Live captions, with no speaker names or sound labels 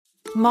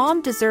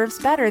Mom deserves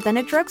better than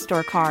a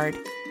drugstore card.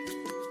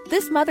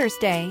 This Mother's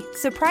Day,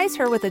 surprise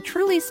her with a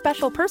truly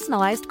special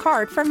personalized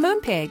card from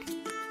Moonpig.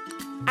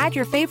 Add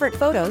your favorite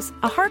photos,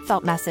 a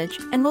heartfelt message,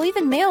 and we'll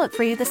even mail it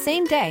for you the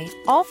same day,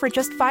 all for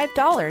just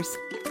 $5.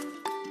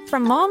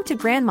 From mom to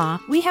grandma,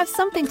 we have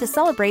something to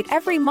celebrate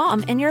every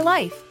mom in your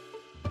life.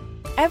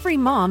 Every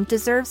mom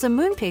deserves a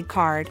Moonpig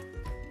card.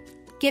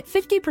 Get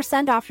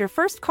 50% off your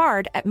first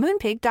card at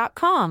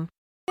moonpig.com.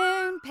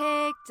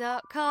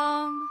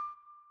 Moonpig.com.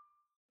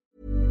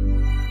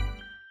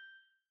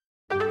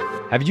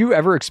 Have you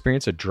ever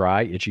experienced a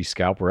dry, itchy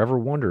scalp or ever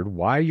wondered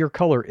why your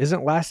color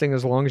isn't lasting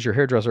as long as your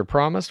hairdresser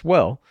promised?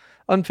 Well,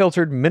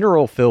 unfiltered,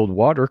 mineral-filled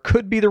water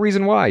could be the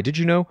reason why. Did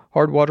you know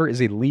hard water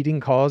is a leading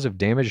cause of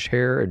damaged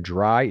hair and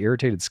dry,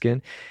 irritated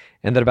skin?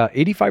 And that about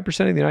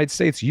 85% of the United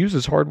States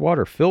uses hard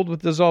water filled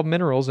with dissolved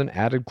minerals and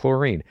added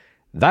chlorine.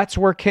 That's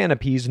where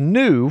Canopy's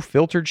new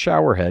filtered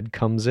shower head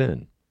comes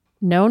in.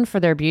 Known for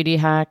their beauty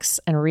hacks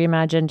and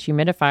reimagined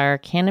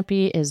humidifier,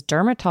 Canopy is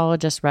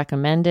dermatologist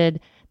recommended.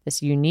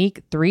 This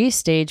unique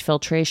 3-stage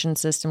filtration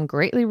system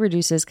greatly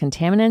reduces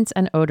contaminants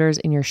and odors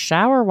in your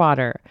shower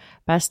water.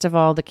 Best of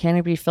all, the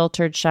Canopy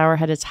filtered shower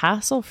head is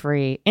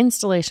hassle-free,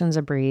 installation's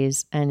a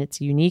breeze, and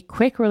its unique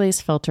quick-release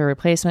filter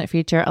replacement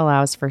feature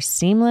allows for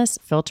seamless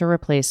filter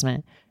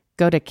replacement.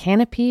 Go to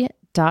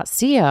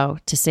canopy.co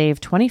to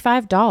save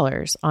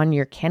 $25 on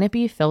your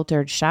Canopy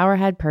filtered shower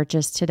head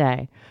purchase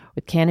today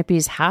with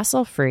Canopy's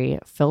hassle-free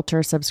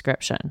filter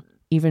subscription.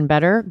 Even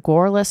better,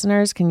 Gore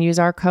listeners can use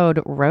our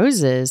code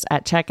ROSES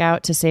at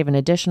checkout to save an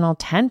additional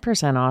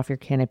 10% off your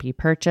Canopy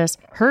purchase.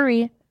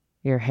 Hurry,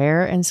 your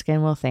hair and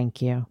skin will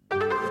thank you.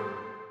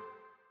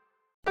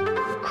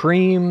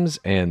 Creams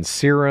and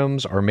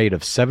serums are made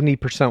of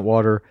 70%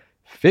 water,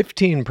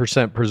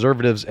 15%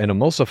 preservatives and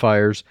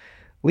emulsifiers,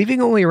 leaving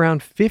only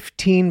around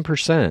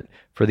 15%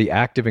 for the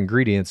active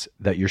ingredients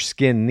that your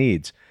skin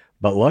needs.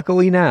 But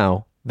luckily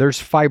now,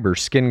 there's fiber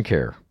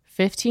skincare.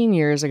 15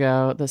 years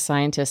ago, the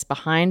scientists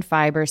behind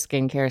fiber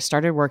skincare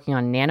started working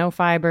on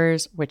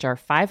nanofibers, which are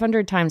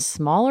 500 times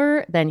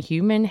smaller than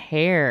human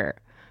hair.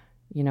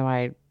 You know,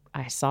 I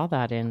saw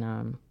that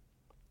in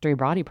Three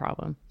Body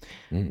Problem.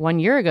 1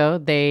 year ago,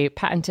 they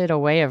patented a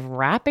way of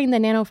wrapping the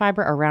nanofiber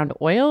around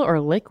oil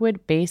or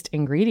liquid-based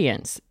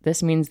ingredients.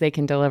 This means they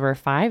can deliver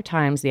 5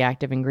 times the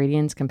active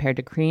ingredients compared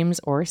to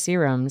creams or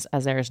serums,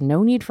 as there is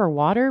no need for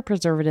water,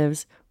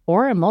 preservatives,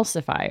 or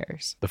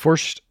emulsifiers. The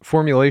first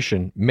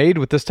formulation made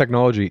with this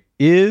technology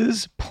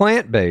is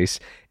plant-based,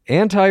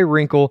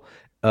 anti-wrinkle.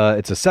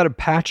 It's a set of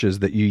patches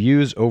that you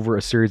use over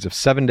a series of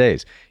 7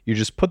 days. You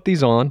just put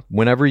these on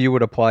whenever you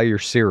would apply your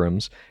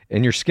serums,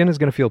 and your skin is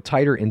going to feel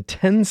tighter in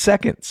 10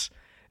 seconds.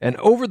 And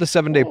over the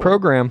 7-day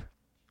program,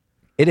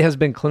 it has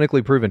been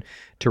clinically proven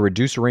to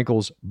reduce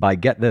wrinkles by,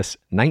 get this,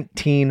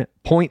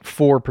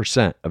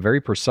 19.4%, a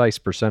very precise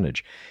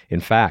percentage.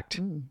 In fact,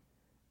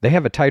 they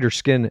have a tighter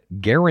skin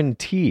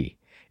guarantee.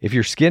 If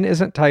your skin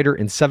isn't tighter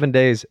in 7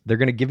 days, they're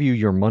going to give you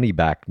your money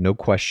back, no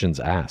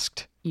questions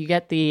asked. You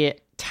get the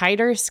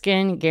tighter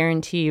skin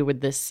guarantee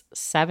with this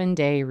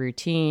 7-day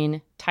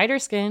routine. Tighter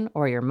skin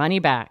or your money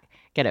back.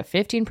 Get a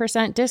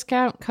 15%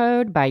 discount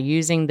code by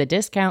using the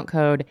discount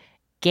code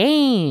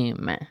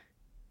GAME.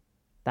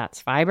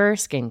 That's Fiber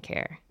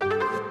Skincare.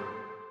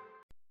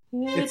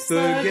 It's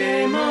the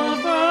Game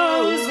of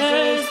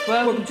Roses.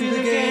 Welcome to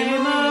the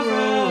Game of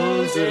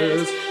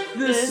Roses.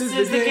 This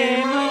is the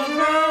Game of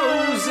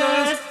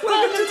Roses.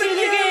 Welcome to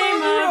the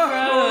Game of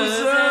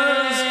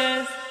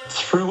Roses.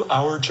 Through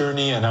our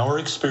journey and our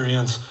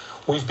experience,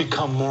 we've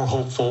become more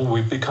hopeful.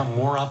 We've become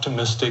more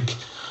optimistic.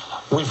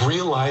 We've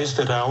realized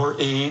at our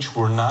age,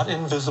 we're not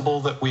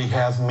invisible, that we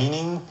have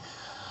meaning,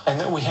 and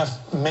that we have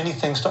many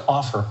things to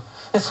offer.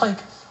 It's like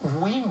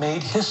we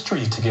made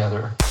history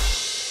together.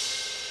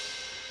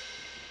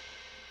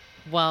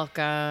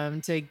 Welcome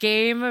to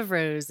Game of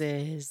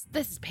Roses.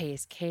 This is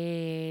Pace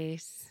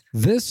Case.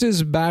 This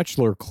is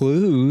Bachelor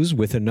Clues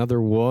with another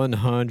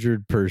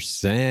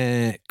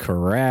 100%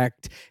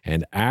 correct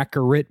and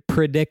accurate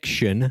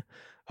prediction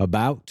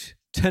about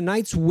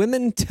tonight's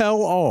Women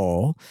Tell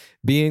All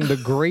being the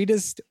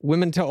greatest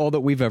Women Tell All that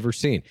we've ever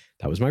seen.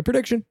 That was my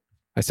prediction.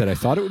 I said I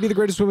thought it would be the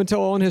greatest Women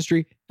Tell All in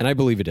history, and I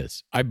believe it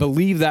is. I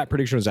believe that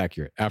prediction was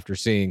accurate after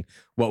seeing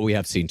what we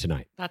have seen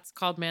tonight. That's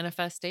called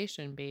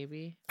manifestation,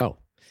 baby. Oh.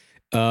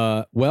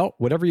 Well,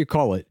 whatever you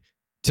call it,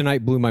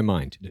 tonight blew my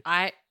mind.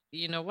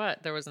 You know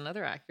what? There was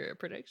another accurate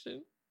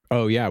prediction.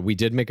 Oh, yeah. We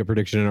did make a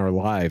prediction in our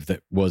live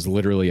that was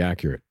literally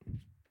accurate.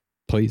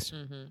 Please.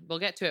 Mm-hmm. We'll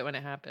get to it when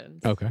it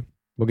happens. Okay.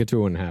 We'll get to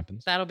it when it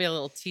happens. That'll be a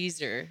little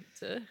teaser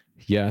to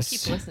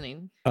keep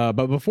listening.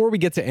 But before we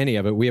get to any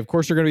of it, we, of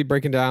course, are going to be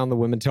breaking down the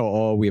Women Tell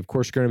All. We, of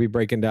course, are going to be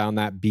breaking down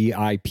that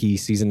BIP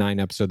Season 9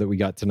 episode that we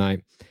got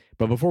tonight.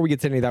 But before we get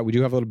to any of that, we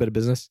do have a little bit of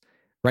business.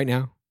 Right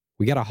now,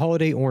 we got a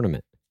holiday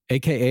ornament,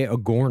 aka a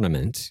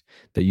gornament,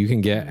 that you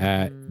can get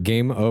at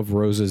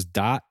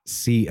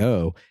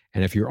gameofroses.co.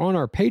 And if you're on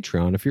our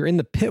Patreon, if you're in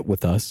the pit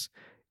with us,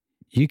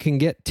 you can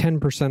get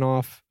 10%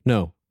 off.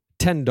 No,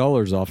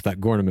 $10 off that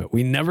ornament.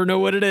 We never know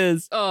what it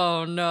is.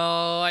 Oh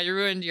no, I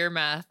ruined your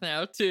math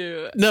now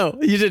too. No,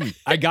 you didn't.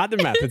 I got the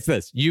math. It's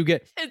this.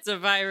 It's a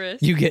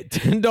virus. You get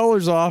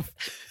 $10 off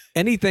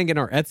anything in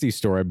our Etsy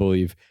store, I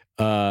believe,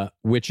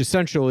 which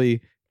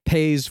essentially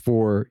pays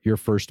for your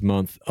first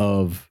month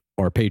of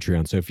our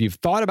Patreon. So if you've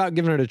thought about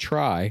giving it a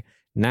try,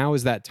 now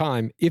is that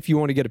time. If you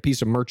want to get a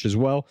piece of merch as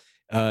well,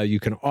 you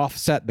can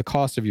offset the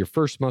cost of your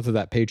first month of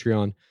that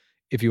Patreon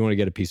if you want to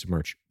get a piece of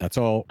merch. That's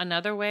all.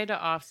 Another way to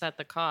offset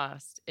the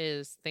cost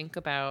is think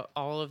about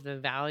all of the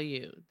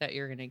value that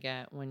you're going to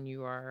get when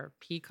you are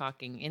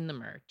peacocking in the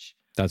merch.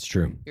 That's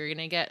true. You're going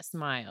to get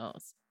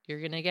smiles. You're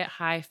going to get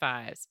high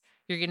fives.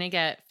 You're going to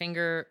get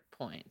finger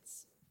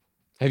points.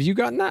 Have you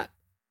gotten that?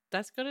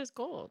 That's good as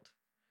gold.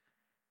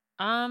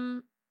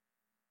 No.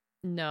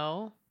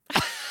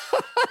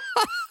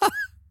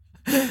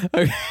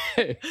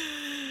 Okay.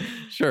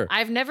 Sure.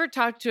 I've never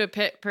talked to a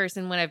pit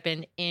person when I've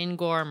been in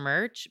Gore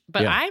merch,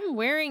 but Yeah. I'm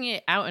wearing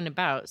it out and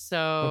about.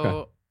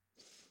 So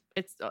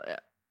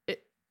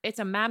it's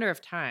a matter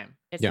of time.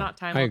 It's not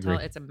time will tell.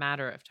 It's a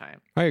matter of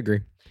time. I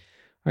agree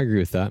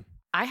with that.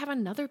 I have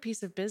another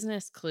piece of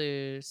business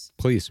clues.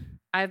 Please.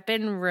 I've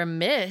been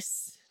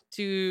remiss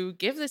to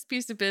give this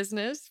piece of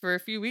business for a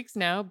few weeks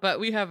now, but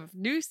we have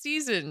new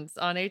seasons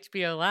on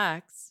HBO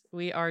Max.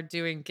 We are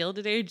doing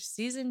Gilded Age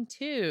Season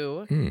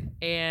 2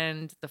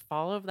 and The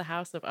Fall of the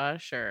House of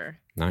Usher.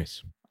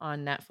 Nice.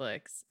 On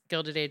Netflix.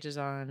 Gilded Age is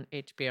on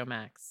HBO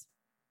Max.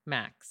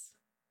 Max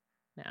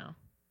now.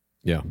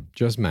 Yeah,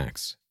 just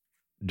Max.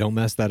 Don't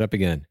mess that up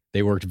again.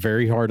 They worked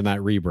very hard on that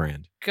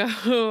rebrand.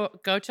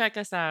 Go check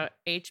us out.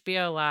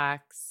 HBO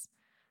Max.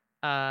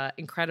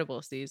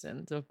 Incredible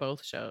seasons of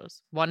both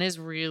shows. One is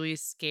really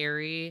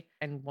scary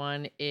and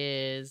one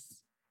is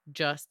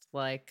just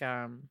like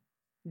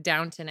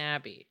Downton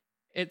Abbey.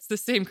 It's the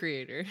same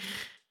creator,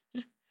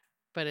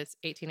 but it's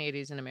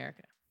 1880s in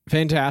America.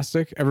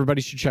 Fantastic.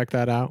 Everybody should check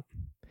that out.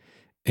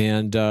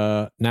 And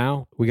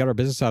now we got our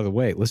business out of the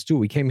way. Let's do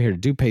what we came here to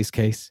do, Pace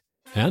Case.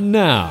 And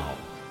now,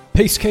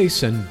 Pace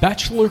Case and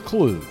Bachelor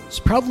Clues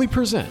proudly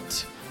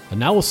present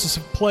analysis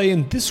of play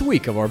in this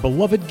week of our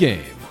beloved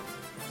game.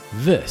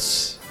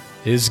 This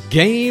is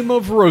Game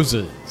of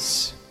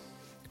Roses.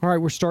 All right,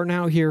 we're starting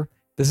out here.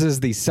 This is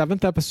the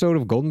 7th episode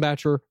of Golden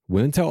Bachelor,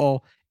 Women Tell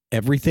All.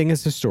 Everything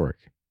is historic.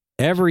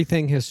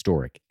 Everything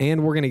historic.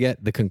 And we're going to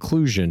get the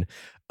conclusion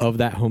of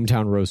that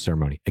hometown rose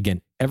ceremony.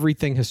 Again,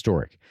 everything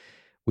historic.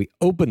 We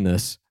open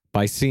this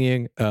by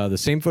seeing the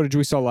same footage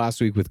we saw last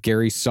week with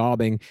Gary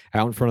sobbing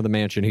out in front of the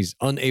mansion. He's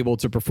unable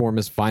to perform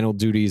his final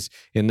duties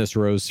in this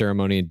rose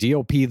ceremony. And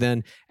DLP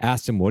then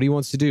asked him what he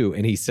wants to do.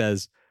 And he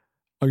says,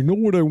 I know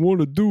what I want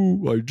to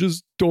do. I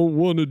just don't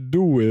want to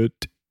do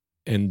it.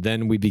 And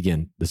then we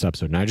begin this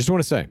episode. Now, I just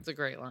want to say, it's a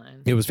great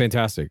line. It was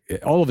fantastic.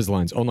 All of his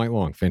lines all night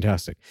long.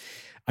 Fantastic.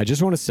 I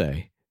just want to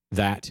say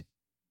that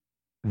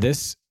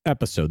this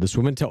episode, this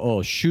Women Tell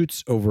All,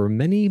 shoots over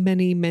many,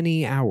 many,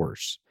 many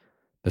hours.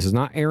 This is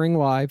not airing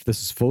live.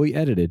 This is fully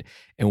edited.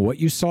 And what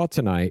you saw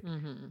tonight,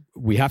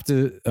 we have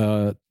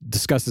to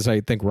discuss this,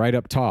 I think, right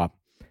up top.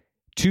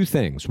 Two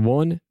things.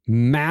 One,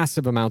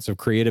 massive amounts of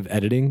creative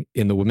editing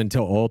in the Women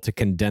Tell All to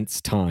condense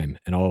time.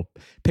 And I'll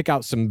pick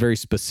out some very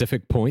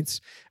specific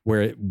points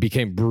where it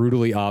became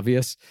brutally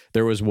obvious.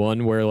 There was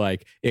one where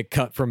like it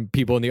cut from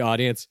people in the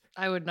audience.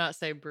 I would not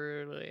say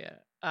brutally.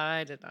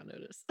 I did not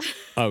notice.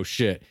 Oh,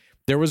 shit.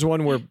 There was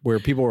one where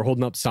people were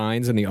holding up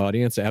signs in the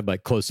audience that had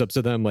like close-ups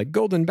of them, like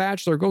Golden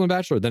Bachelor, Golden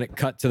Bachelor. Then it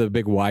cut to the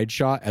big wide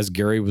shot as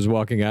Gary was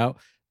walking out.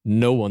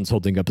 No one's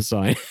holding up a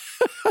sign.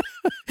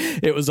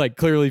 It was like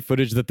clearly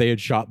footage that they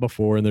had shot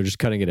before and they're just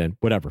cutting it in.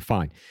 Whatever,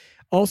 fine.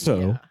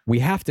 Also, we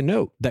have to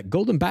note that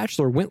Golden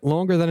Bachelor went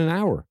longer than an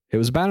hour. It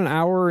was about an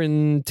hour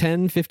and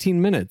 10,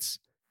 15 minutes.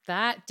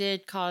 That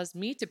did cause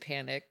me to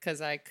panic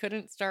because I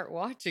couldn't start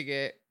watching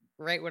it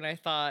right when I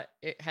thought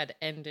it had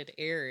ended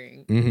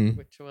airing,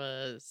 which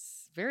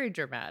was very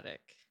dramatic.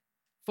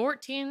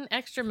 14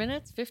 extra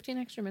minutes, 15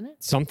 extra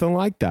minutes? Something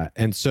like that.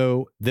 And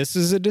so this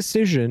is a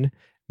decision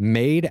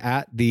made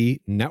at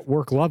the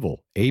network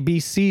level.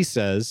 ABC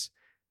says,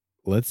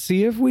 let's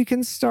see if we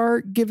can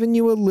start giving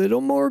you a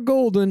little more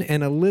Golden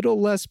and a little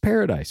less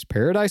Paradise.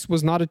 Paradise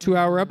was not a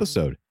 2-hour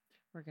episode.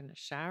 We're going to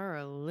shower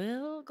a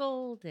little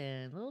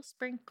Golden, a little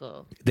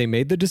sprinkle. They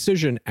made the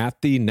decision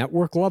at the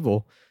network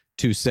level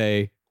to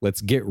say,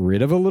 let's get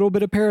rid of a little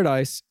bit of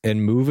Paradise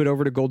and move it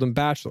over to Golden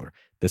Bachelor.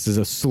 This is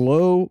a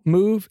slow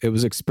move. It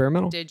was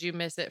experimental. Did you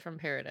miss it from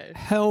Paradise?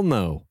 Hell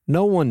no.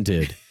 No one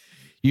did.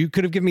 You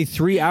could have given me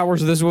 3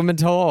 hours of this Women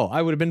Tell All.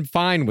 I would have been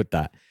fine with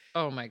that.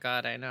 Oh my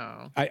God, I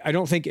know. I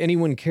don't think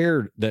anyone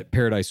cared that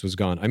Paradise was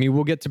gone. I mean,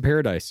 we'll get to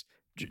Paradise.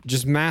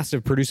 Just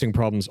massive producing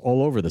problems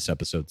all over this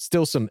episode.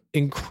 Still some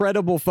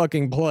incredible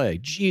fucking play.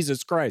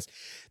 Jesus Christ.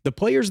 The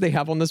players they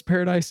have on this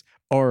Paradise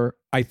are,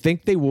 I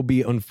think they will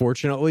be,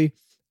 unfortunately,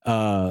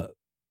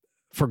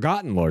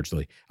 forgotten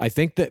largely. I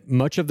think that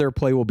much of their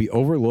play will be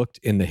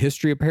overlooked in the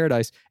history of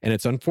Paradise, and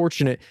it's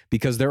unfortunate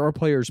because there are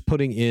players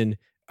putting in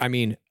I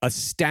mean,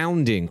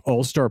 astounding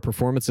all-star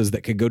performances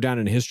that could go down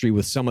in history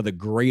with some of the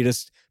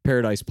greatest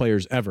Paradise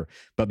players ever.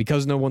 But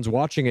because no one's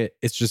watching it,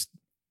 it's just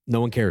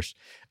no one cares.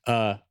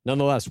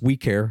 Nonetheless, we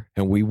care,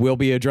 and we will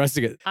be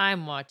addressing it.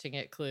 I'm watching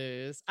it,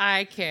 Clues.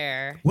 I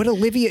care. What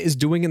Olivia is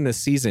doing in this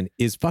season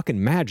is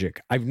fucking magic.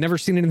 I've never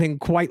seen anything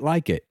quite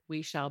like it.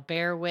 We shall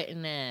bear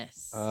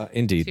witness.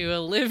 Indeed. To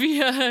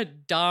Olivia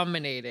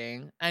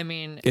dominating. I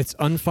mean, It's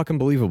unfucking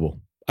believable.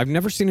 I've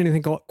never seen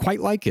anything quite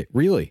like it,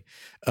 really.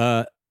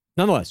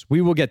 Nonetheless,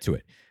 we will get to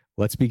it.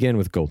 Let's begin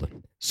with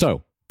Golden.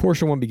 So,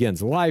 portion 1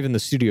 begins. Live in the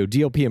studio,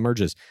 DLP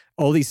emerges.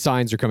 All these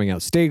signs are coming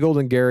out. Stay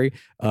Golden, Gary.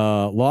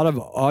 A lot of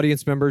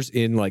audience members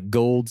in like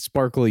gold,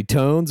 sparkly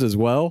tones as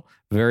well.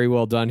 Very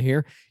well done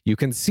here. You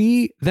can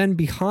see then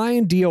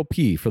behind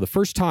DLP for the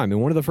first time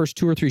in one of the first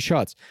 2 or 3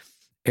 shots,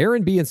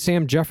 Aaron B. and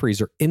Sam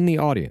Jeffries are in the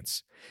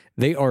audience.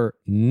 They are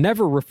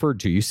never referred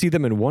to. You see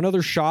them in one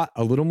other shot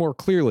a little more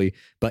clearly,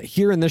 but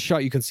here in this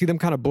shot, you can see them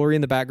kind of blurry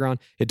in the background.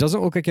 It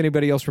doesn't look like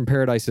anybody else from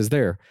Paradise is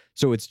there.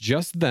 So it's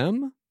just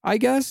them, I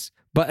guess.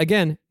 But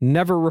again,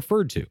 never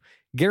referred to.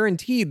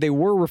 Guaranteed they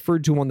were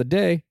referred to on the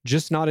day,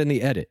 just not in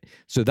the edit.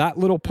 So that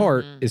little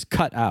part is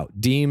cut out,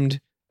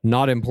 deemed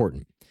not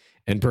important.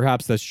 And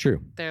perhaps that's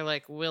true. they're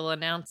like, we'll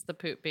announce the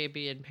poop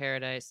baby in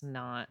Paradise,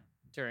 not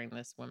during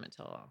this Women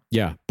Tell All.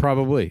 Yeah,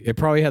 probably. It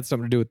probably had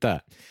something to do with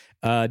that.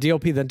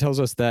 DLP then tells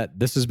us that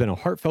this has been a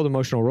heartfelt,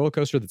 emotional roller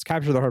coaster that's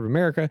captured the heart of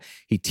America.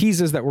 He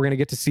teases that we're going to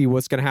get to see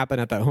what's going to happen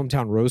at that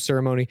hometown rose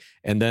ceremony.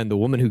 And then the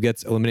woman who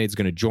gets eliminated is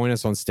going to join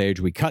us on stage.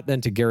 We cut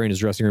then to Gary in his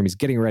dressing room. He's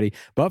getting ready.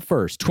 But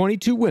first,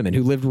 22 women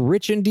who lived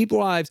rich and deep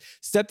lives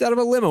stepped out of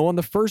a limo on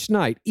the first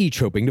night, each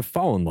hoping to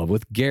fall in love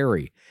with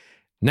Gary.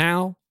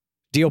 Now,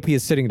 DLP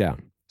is sitting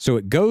down. So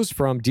it goes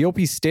from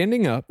DLP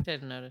standing up,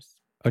 Didn't notice.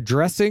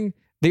 addressing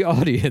the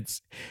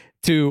audience,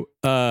 to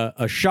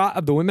a shot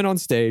of the women on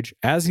stage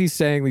as he's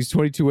saying these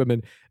 22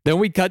 women. Then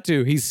we cut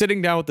to he's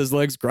sitting down with his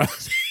legs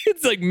crossed.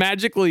 It's like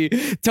magically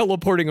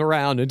teleporting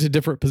around into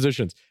different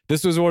positions.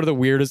 This was one of the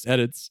weirdest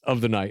edits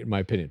of the night, in my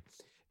opinion.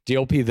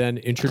 DLP then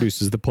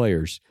introduces the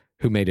players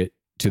who made it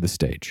to the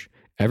stage.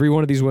 Every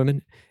one of these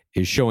women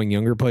is showing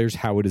younger players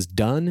how it is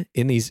done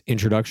in these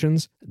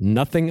introductions.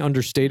 Nothing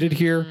understated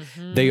here.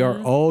 They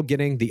are all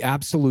getting the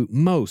absolute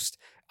most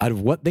out of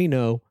what they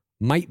know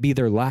might be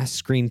their last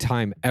screen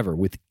time ever.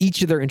 With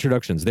each of their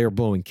introductions, they are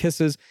blowing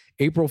kisses.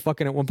 April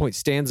fucking at one point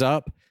stands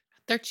up.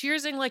 They're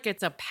cheersing like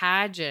it's a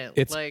pageant.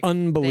 It's like,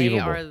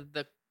 unbelievable. They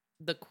are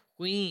the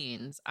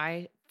queens.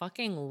 I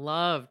fucking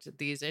loved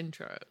these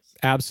intros.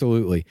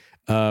 Absolutely.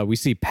 We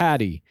see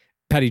Patty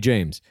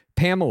James,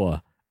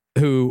 Pamela,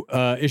 who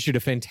issued a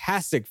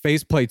fantastic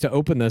faceplate to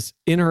open this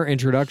in her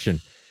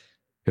introduction.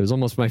 It was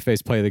almost my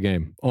faceplay of the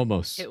game.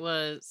 Almost. It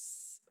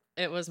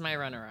was my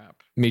runner-up.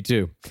 Me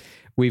too.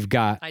 We've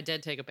got... I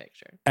did take a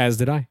picture. As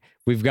did I.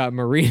 We've got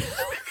Marina.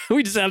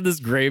 We just have this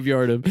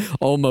graveyard of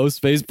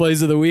almost face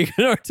plays of the week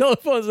in our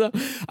telephones.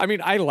 I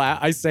mean,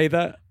 I say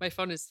that. My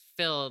phone is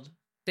filled.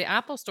 The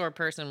Apple Store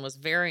person was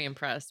very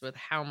impressed with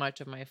how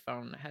much of my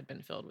phone had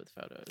been filled with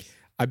photos.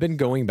 I've been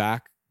going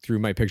back through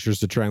my pictures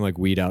to try and like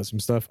weed out some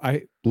stuff.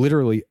 I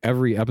literally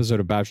every episode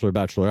of Bachelor,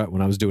 Bachelorette,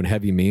 when I was doing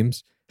heavy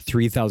memes,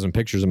 3,000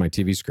 pictures on my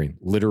TV screen.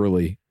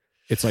 Literally,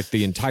 it's like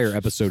the entire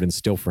episode in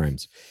still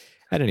frames.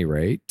 At any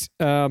rate,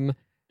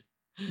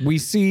 we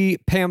see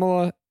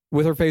Pamela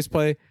with her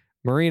faceplay,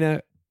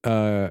 Marina,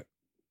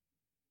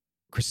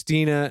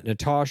 Christina,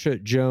 Natasha,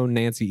 Joan,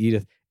 Nancy,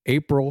 Edith.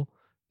 April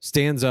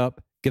stands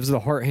up, gives the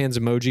heart hands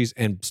emojis,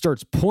 and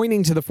starts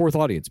pointing to the fourth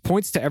audience.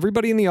 Points to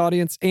everybody in the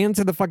audience and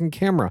to the fucking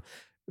camera.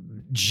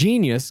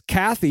 Genius.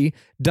 Kathy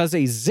does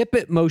a zip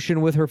it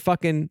motion with her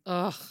fucking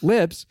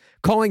lips,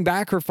 calling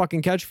back her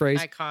fucking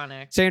catchphrase.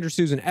 Iconic. Sandra,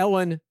 Susan,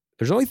 Ellen.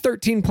 There's only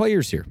 13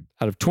 players here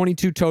out of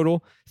 22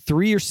 total.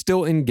 3 are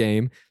still in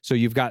game. So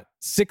you've got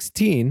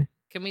 16.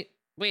 Can we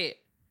wait?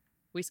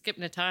 We skipped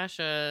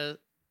Natasha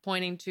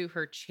pointing to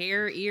her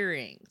chair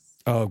earrings.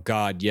 Oh,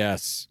 God,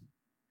 yes.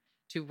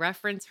 To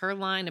reference her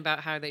line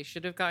about how they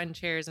should have gotten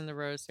chairs in the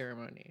rose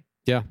ceremony.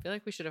 Yeah. I feel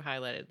like we should have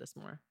highlighted this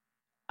more.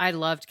 I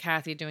loved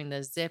Kathy doing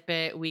the zip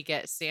it. We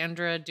get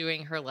Sandra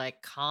doing her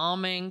like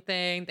calming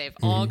thing. They've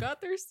all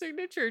got their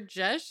signature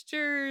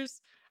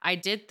gestures. I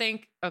did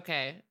think,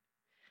 okay,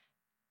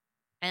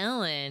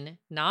 Ellen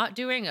not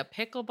doing a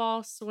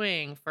pickleball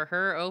swing for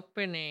her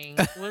opening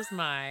was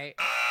my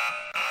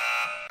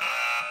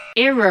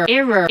error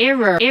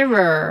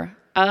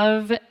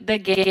of the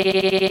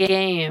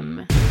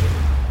game.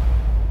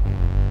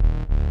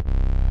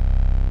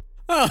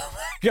 Oh,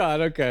 my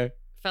God. Okay.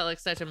 Felt like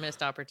such a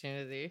missed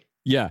opportunity.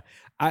 Yeah.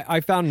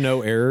 I found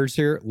no errors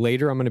here.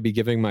 Later, I'm going to be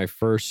giving my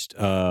first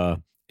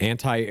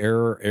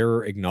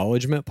anti-error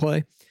acknowledgement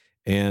play.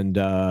 And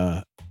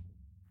that's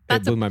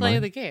it blew a my play mind.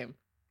 of the game.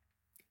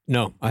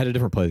 No, I had a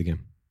different play of the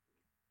game.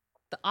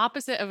 The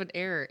opposite of an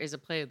error is a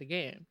play of the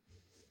game.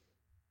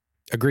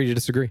 Agree to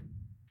disagree.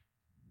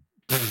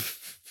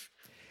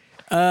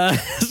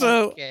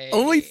 So Okay.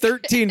 only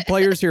 13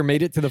 players here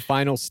made it to the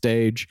final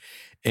stage.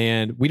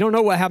 And we don't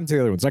know what happened to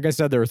the other ones. Like I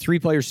said, there are 3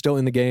 players still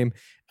in the game,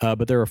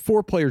 but there are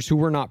 4 players who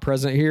were not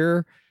present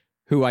here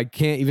who I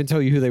can't even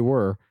tell you who they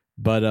were,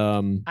 but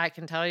I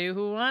can tell you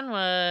who one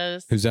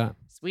was. who's that?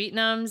 Sweet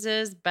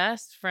Nums'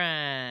 best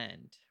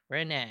friend,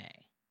 Renee.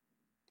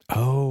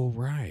 Oh,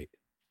 right.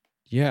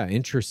 Yeah,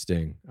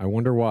 interesting. I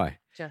wonder why.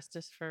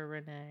 Justice for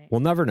Renee.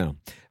 We'll never know.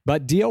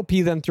 But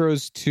DLP then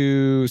throws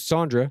to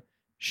Sandra.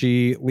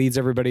 She leads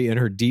everybody in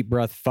her deep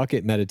breath fuck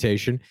it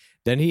meditation.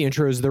 Then he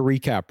intros the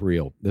recap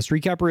reel. This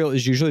recap reel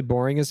is usually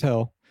boring as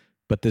hell,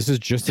 but this is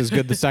just as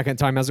good the second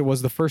time as it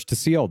was the first to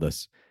see all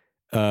this.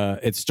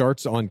 It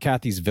starts on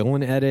Kathy's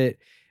villain edit.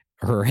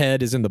 Her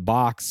head is in the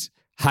box,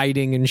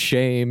 hiding in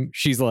shame.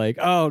 She's like,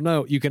 oh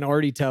no, you can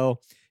already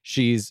tell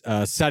she's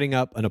setting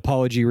up an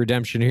apology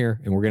redemption here,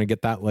 and we're going to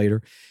get that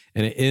later.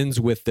 And it ends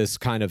with this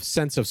kind of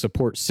sense of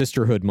support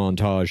sisterhood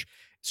montage.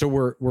 So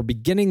we're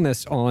beginning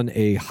this on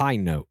a high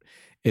note.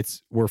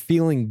 We're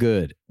feeling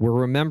good. We're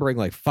remembering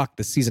like, fuck,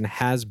 the season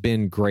has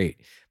been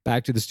great.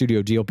 Back to the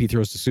studio, DLP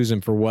throws to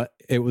Susan for what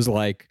it was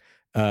like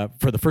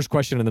for the first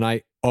question of the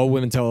night. All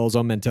women tell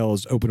all men tell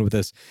is open with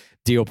this.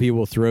 DLP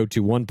will throw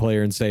to one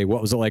player and say,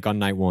 what was it like on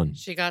night one?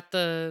 She got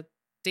the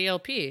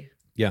DLP.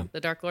 Yeah. The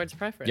Dark Lord's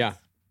preference.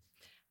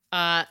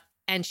 Yeah.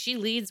 And she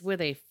leads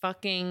with a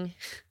fucking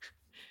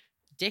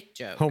dick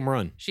joke. Home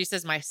run. She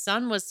says, my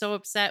son was so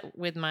upset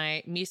with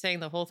me saying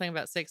the whole thing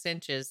about 6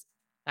 inches.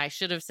 I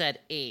should have said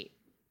 8.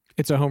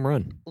 It's a home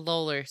run.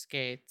 Roller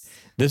skates.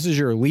 This is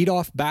your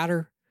leadoff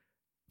batter.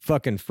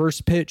 Fucking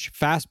first pitch,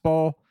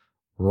 fastball,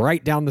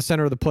 right down the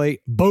center of the plate.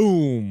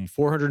 Boom.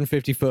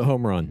 450-foot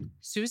home run.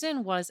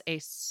 Susan was a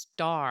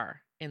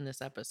star in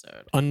this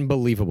episode.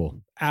 Unbelievable.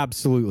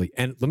 Absolutely.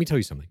 And let me tell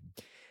you something.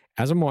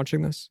 As I'm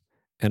watching this,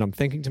 and I'm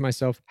thinking to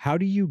myself, how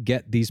do you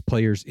get these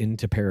players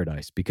into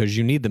Paradise? Because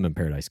you need them in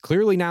Paradise.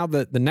 Clearly now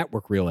the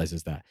network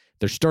realizes that.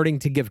 They're starting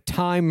to give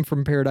time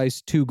from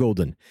Paradise to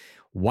Golden.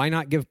 Why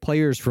not give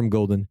players from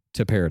Golden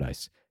to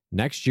Paradise?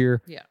 Next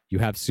year, you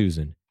have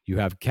Susan, you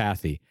have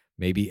Kathy,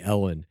 maybe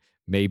Ellen,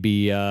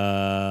 maybe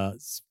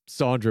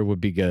Sandra would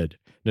be good.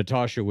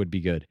 Natasha would be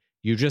good.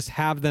 You just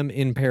have them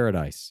in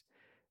Paradise.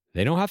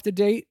 They don't have to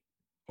date,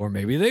 or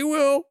maybe they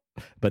will,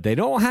 but they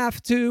don't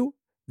have to.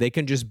 They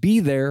can just be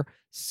there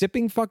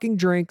sipping fucking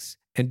drinks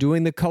and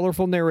doing the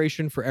colorful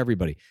narration for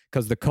everybody.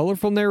 Because the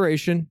colorful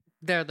narration...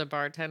 They're the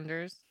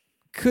bartenders.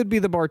 Could be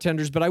the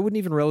bartenders, but I wouldn't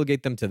even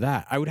relegate them to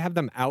that. I would have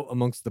them out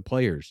amongst the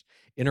players,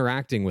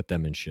 interacting with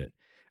them and shit.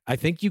 I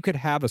think you could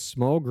have a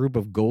small group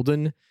of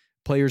Golden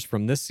players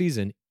from this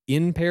season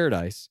in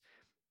Paradise.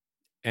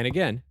 And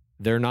again,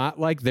 they're not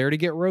like there to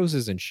get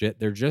roses and shit.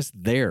 They're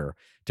just there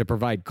to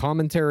provide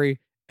commentary,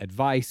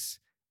 advice.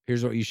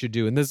 Here's what you should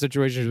do in this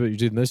situation. Here's what you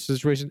do in this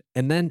situation.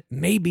 And then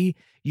maybe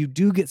you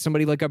do get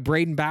somebody like a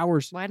Braden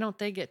Bowers. Why don't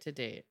they get to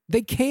date?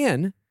 They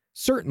can,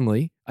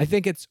 certainly. I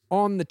think it's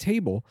on the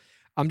table.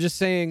 I'm just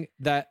saying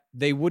that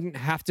they wouldn't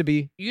have to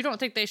be. You don't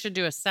think they should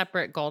do a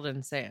separate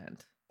Golden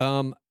Sand?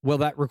 Well,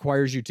 that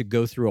requires you to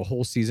go through a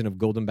whole season of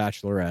Golden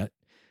Bachelorette,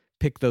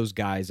 pick those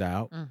guys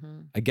out.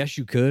 Mm-hmm. I guess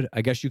you could.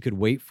 I guess you could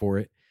wait for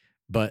it.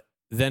 But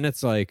then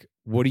it's like,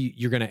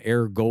 you're going to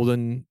air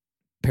Golden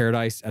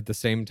Paradise at the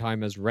same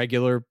time as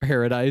regular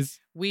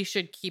Paradise? We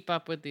should keep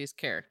up with these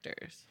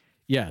characters.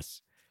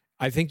 Yes.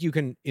 I think you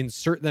can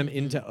insert them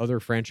into other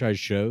franchise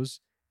shows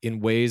in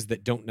ways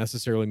that don't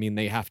necessarily mean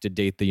they have to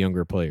date the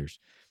younger players.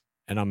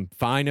 And I'm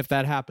fine if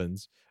that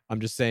happens. I'm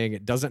just saying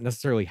it doesn't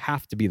necessarily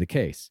have to be the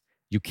case.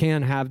 You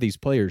can have these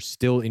players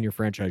still in your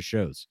franchise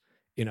shows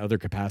in other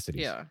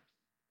capacities. Yeah.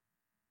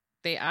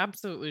 They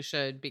absolutely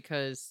should,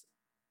 because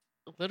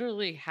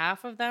literally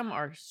half of them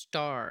are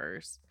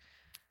stars.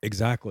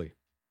 Exactly.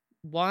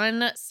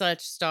 One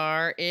such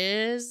star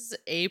is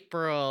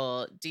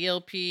April.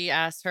 DLP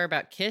asked her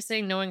about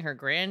kissing, knowing her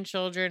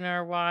grandchildren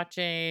are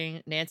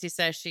watching. Nancy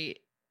says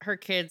her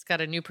kids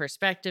got a new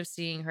perspective,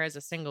 seeing her as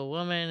a single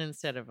woman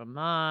instead of a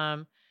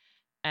mom.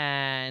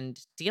 And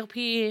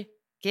DLP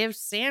gives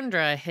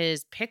Sandra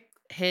his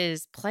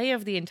play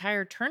of the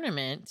entire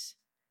tournament,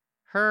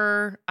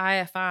 her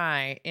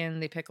IFI in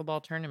the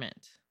pickleball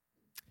tournament.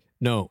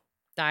 No.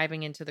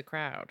 Diving into the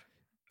crowd.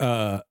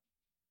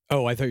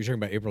 Oh, I thought you were talking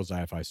about April's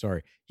IFI.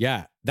 Sorry.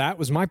 Yeah, that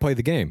was my play of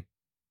the game.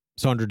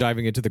 Sandra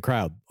diving into the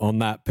crowd on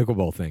that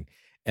pickleball thing.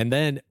 And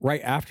then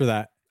right after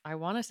that, I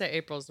want to say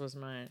April's was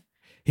mine.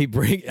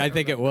 I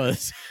think it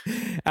was.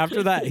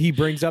 After that, he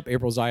brings up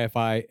April's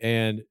IFI,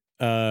 and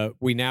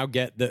we now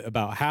get that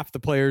about half the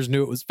players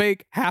knew it was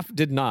fake, half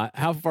did not.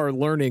 Half are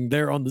learning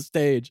there on the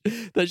stage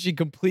that she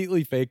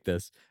completely faked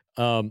this.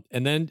 And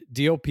then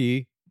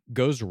DLP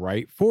goes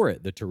right for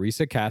it. The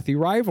Teresa-Kathy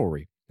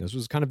rivalry. This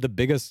was kind of the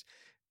biggest,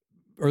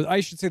 or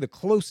I should say the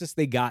closest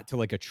they got to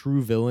like a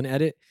true villain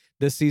edit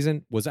this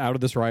season was out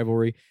of this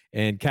rivalry.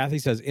 And Kathy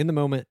says, in the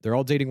moment, they're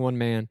all dating one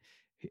man,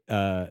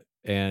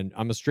 and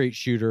I'm a straight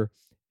shooter.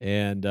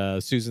 And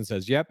Susan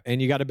says, yep,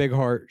 and you got a big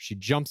heart. She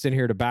jumps in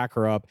here to back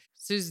her up.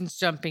 Susan's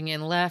jumping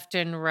in left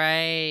and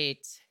right.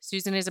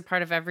 Susan is a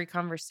part of every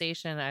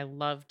conversation. I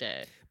loved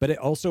it. But it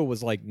also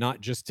was like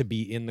not just to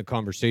be in the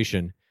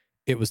conversation.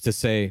 it was to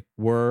say,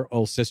 we're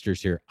all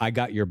sisters here. I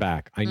got your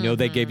back. I know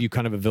they gave you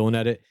kind of a villain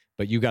edit,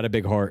 but you got a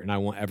big heart, and I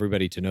want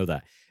everybody to know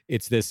that.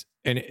 It's this,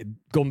 and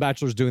Golden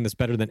Bachelor's doing this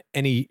better than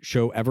any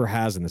show ever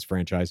has in this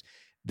franchise.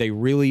 They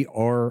really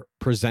are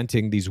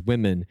presenting these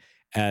women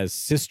as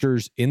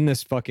sisters in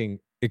this fucking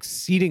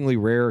exceedingly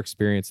rare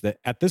experience that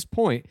at this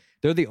point,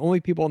 they're the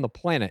only people on the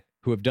planet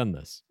who have done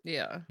this.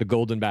 Yeah. The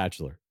Golden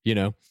Bachelor, you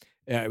know?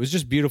 It was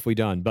just beautifully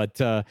done. But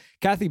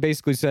Kathy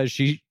basically says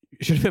she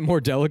should have been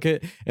more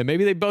delicate, and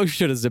maybe they both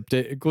should have zipped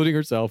it, including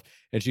herself.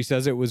 And she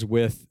says it was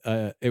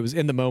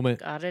in the moment.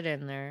 Got it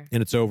in there.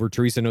 And it's over.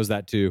 Teresa knows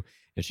that too.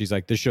 And she's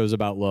like, this show's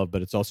about love,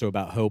 but it's also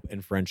about hope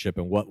and friendship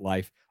and what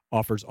life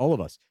offers all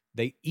of us.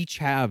 They each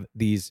have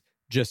these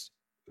just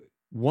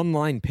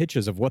one-line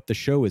pitches of what the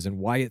show is and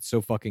why it's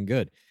so fucking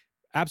good.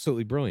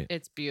 Absolutely brilliant.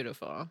 It's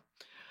beautiful.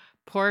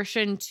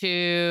 Portion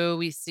 2,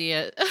 we see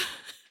a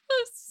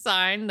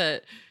sign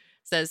that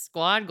says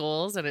squad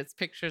goals, and it's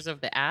pictures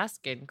of the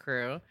Askin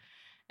crew.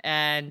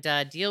 And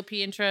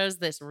DLP intros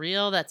this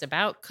reel that's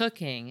about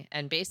cooking.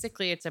 And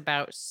basically it's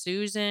about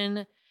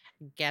Susan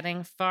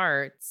getting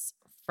farts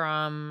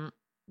from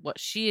what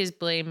she is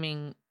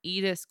blaming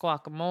Edith's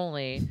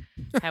guacamole.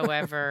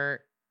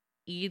 However,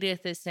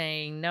 Edith is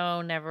saying,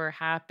 no, never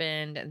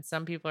happened. And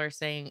some people are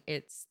saying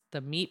it's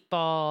the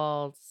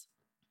meatballs.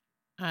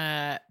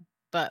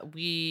 But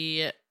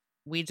we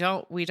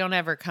don't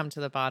ever come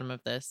to the bottom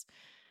of this.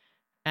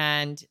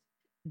 And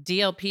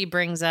DLP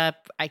brings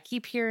up, I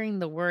keep hearing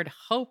the word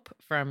hope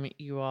from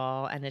you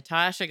all. And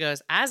Natasha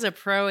goes, as a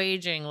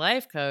pro-aging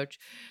life coach,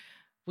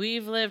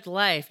 we've lived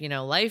life,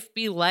 life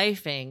be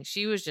lifing.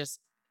 She was just,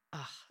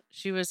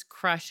 she was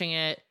crushing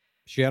it.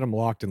 She had them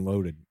locked and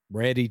loaded,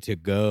 ready to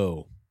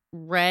go.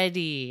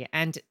 Ready.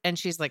 And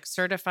she's like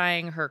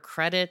certifying her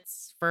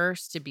credits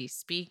first to be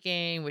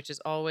speaking, which is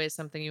always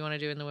something you want to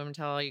do in the Women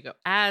Tell All. You go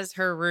as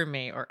her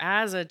roommate or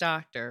as a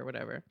doctor or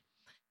whatever.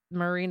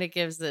 Marina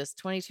gives this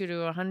 22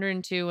 to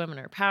 102 women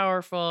are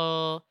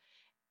powerful.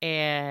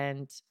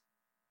 And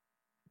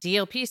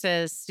DLP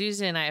says,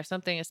 Susan, I have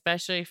something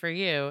especially for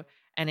you.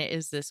 And it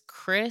is this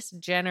Kris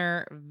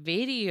Jenner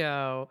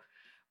video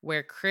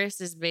where Kris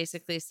is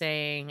basically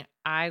saying,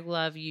 I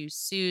love you,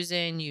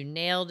 Susan. You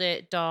nailed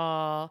it,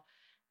 doll.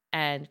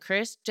 And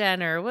Kris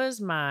Jenner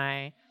was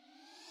my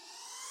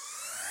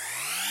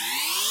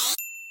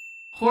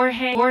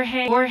Jorge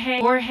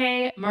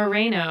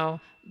Moreno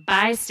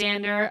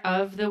bystander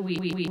of the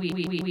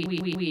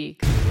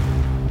week.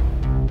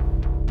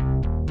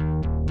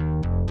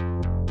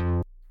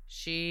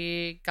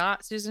 She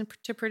got Susan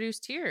to produce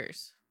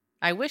tears.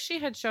 I wish she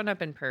had shown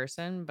up in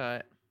person,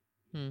 but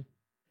Do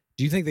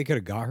you think they could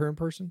have got her in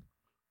person?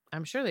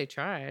 I'm sure they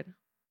tried.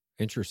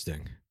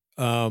 Interesting.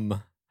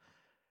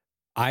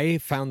 I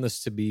found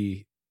this to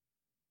be,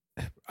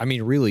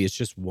 really, it's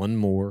just one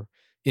more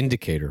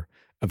indicator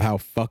of how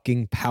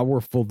fucking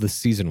powerful this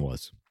season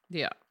was.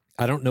 Yeah.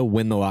 I don't know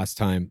when the last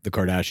time the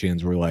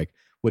Kardashians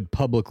would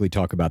publicly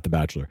talk about The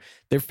Bachelor.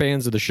 They're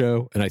fans of the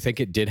show, and I think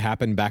it did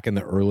happen back in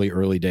the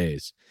early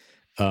days.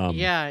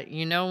 Yeah,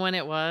 you know when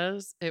it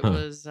was? It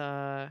was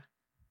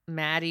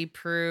Maddie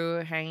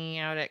Prue hanging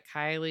out at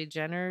Kylie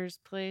Jenner's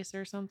place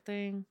or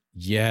something.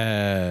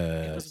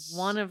 Yes. It was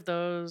one of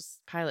those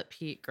Pilot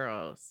Pete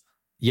girls.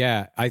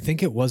 Yeah, I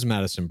think it was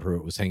Madison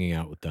Pruitt was hanging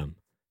out with them.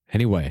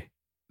 Anyway,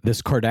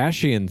 this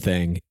Kardashian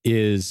thing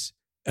is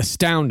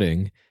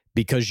astounding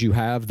because you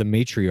have the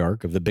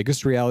matriarch of the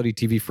biggest reality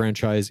TV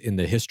franchise in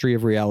the history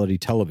of reality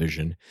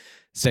television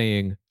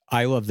saying,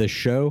 I love this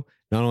show.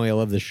 Not only I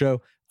love this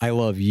show, I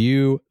love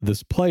you,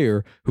 this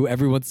player who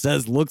everyone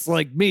says looks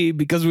like me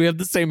because we have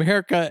the same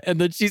haircut. And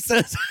then she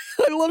says,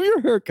 I love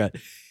your haircut.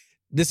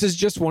 This is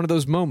just one of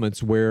those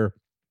moments where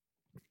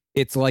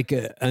it's like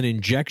an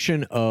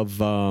injection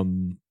of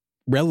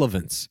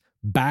relevance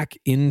back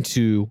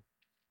into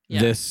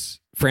this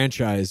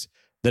franchise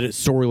that it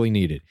sorely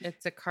needed.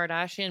 It's a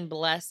Kardashian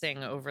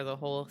blessing over the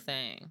whole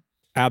thing.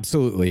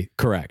 Absolutely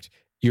correct.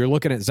 You're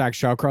looking at Zach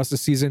Shawcross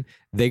this season.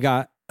 They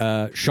got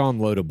Sean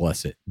Lowe to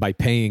bless it by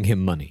paying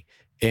him money.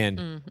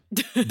 And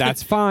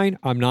that's fine.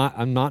 I'm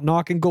not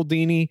knocking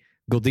Goldini.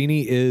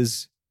 Goldini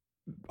is,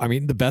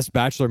 the best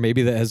Bachelor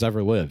maybe that has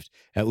ever lived,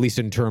 at least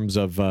in terms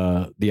of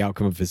the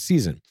outcome of his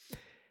season.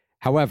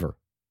 However,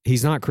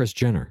 he's not Kris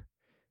Jenner.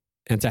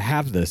 And to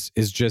have this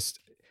is just,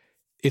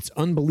 it's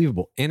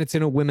unbelievable. And it's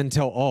in a Women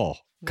Tell All.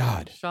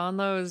 God. No, Sean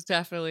Lowe is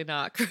definitely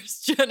not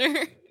Kris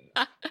Jenner.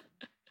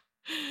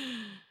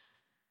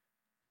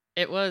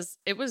 It was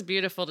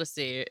beautiful to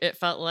see. It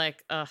felt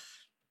like,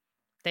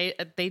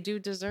 they do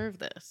deserve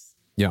this.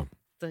 Yeah.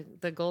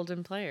 The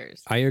golden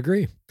players. I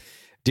agree.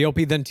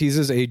 DLP then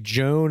teases a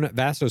Joan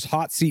Vassos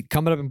hot seat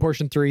coming up in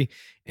portion 3,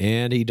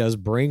 and he does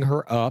bring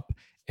her up,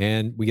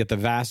 and we get the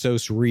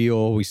Vassos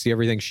reel. We see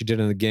everything she did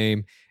in the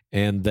game,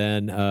 and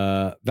then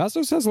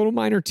Vassos has a little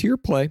minor tear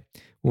play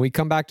when we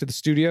come back to the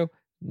studio.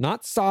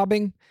 Not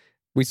sobbing.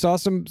 We saw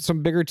some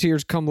bigger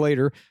tears come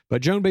later,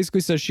 but Joan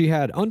basically says she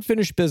had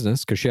unfinished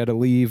business because she had to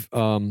leave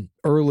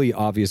early,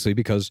 obviously,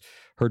 because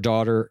her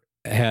daughter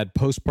had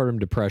postpartum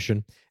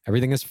depression.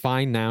 Everything is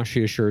fine now,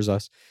 she assures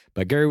us.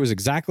 But Gary was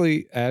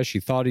exactly as she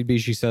thought he'd be,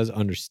 she says,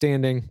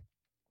 understanding.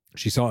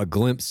 She saw a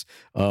glimpse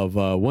of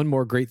one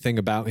more great thing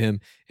about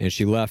him, and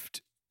she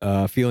left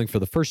feeling for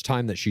the first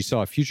time that she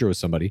saw a future with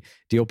somebody.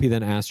 DLP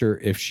then asked her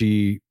if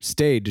she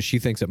stayed, she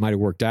thinks it might have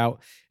worked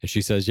out. And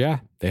she says, yeah,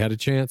 they had a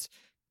chance.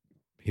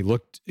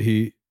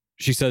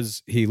 She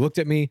says he looked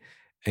at me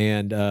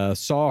and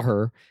saw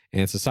her,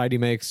 and society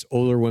makes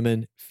older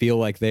women feel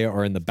like they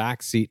are in the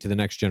back seat to the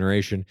next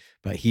generation,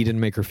 but he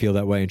didn't make her feel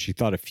that way. And she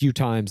thought a few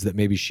times that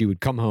maybe she would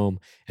come home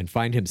and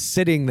find him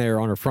sitting there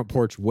on her front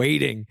porch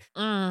waiting.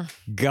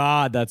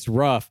 God, that's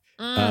rough.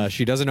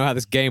 She doesn't know how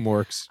this game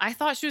works. I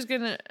thought she was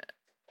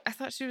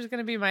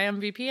gonna be my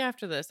MVP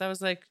after this. I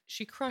was like,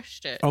 she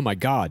crushed it. Oh my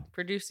God.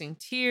 Producing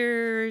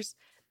tears,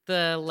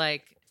 the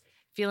like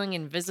feeling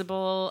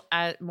invisible,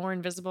 more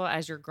invisible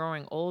as you're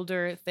growing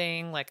older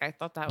thing. Like, I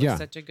thought that was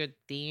such a good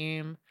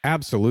theme.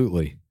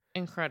 Absolutely.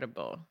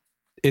 Incredible.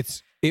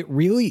 It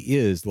really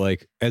is,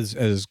 like,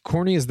 as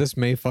corny as this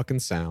may fucking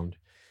sound,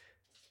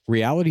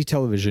 reality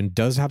television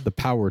does have the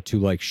power to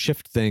like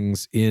shift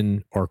things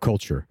in our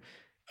culture.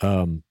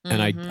 And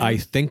I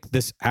think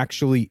this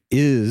actually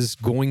is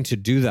going to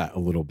do that a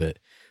little bit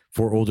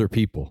for older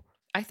people.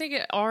 I think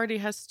it already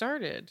has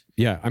started.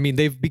 Yeah. I mean,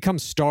 they've become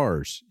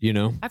stars, you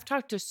know? I've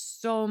talked to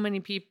so many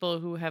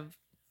people who have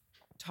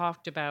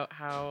talked about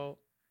how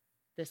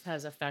this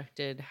has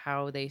affected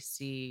how they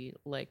see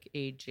like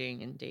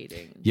aging and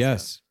dating. And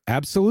yes,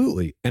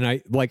 absolutely. And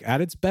I like at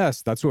its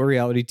best, that's what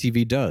reality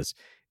TV does.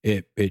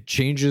 It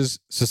changes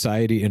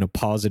society in a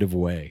positive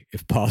way,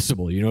 if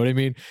possible. You know what I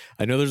mean?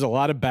 I know there's a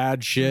lot of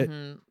bad shit.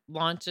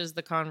 Launches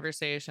the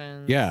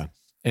conversation. Yeah.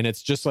 And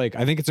it's just like,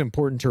 I think it's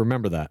important to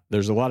remember that.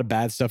 There's a lot of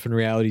bad stuff in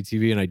reality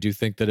TV, and I do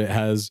think that it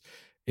has,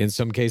 in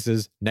some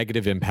cases,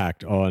 negative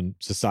impact on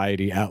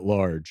society at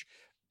large.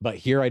 But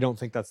here, I don't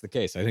think that's the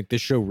case. I think this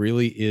show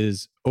really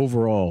is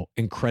overall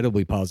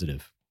incredibly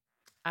positive.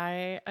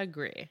 I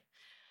agree.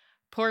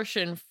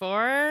 Portion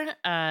 4,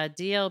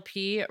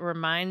 DLP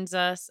reminds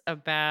us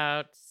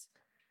about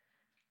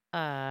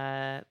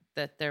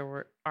that there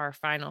were our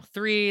final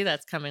 3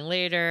 that's coming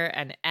later,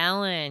 and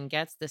Ellen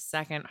gets the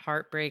second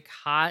heartbreak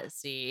hot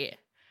seat.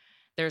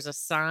 There's a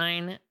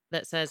sign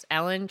that says,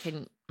 Ellen,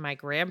 can my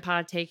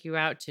grandpa take you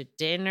out to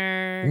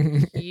dinner?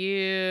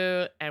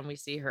 And we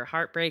see her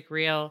heartbreak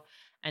reel.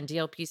 And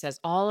DLP says,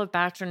 all of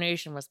Bachelor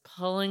Nation was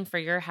pulling for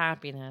your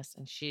happiness.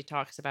 And she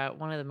talks about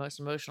one of the most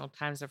emotional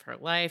times of her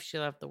life. She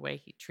loved the way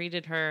he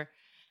treated her.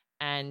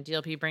 And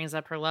DLP brings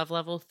up her love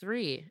level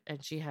 3.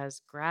 And she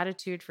has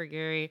gratitude for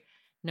Gary,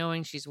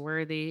 knowing she's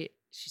worthy.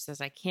 She says,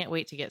 I can't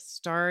wait to get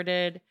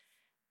started.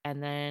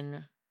 And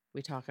then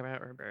we talk about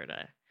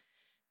Roberta.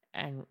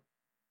 And,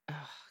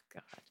 oh,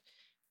 God.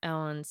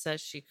 Ellen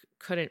says she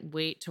couldn't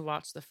wait to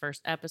watch the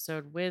first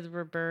episode with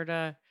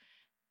Roberta.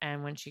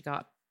 And when she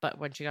got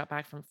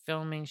back from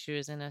filming, she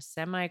was in a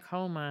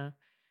semi-coma.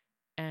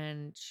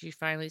 And she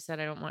finally said,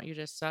 I don't want you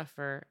to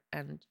suffer.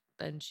 And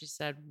then she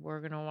said, we're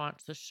going to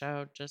watch the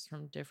show just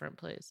from different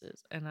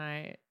places. And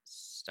I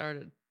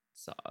started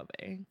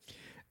sobbing.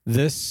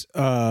 This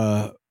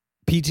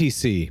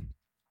PTC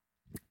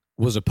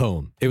was a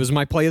poem. It was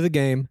my play of the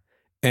game,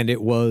 and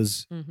it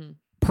was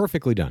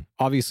perfectly done.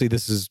 Obviously,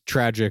 this is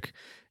tragic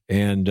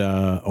and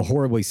a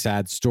horribly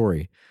sad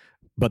story.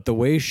 But the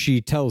way she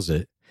tells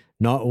it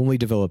not only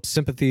develops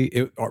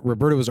sympathy,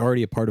 Roberta was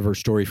already a part of her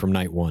story from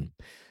night 1.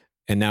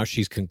 And now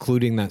she's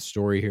concluding that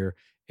story here.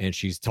 And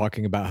she's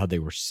talking about how they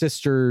were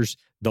sisters.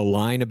 The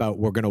line about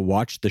we're going to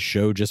watch the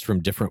show just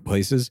from different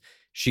places.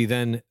 She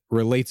then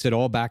relates it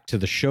all back to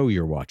the show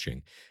you're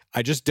watching.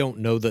 I just don't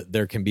know that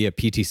there can be a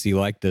PTC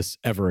like this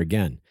ever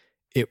again.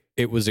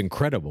 It was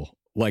incredible.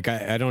 Like,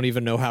 I don't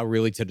even know how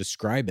really to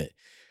describe it.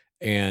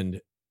 And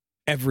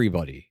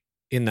everybody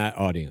in that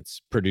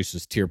audience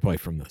produces tear play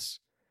from this.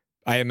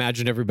 I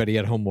imagine everybody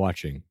at home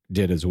watching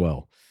did as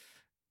well.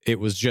 It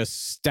was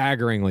just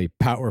staggeringly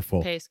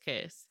powerful. Pace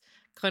case.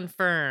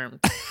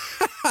 Confirmed.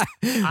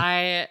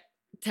 I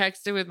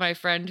texted with my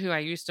friend who I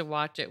used to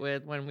watch it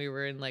with when we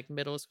were in like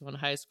middle school and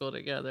high school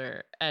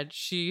together. And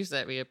she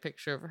sent me a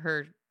picture of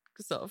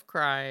herself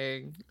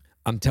crying.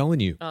 I'm telling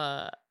you.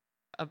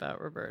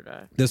 About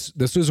Roberta.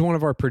 This was one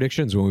of our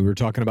predictions when we were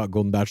talking about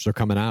Golden Bachelor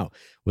coming out,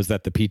 was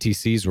that the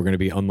PTCs were going to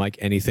be unlike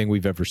anything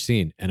we've ever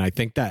seen. And I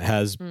think that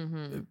has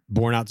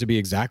borne out to be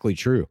exactly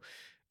true.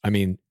 I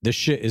mean, this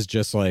shit is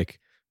just like,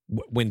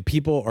 when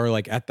people are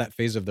like at that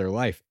phase of their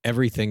life,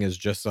 everything is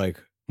just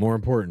like more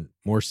important,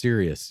 more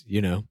serious,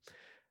 you know?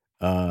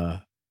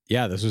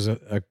 Yeah, this was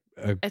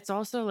It's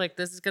also like,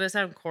 this is going to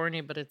sound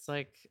corny, but it's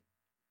like,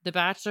 The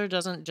Bachelor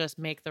doesn't just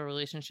make the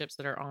relationships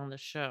that are on the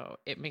show.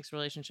 It makes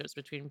relationships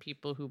between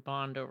people who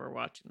bond over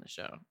watching the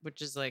show,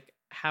 which is like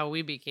how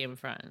we became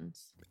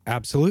friends.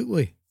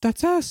 Absolutely.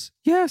 That's us.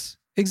 Yes,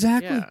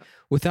 exactly. Yeah.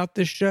 Without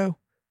this show,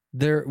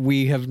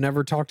 we have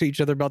never talked to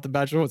each other about The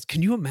Bachelor.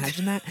 Can you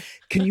imagine that?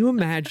 Can you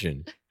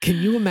imagine? Can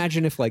you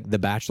imagine if like The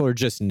Bachelor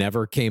just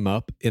never came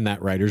up in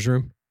that writer's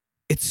room?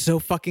 It's so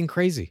fucking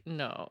crazy.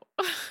 No.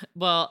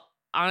 Well,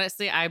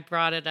 honestly, I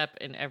brought it up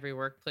in every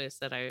workplace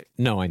that I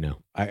No, I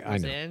know. I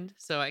was know. in,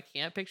 so I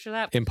can't picture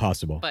that.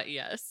 Impossible. But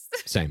yes.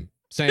 Same,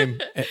 what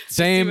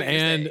you're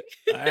and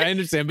I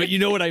understand, but you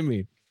know what I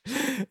mean.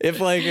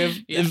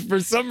 If for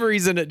some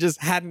reason it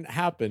just hadn't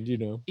happened,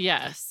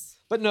 Yes.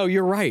 But no,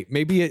 you're right.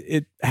 Maybe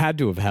it had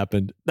to have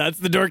happened. That's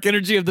the dark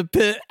energy of the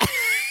pit.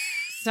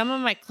 Some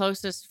of my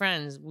closest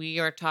friends, we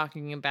are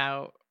talking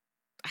about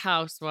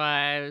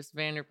Housewives,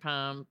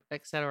 Vanderpump,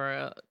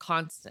 etc.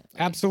 constantly.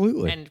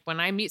 Absolutely. And when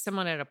I meet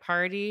someone at a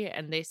party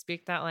and they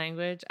speak that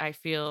language, I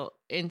feel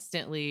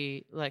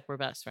instantly like we're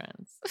best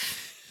friends.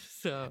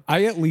 So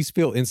I at least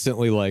feel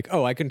instantly like,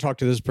 oh, I can talk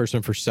to this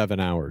person for 7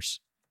 hours.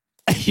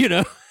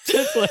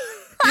 Just like,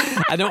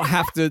 I don't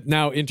have to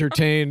now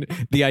entertain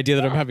the idea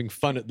that I'm having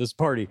fun at this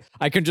party.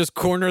 I can just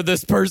corner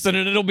this person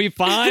and it'll be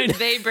fine.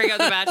 They bring out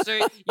the Bachelor.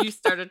 You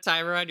start a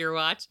timer on your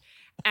watch,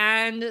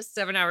 and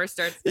 7 hours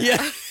starts now.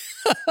 Yeah.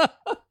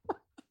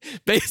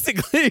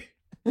 Basically,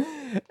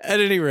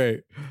 at any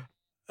rate,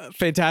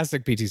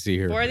 fantastic PTC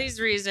here. For these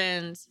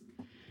reasons,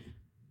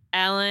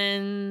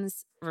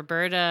 Ellen's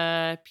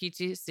Roberta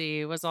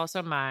PTC was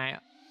also my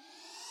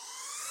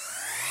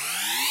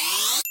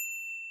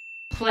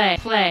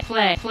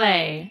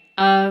play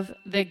of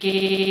the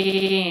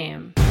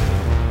game.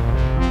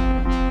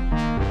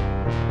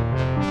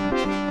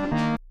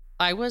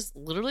 I was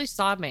literally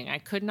sobbing. I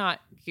could not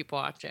keep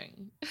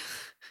watching.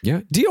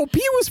 Yeah. DLP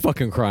was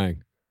fucking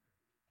crying.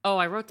 Oh,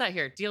 I wrote that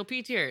here.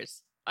 DLP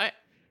tears.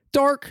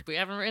 Dark We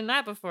haven't written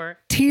that before.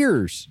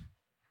 tears.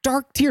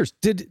 Dark tears.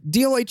 Did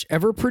DLH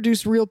ever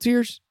produce real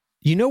tears?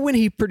 You know when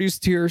he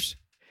produced tears?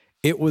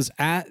 It was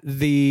at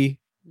the...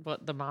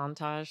 What, the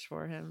montage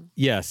for him?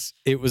 Yes,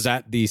 it was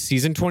at the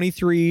season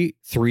 23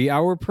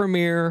 3-hour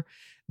premiere.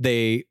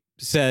 They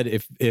said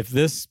if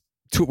this...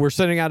 We're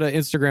sending out an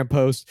Instagram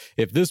post.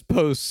 If this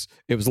post,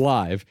 it was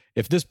live.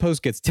 If this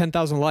post gets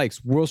 10,000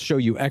 likes, we'll show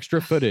you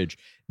extra footage.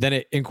 Then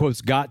it, in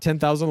quotes, got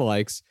 10,000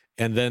 likes.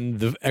 And then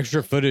the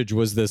extra footage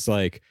was this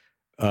like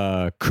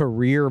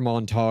career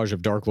montage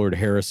of Dark Lord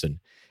Harrison.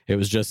 It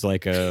was just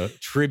like a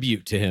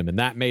tribute to him. And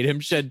that made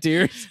him shed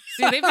tears.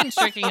 See, they've been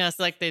tricking us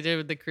like they did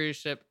with the cruise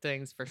ship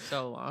things for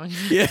so long.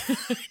 Yeah.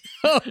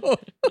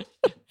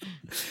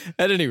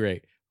 At any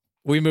rate,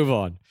 we move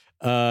on.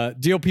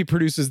 DLP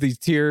produces these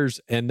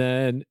tears and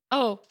then...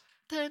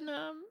 Then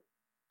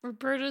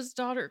Roberta's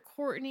daughter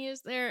Courtney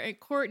is there, and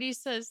Courtney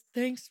says,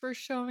 "Thanks for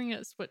showing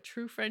us what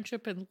true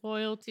friendship and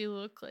loyalty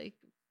look like.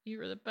 You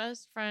were the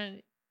best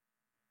friend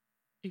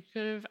you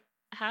could have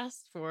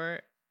asked for,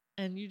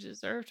 and you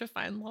deserve to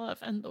find love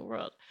in the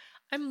world."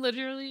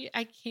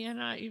 I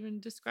cannot even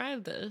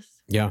describe this.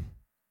 Yeah.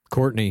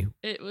 Courtney.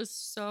 It was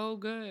so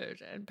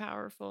good and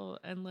powerful,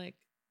 and like,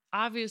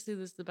 obviously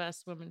this is the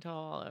best woman tell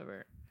all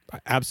ever.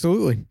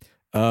 Absolutely.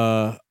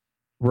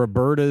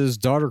 Roberta's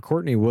daughter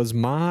Courtney was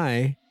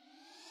my...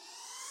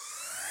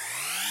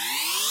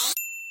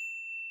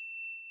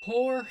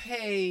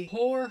 Jorge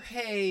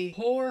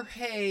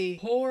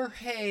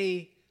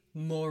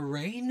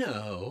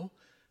Moreno,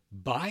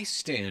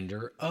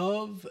 bystander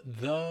of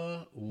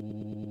the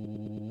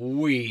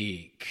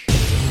week.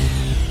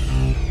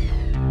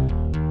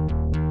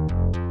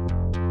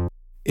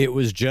 It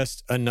was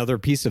just another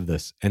piece of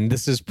this, and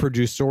this is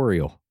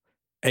producerial.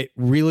 It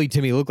really,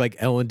 to me, looked like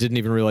Ellen didn't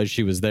even realize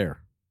she was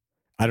there.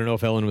 I don't know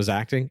if Ellen was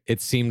acting.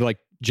 It seemed like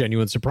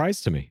genuine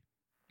surprise to me.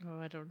 Oh,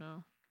 I don't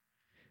know.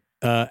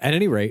 At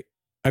any rate,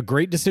 a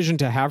great decision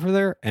to have her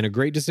there, and a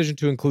great decision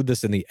to include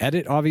this in the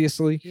edit,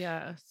 obviously.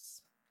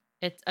 Yes.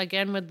 It's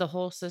again with the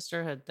whole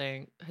sisterhood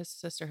thing, his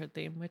sisterhood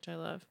theme, which I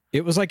love.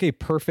 It was like a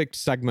perfect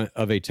segment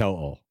of a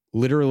tell-all.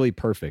 Literally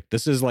perfect.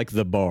 This is like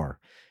the bar.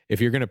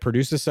 If you're going to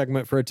produce a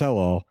segment for a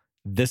tell-all,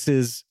 this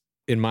is,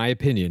 in my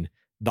opinion,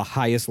 the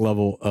highest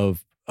level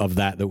of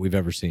that we've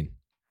ever seen.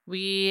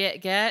 We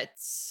get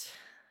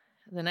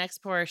the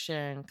next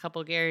portion.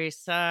 Couple Gary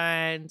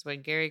signs.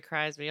 When Gary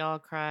cries, we all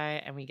cry.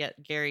 And we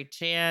get Gary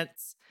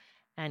chants.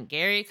 And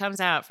Gary comes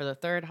out for the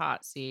third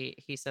hot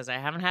seat. He says, "I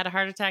haven't had a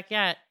heart attack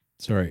yet."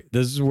 Sorry.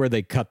 This is where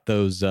they cut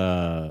those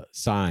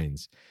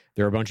signs.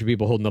 There are a bunch of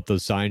people holding up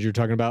those signs you're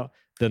talking about.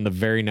 Then the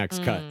very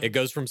next cut, it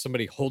goes from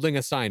somebody holding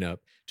a sign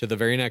up to the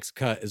very next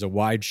cut is a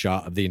wide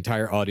shot of the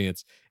entire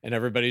audience. And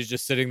everybody's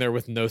just sitting there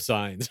with no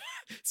signs,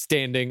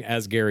 standing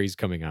as Gary's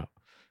coming out.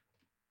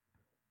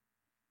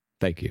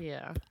 Thank you.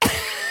 Yeah.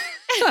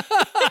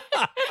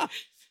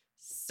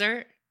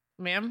 Sir,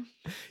 ma'am.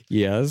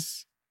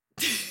 Yes.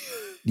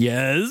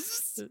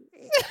 Yes.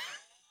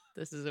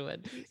 This is a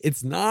win.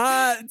 It's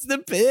not. It's the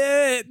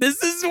pit.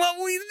 This is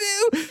what we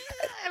do. I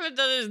haven't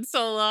done it in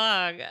so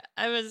long.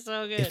 I was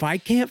so good. If I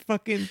can't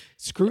fucking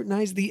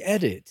scrutinize the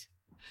edit,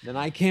 then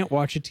I can't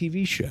watch a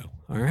TV show.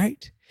 All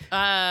right.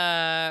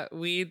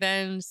 We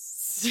then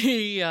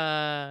see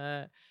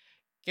Gary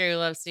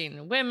loves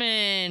seeing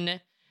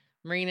women.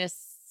 Marina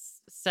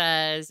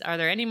says, "Are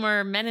there any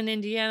more men in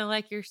Indiana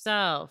like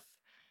yourself?"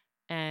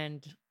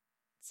 And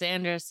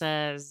Sandra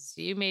says,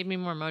 "You made me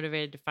more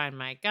motivated to find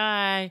my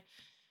guy."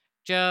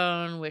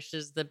 Joan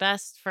wishes the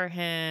best for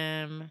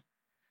him.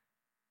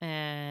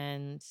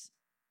 And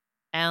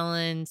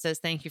Alan says,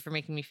 thank you for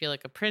making me feel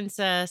like a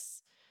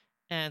princess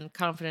and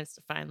confidence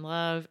to find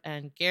love.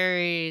 And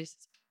Gary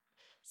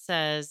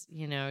says,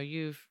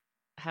 you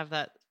have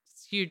that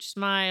huge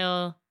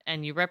smile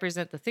and you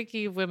represent the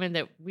thinking of women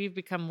that we've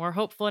become more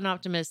hopeful and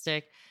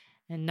optimistic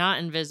and not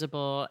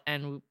invisible.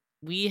 And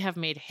we have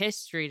made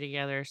history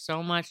together.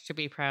 So much to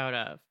be proud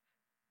of.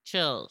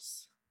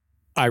 Chills.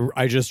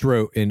 I just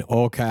wrote in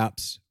all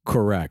caps,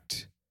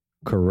 correct.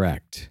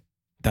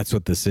 That's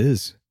what this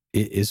is.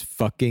 It is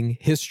fucking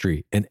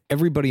history. And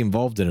everybody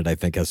involved in it, I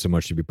think, has so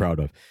much to be proud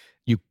of.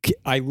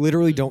 I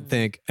literally don't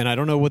think, and I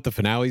don't know what the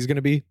finale is going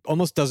to be.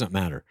 Almost doesn't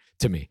matter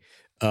to me.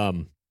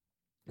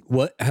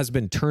 What has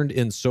been turned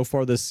in so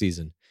far this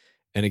season,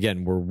 and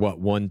again,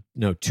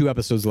 we're 2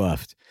 episodes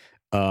left,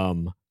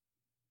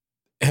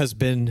 has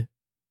been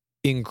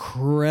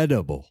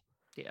incredible.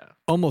 Yeah.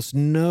 Almost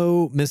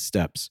no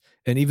missteps.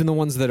 And even the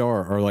ones that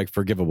are like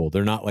forgivable.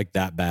 They're not like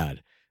that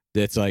bad.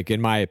 It's like,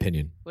 in my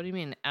opinion. What do you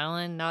mean?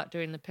 Alan not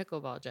doing the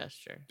pickleball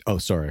gesture? Oh,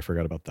 sorry. I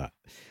forgot about that.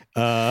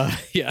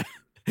 Yeah.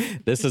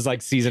 This is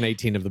like season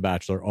 18 of The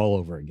Bachelor all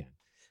over again.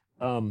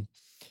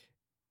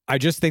 I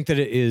just think that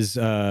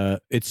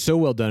it's so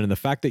well done. And the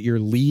fact that your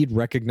lead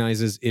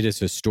recognizes it is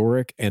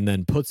historic and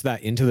then puts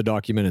that into the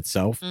document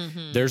itself,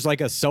 there's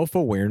like a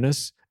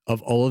self-awareness of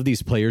all of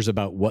these players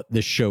about what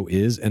this show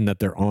is and that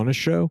they're on a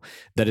show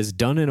that is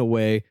done in a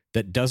way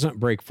that doesn't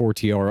break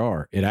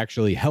 4TRR. It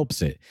actually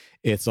helps it.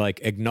 It's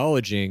like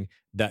acknowledging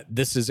that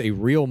this is a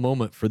real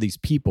moment for these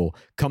people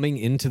coming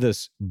into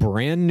this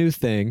brand new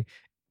thing.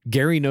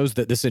 Gary knows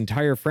that this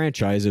entire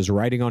franchise is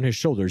riding on his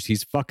shoulders.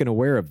 He's fucking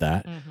aware of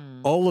that.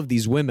 All of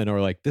these women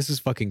are like, this is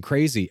fucking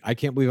crazy. I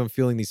can't believe I'm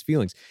feeling these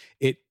feelings.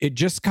 It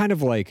just kind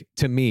of like,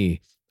 to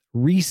me,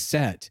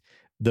 reset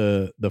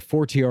the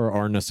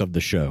 4TRR-ness of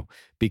the show,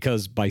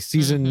 because by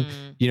season,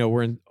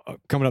 we're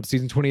coming up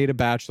season 28 of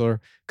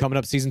Bachelor, coming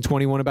up season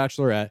 21 of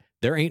Bachelorette.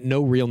 There ain't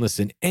no realness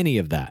in any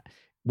of that.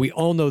 We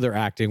all know they're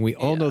acting. We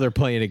all know they're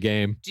playing a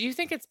game. Do you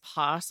think it's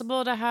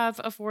possible to have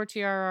a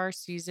 4TRR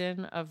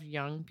season of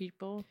young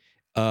people?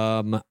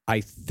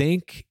 I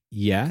think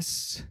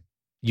yes.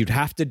 You'd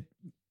have to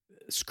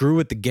screw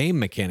with the game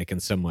mechanic in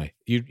some way.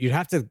 You'd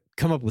have to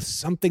come up with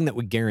something that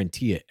would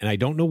guarantee it. And I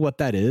don't know what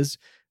that is,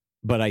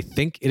 but I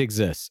think it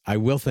exists. I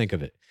will think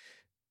of it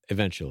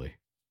eventually.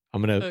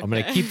 I'm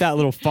gonna keep that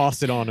little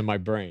faucet on in my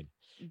brain.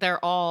 They're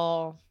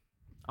all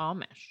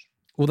Amish.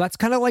 Well, that's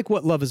kind of like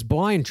what Love is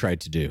Blind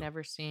tried to do.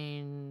 Never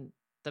seen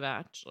The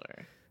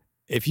Bachelor.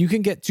 If you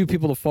can get 2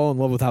 people to fall in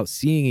love without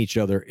seeing each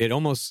other, it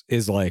almost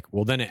is like,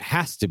 well, then it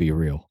has to be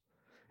real.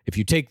 If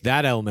you take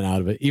that element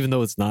out of it, even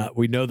though it's not,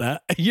 we know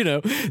that,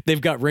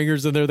 they've got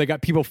ringers in there. They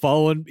got people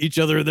following each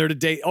other in there to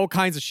date. All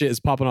kinds of shit is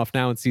popping off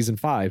now in season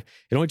 5.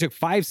 It only took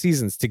 5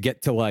 seasons to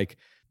get to like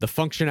the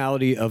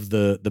functionality of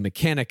the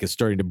mechanic is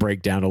starting to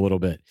break down a little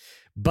bit.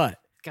 But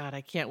God,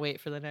 I can't wait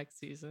for the next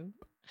season.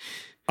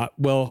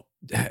 Well,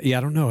 yeah,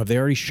 I don't know. Have they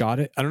already shot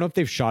it? I don't know if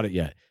they've shot it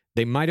yet.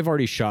 They might have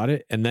already shot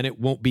it, and then it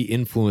won't be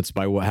influenced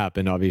by what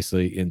happened,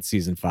 obviously, in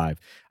season 5.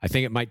 I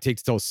think it might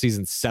take till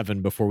season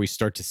 7 before we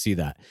start to see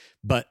that.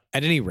 But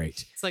at any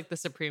rate, it's like the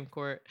Supreme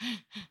Court.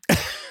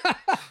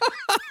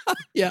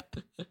 Yeah,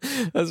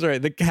 that's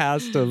right. The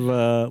cast of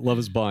Love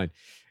is Blind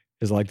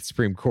is like the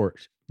Supreme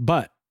Court.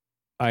 But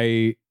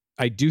I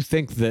do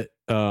think that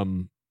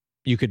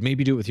you could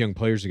maybe do it with young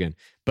players again.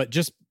 But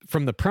just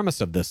from the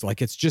premise of this,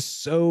 like, it's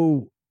just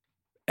so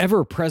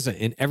ever present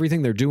in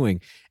everything they're doing.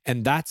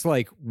 And that's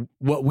like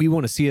what we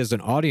want to see as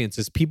an audience,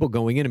 is people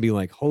going in and be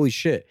like, holy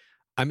shit,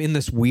 I'm in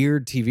this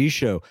weird TV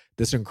show,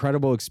 this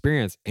incredible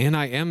experience. And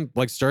I am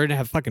like starting to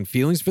have fucking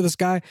feelings for this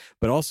guy,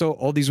 but also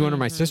all these women are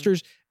my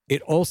sisters.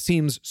 It all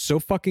seems so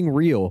fucking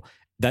real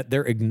that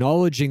they're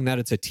acknowledging that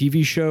it's a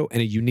TV show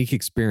and a unique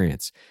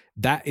experience.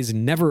 That is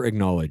never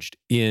acknowledged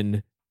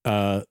in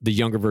the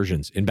younger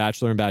versions, in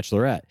Bachelor and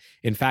Bachelorette.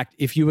 In fact,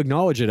 if you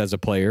acknowledge it as a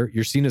player,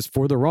 you're seen as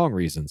for the wrong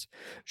reasons.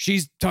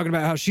 She's talking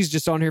about how she's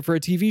just on here for a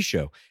TV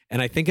show.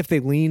 And I think if they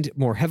leaned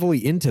more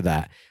heavily into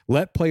that,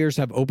 let players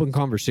have open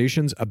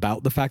conversations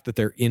about the fact that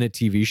they're in a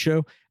TV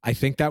show, I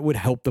think that would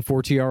help the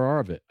 4TRR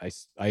of it.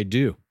 I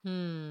do.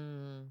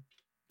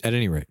 At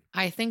any rate.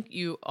 I think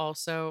you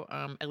also,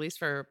 at least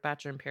for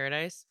Bachelor in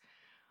Paradise,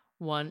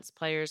 once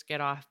players get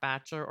off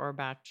Bachelor or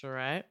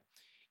Bachelorette,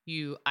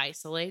 you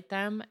isolate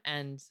them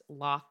and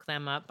lock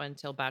them up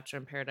until Bachelor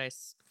in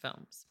Paradise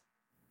films.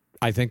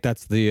 I think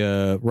that's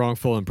the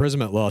wrongful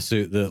imprisonment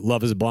lawsuit that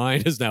Love is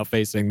Blind is now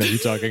facing that you're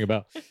talking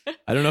about.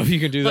 I don't know if you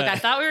can do Look, that. I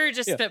thought we were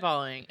just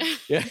spitballing.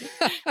 Yeah.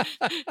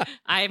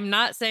 I'm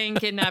not saying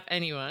kidnap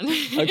anyone.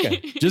 Okay,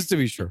 just to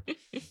be sure.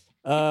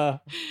 All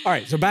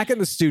right, so back in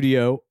the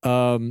studio,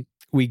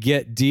 we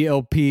get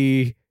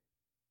DLP.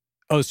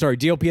 Oh, sorry,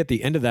 DLP at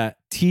the end of that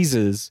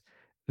teases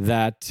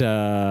that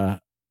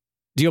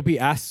DLP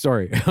asks,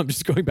 sorry, I'm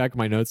just going back to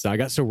my notes now. I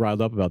got so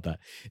riled up about that.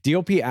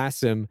 DLP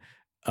asks him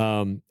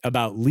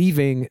about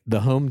leaving the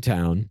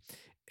hometown,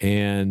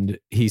 and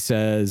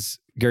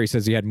Gary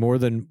says he had more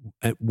than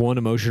one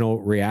emotional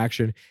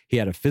reaction. He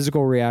had a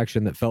physical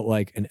reaction that felt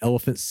like an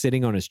elephant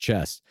sitting on his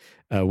chest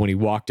when he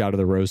walked out of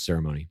the rose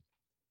ceremony.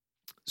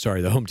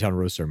 Sorry, the hometown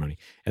rose ceremony.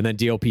 And then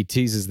DLP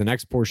teases the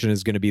next portion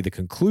is going to be the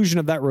conclusion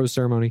of that rose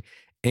ceremony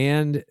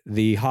and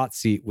the hot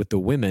seat with the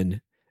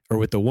women, or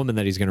with the woman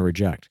that he's going to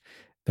reject.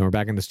 Then we're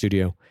back in the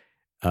studio.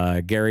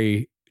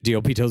 Gary,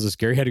 DLP tells us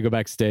Gary had to go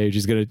backstage.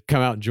 He's going to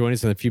come out and join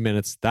us in a few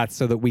minutes. That's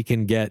so that we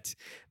can get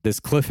this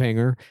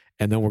cliffhanger,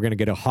 and then we're going to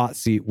get a hot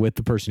seat with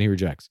the person he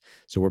rejects.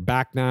 So we're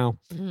back now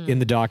in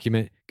the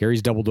document.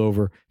 Gary's doubled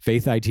over.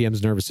 Faith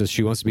ITM's nervous.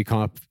 She wants to be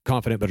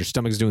confident, but her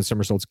stomach's doing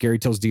somersaults. Gary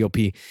tells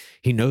DLP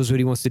he knows what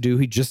he wants to do.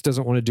 He just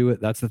doesn't want to do it.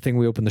 That's the thing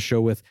we open the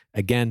show with.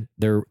 Again,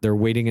 they're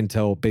waiting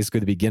until basically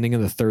the beginning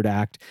of the third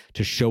act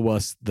to show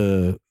us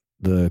the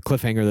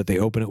cliffhanger that they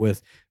open it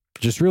with.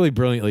 Just really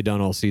brilliantly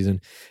done all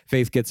season.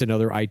 Faith gets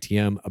another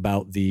ITM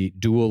about the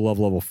dual love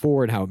level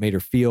 4 and how it made her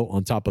feel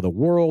on top of the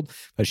world,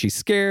 but she's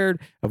scared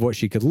of what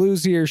she could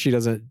lose here. She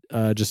doesn't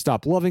just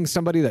stop loving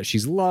somebody that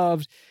she's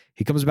loved.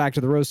 He comes back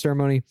to the rose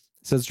ceremony,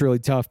 says it's really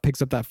tough,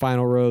 picks up that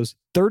final rose.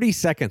 30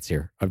 seconds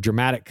here of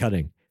dramatic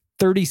cutting.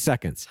 30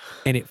 seconds.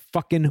 And it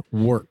fucking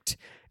worked.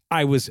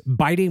 I was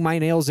biting my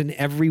nails in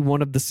every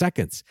one of the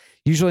seconds.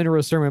 Usually in a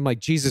rose ceremony, I'm like,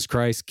 Jesus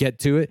Christ, get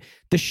to it.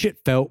 The shit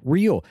felt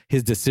real.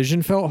 His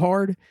decision felt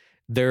hard.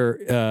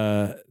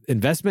 Their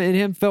investment in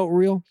him felt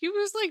real. He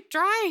was like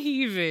dry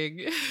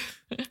heaving.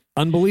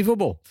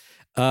 Unbelievable.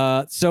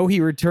 So he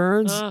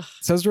returns,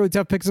 says really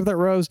tough, picks up that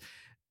rose,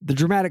 the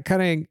dramatic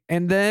cutting,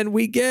 and then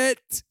we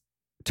get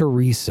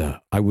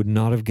Teresa. I would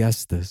not have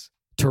guessed this.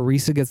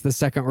 Teresa gets the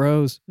second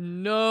rose.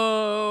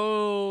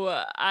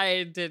 No,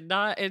 I did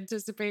not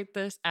anticipate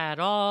this at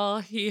all.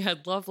 He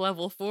had love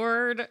level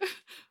forward,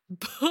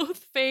 both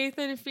Faith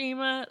and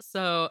FEMA.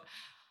 So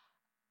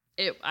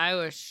I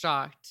was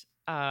shocked.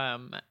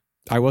 I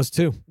was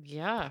too.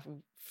 Yeah.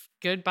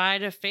 Goodbye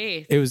to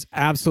Faith. It was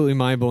absolutely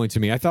mind-blowing to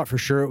me. I thought for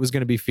sure it was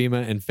going to be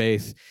FEMA and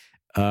Faith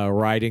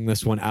riding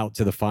this one out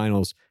to the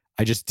finals.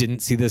 I just didn't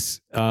see this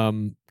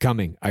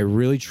coming. I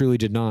really, truly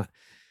did not.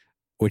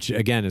 Which,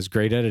 again, is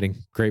great editing,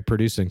 great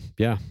producing.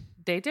 Yeah.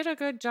 They did a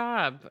good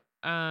job.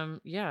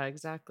 Yeah,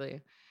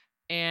 exactly.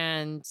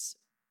 And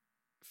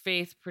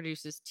Faith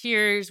produces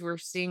tears. We're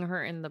seeing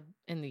her in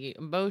the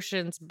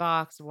emotions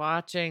box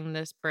watching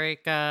this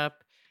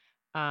breakup.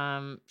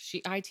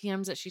 She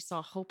ITMs that she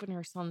saw hope in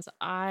her son's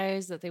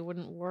eyes, that they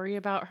wouldn't worry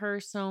about her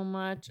so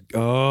much.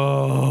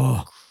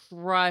 Oh.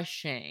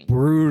 Crushing.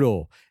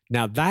 Brutal.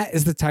 Now, that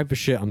is the type of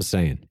shit I'm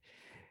saying.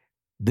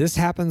 This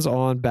happens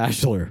on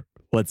Bachelor.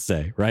 Let's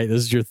say, right? This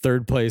is your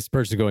third place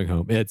person going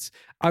home.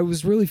 I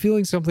was really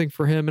feeling something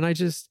for him. And I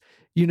just,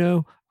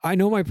 I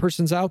know my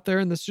person's out there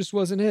and this just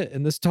wasn't it.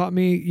 And this taught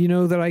me,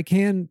 that I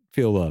can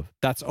feel love.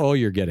 That's all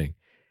you're getting.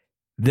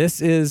 This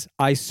is,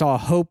 I saw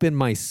hope in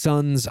my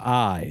son's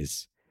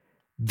eyes.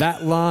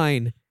 That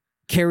line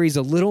carries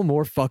a little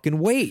more fucking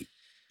weight.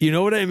 You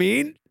know what I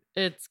mean?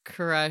 It's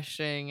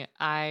crushing.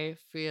 I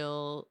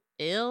feel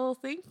ill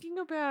thinking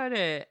about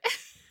it.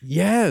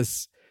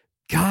 Yes.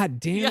 God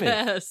damn it.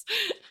 Yes.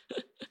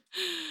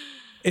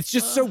 It's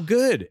just so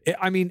good.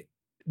 I mean,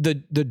 the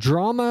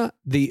drama,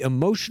 the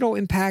emotional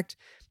impact,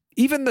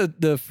 even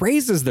the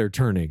phrases they're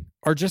turning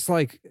are just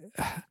like,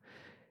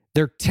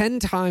 they're 10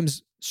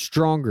 times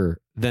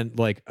stronger than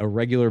like a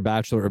regular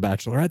Bachelor or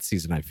Bachelorette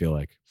season, I feel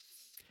like.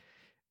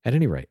 At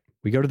any rate,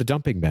 we go to the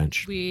dumping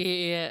bench.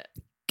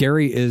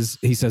 Gary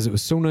he says, it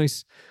was so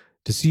nice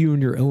to see you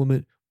in your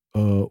element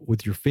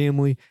with your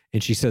family.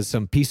 And she says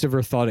some piece of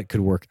her thought it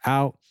could work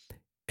out.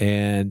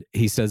 And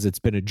he says, it's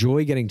been a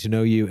joy getting to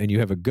know you and you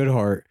have a good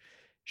heart.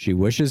 She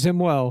wishes him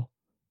well,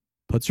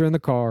 puts her in the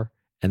car,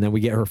 and then we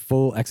get her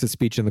full exit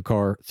speech in the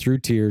car through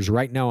tears.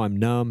 Right now, I'm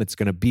numb. It's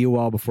going to be a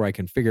while before I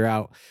can figure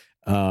out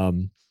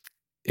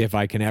if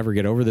I can ever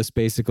get over this,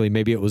 basically.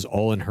 Maybe it was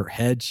all in her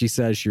head, she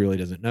says. She really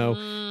doesn't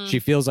know. She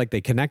feels like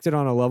they connected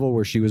on a level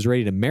where she was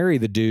ready to marry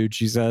the dude,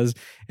 she says,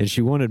 and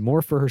she wanted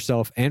more for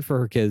herself and for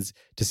her kids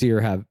to see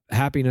her have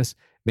happiness.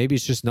 Maybe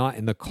it's just not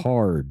in the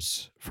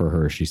cards for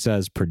her, she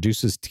says,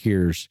 produces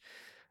tears.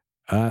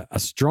 A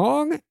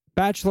strong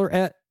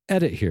Bachelor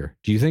edit here.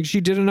 Do you think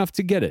she did enough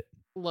to get it?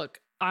 Look,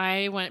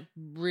 I went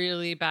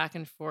really back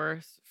and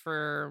forth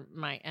for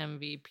my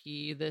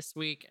MVP this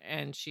week,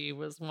 and she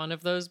was one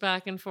of those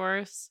back and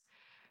forths.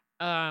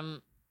 I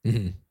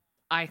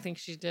think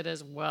she did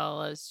as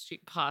well as she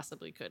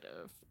possibly could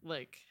have.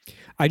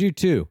 I do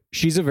too.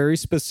 She's a very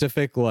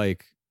specific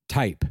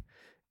type.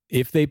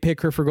 If they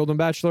pick her for Golden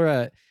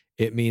Bachelorette,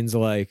 it means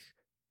the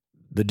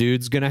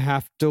dude's gonna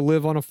have to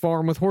live on a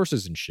farm with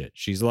horses and shit.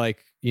 She's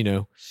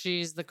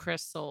she's the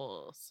Chris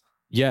Soules.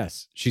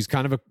 Yes, she's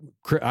kind of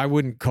I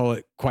wouldn't call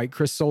it quite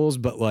Chris Soules,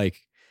 but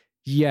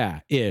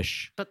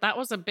ish. But that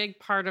was a big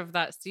part of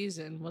that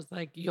season, was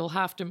you'll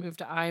have to move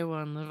to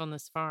Iowa and live on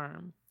this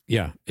farm.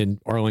 Yeah, in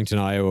Arlington,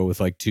 Iowa,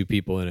 with 2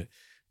 people in it.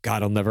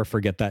 God, I'll never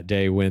forget that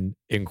day when,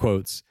 in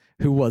quotes,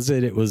 who was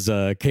it? It was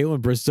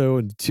Caitlin Bristow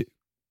and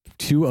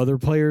two other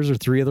players or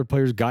 3 other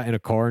players got in a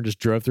car and just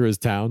drove through his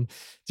town.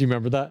 Do you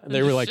remember that? And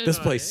they were like, this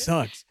place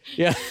sucks.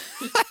 Yeah.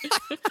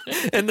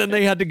 And then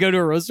they had to go to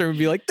a roaster and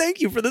be like, thank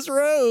you for this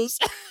rose.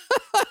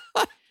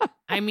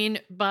 I mean,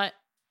 but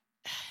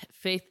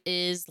Faith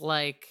is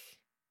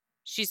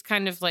she's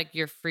kind of like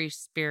your free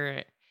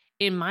spirit.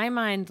 In my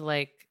mind,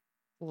 like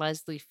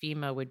Leslie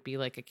Fema would be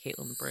like a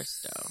Caitlin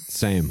Bristow.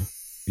 Same.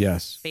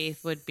 Yes.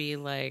 Faith would be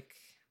like,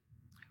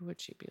 who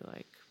would she be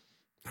like?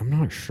 I'm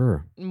not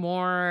sure.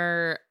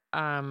 More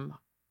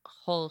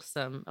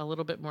wholesome, a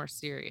little bit more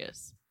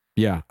serious.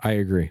 Yeah, I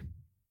agree.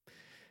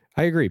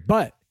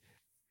 But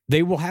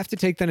they will have to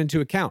take that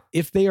into account.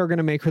 If they are going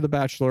to make her the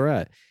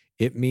Bachelorette,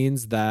 it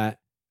means that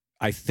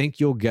I think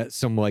you'll get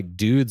some like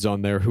dudes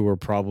on there who are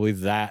probably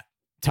that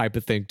type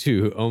of thing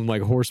too, who own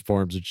like horse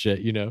farms and shit,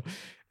 you know?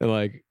 And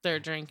like they're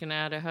drinking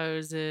out of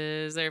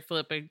hoses, they're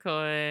flipping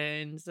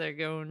coins, they're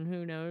going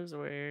who knows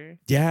where.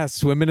 Yeah,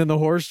 swimming in the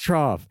horse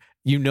trough.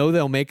 You know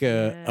they'll make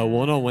a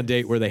one-on-one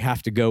date where they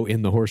have to go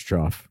in the horse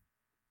trough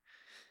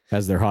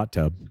as their hot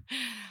tub.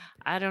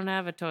 I don't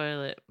have a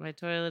toilet. My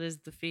toilet is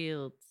the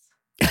fields.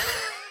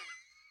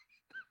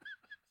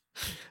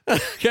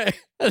 Okay.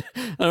 I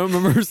don't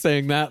remember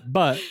saying that,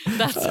 but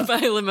that's my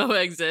limo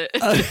exit.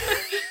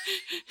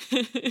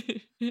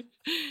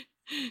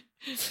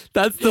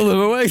 That's the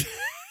limo exit.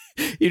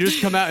 You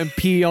just come out and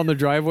pee on the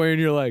driveway and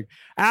you're like,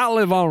 I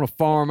live on a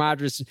farm. I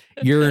just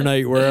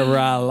urinate wherever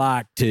I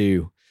like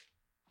to.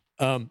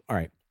 All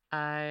right.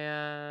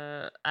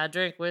 I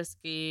drink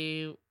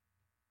whiskey,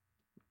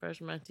 brush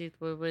my teeth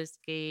with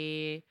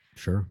whiskey.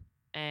 Sure.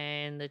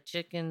 And the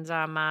chicken's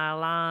on my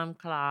alarm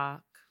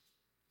clock.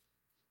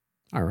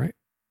 All right.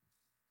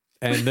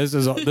 And this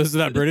is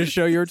that British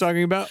show you were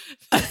talking about?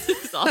 This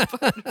is all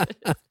part of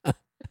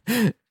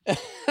it.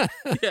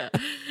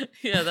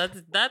 Yeah,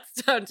 that's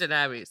Downton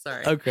Abbey.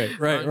 Sorry. Okay,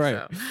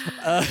 right.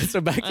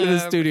 So back to the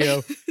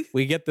studio,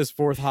 we get this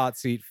fourth hot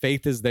seat.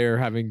 Faith is there,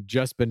 having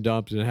just been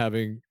dumped and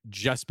having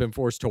just been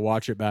forced to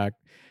watch it back.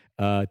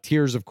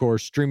 Tears, of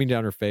course, streaming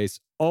down her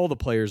face. All the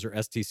players are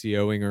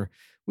STCOing her.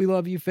 We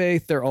love you,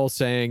 Faith. They're all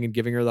saying and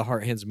giving her the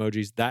heart hands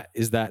emojis. That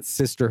is that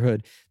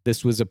sisterhood.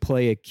 This was a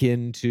play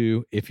akin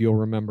to, if you'll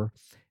remember,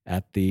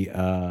 at the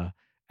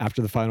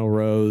after the final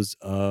rose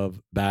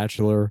of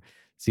Bachelor.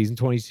 Season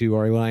 22,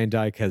 Ari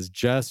Lyondike has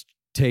just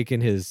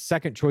taken his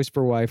second choice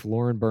for wife,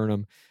 Lauren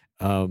Burnham,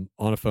 on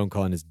a phone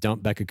call and has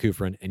dumped Becca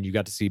Kufrin. And you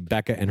got to see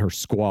Becca and her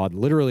squad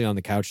literally on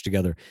the couch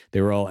together.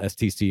 They were all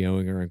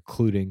STCOing her,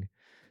 including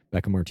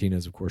Becca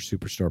Martinez, of course,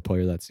 superstar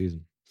player that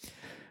season.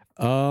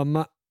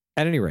 At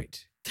any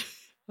rate.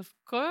 Of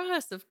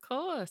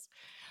course.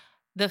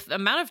 The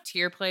amount of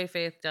tear play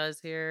Faith does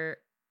here,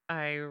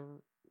 I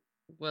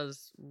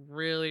was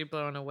really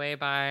blown away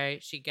by.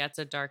 She gets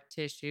a dark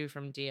tissue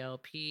from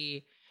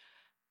DLP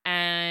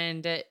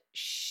and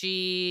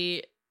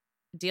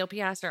DLP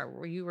asked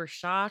her, you were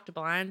shocked,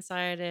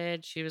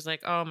 blindsided? She was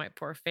like, oh, my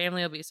poor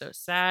family will be so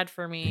sad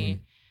for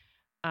me.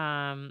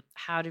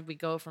 How did we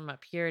go from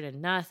up here to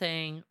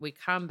nothing? We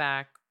come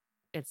back.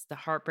 It's the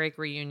heartbreak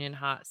reunion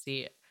hot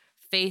seat.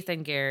 Faith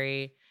and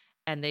Gary,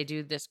 and they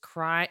do this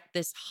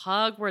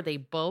hug where they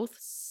both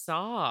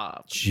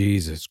sob.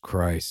 Jesus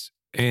Christ.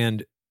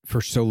 And for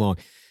so long,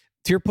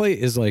 tear play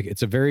is like,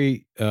 it's a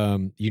very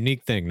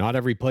unique thing. Not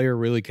every player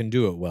really can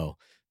do it well.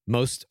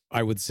 Most,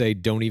 I would say,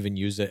 don't even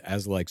use it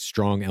as like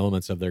strong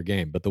elements of their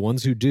game. But the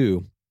ones who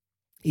do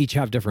each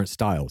have different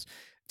styles.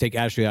 Take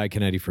Ashley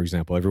Iaconetti, for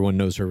example. Everyone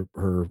knows her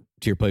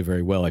tear play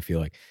very well, I feel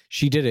like.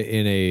 She did it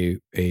in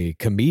a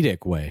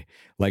comedic way.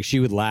 Like she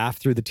would laugh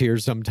through the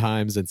tears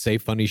sometimes and say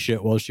funny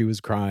shit while she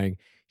was crying.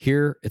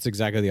 Here, it's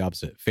exactly the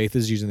opposite. Faith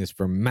is using this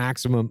for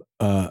maximum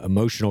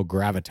emotional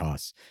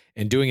gravitas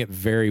and doing it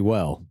very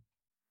well.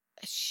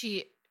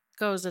 She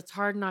goes, it's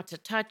hard not to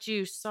touch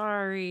you.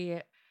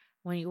 Sorry.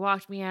 When you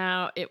walked me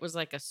out, it was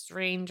like a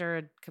stranger,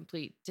 a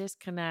complete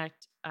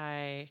disconnect.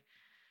 I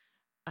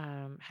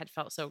had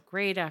felt so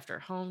great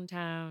after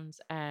hometowns.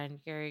 And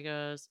Gary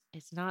goes,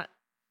 it's not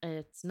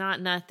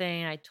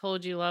nothing. I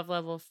told you love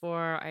level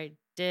 4. I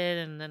did,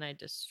 and then I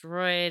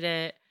destroyed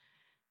it.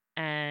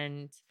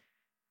 And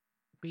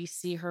we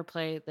see her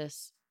play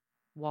this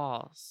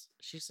walls.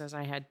 She says,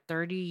 I had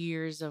 30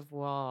 years of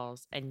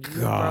walls and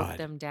you broke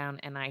them down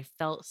and I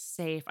felt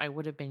safe. I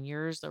would have been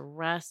yours the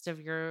rest of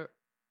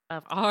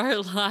our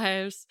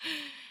lives.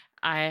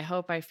 I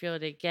hope I feel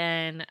it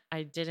again.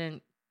 I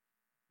didn't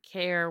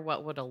care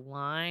what would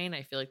align.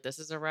 I feel like this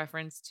is a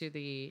reference to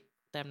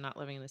them not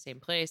living in the same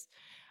place.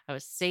 I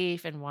was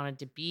safe and wanted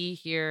to be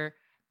here.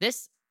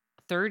 This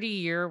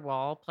 30-year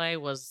wall play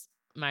was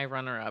my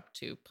runner-up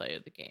to play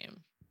of the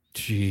game.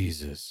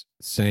 Jesus,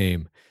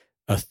 same.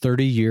 A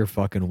 30-year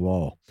fucking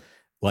wall.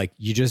 Like,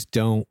 you just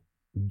don't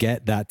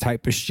get that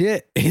type of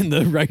shit in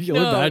the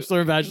regular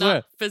Bachelor and Bachelorette.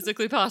 Not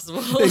physically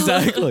possible.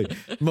 Exactly.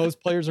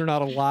 Most players are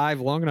not alive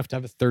long enough to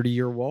have a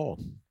 30-year wall.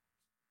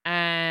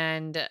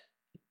 And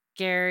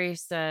Gary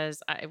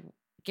says,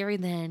 Gary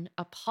then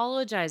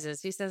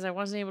apologizes. He says, I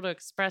wasn't able to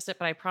express it,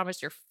 but I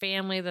promised your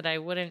family that I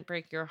wouldn't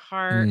break your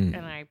heart.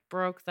 And I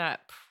broke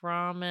that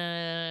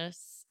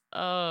promise.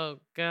 Oh,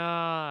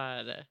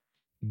 God.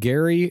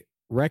 Gary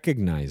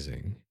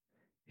recognizing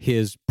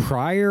his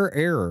prior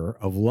error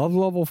of love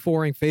level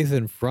 4ing Faith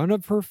in front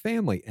of her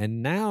family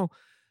and now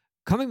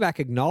coming back,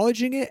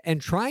 acknowledging it and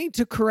trying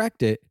to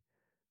correct it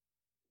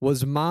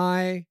was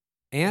my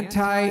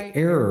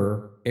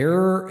error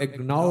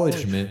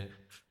acknowledgement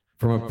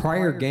from a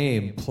prior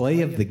game,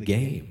 play of the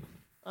game.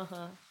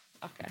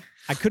 Okay.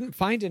 I couldn't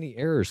find any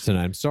errors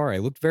tonight. I'm sorry. I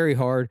looked very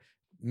hard.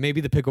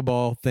 Maybe the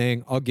pickleball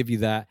thing, I'll give you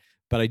that.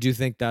 But I do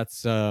think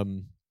that's,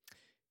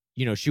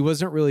 she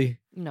wasn't really.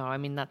 No, I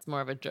mean, that's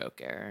more of a joke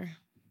error.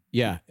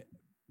 Yeah.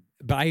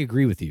 But I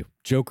agree with you.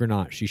 Joke or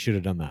not, she should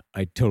have done that.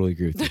 I totally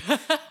agree with you.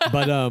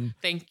 But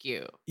thank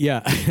you.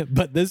 Yeah.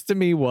 But this to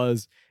me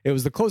was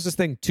the closest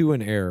thing to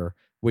an error,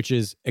 which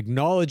is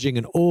acknowledging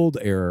an old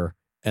error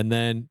and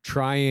then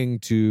trying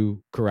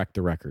to correct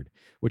the record,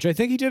 which I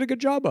think he did a good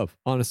job of,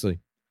 honestly.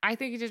 I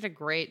think he did a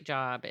great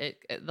job.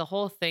 The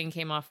whole thing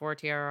came off for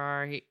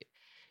TRR.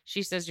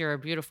 She says you're a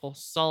beautiful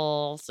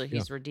soul, so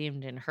he's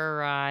redeemed in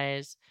her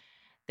eyes.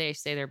 They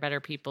say they're better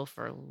people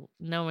for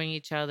knowing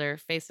each other.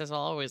 Faith says, I'll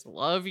always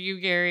love you,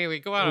 Gary. We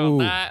go out on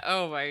that.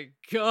 Oh, my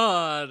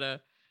God.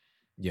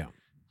 Yeah.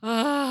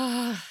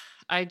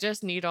 I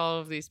just need all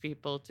of these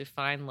people to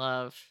find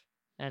love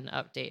and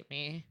update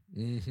me.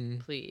 Mm-hmm.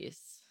 Please.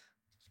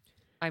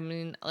 I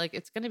mean,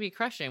 it's going to be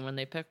crushing when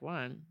they pick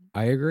one.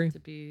 I agree. To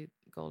be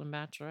Golden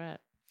Bachelorette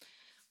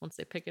once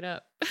they pick it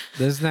up.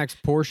 This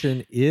next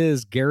portion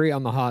is Gary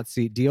on the hot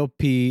seat.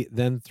 DLP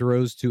then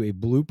throws to a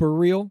blooper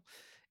reel.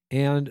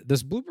 And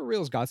this blooper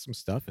reel's got some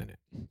stuff in it.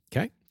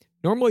 Okay.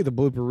 Normally the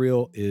blooper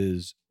reel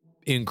is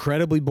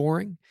incredibly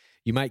boring.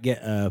 You might get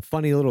a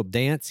funny little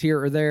dance here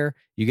or there.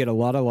 You get a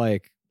lot of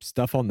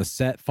stuff on the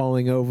set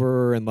falling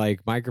over and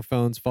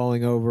microphones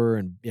falling over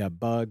and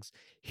bugs.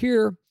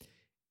 Here,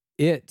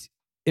 it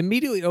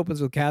immediately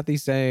opens with Kathy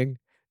saying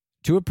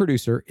to a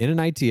producer in an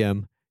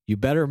ITM, you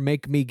better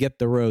make me get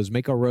the rose,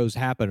 make a rose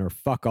happen or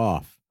fuck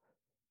off.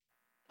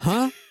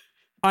 Huh?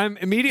 I'm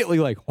immediately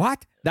like,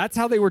 what? That's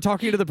how they were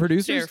talking to the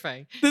producers?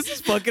 Terrifying. This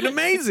is fucking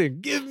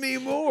amazing. Give me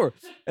more.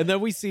 And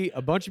then we see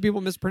a bunch of people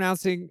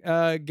mispronouncing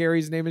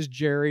Gary's name is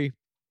Jerry.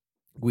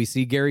 We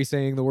see Gary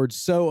saying the word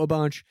so a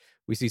bunch.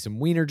 We see some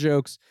wiener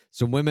jokes.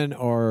 Some women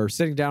are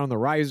sitting down on the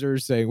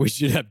risers saying we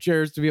should have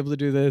chairs to be able to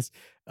do this.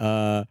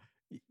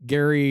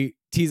 Gary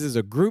teases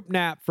a group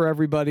nap for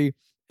everybody.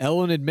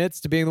 Ellen admits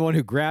to being the one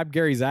who grabbed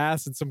Gary's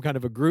ass in some kind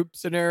of a group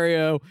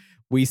scenario.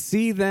 We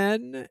see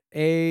then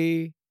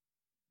a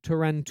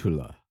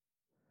tarantula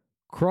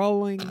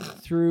crawling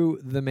through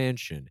the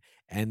mansion.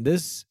 And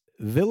this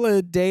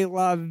Villa de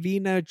la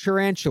Vina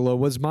tarantula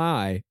was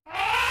my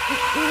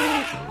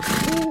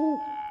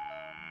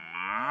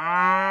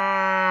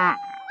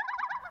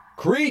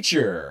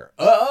creature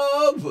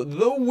of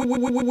the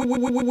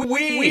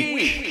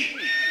week.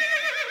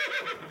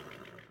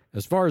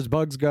 As far as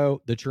bugs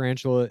go, the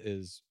tarantula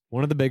is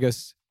one of the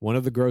biggest, one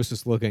of the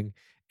grossest looking,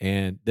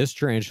 and this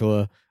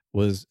tarantula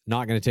was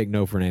not going to take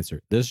no for an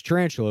answer. This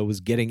tarantula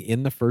was getting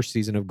in the first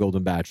season of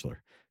Golden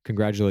Bachelor.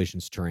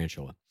 Congratulations,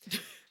 tarantula.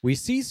 We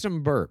see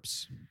some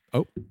burps.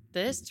 Oh.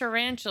 This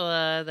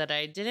tarantula that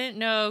I didn't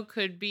know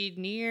could be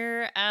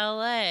near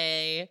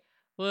LA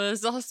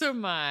was also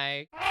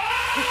my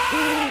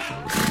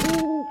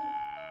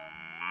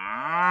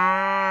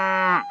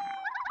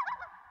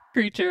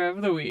creature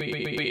of the week.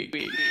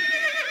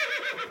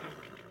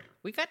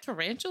 We got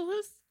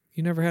tarantulas?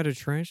 You never had a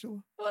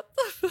tarantula? What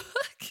the fuck?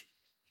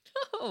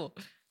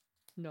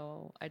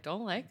 No, I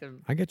don't like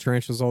them. I get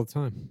tarantulas all the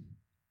time.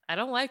 I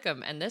don't like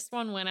them. And this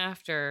one went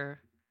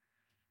after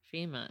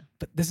FEMA.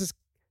 But this is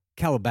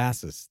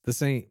Calabasas.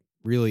 This ain't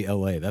really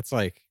LA. That's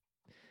you're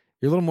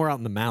a little more out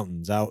in the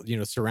mountains, out,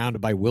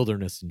 surrounded by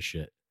wilderness and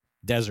shit.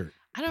 Desert.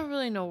 I don't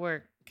really know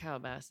where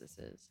Calabasas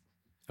is.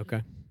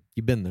 Okay.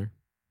 You've been there.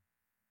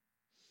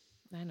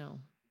 I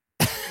know.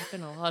 I've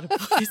been a lot of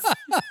places.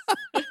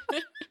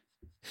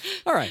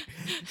 All right.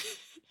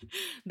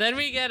 Then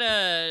we get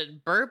a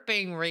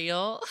burping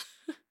reel.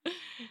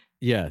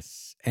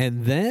 Yes.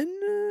 And then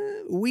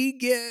we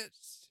get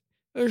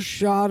a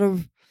shot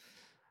of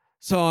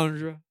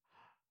Sandra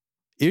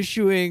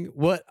issuing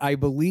what I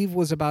believe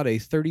was about a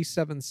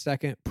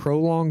 37-second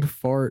prolonged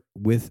fart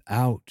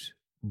without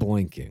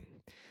blinking.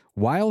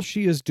 While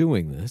she is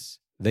doing this,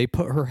 they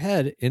put her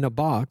head in a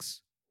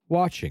box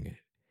watching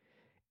it.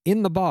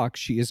 In the box,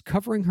 she is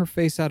covering her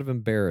face out of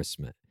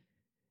embarrassment.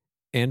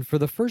 And for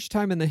the first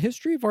time in the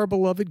history of our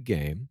beloved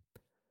game,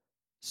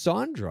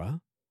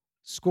 Sandra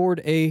scored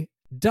a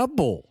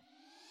double.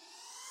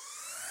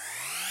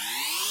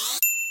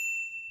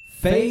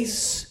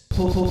 Face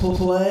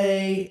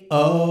play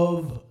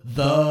of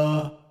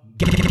the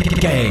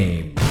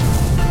game.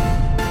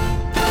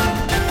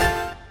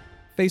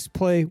 Face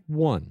play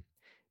 1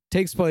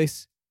 takes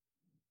place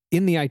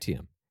in the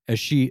ITM as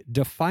she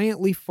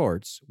defiantly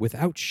farts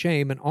without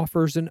shame and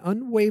offers an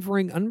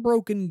unwavering,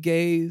 unbroken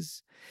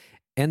gaze.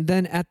 And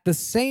then at the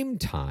same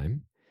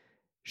time,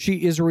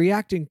 she is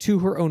reacting to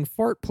her own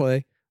fart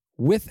play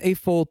with a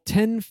full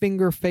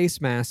 10-finger face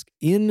mask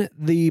in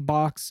the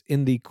box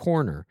in the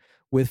corner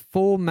with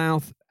full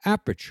mouth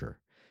aperture.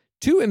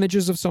 2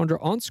 images of Sandra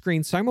on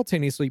screen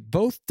simultaneously,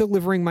 both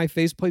delivering my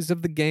face plays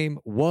of the game,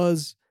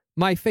 was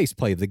my face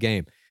play of the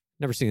game.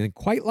 Never seen anything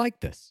quite like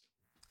this.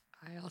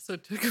 I also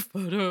took a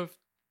photo of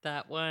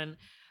that one,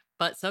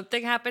 But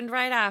something happened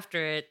right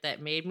after it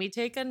that made me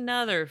take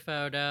another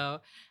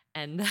photo.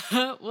 And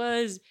that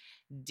was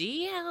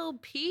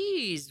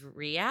DLP's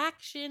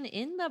reaction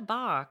in the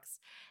box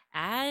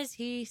as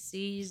he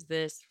sees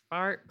this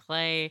fart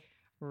play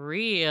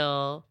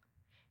real.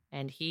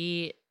 And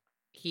he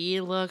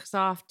looks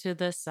off to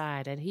the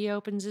side and he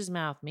opens his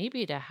mouth,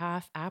 maybe to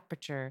half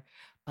aperture,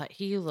 but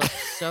he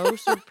looks so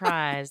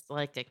surprised,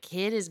 like a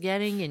kid is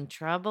getting in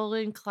trouble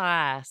in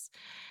class.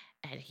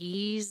 And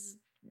he's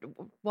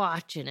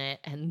watching it,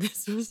 and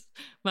this was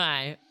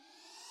my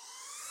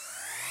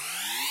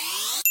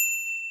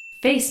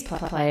face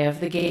play of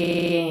the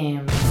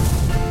game.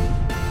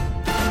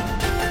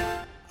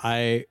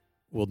 I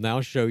will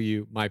now show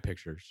you my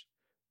pictures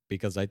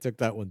because I took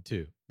that one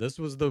too. This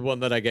was the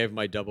one that I gave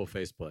my double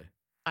face play.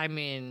 I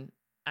mean,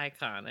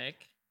 iconic.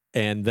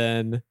 And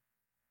then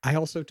I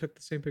also took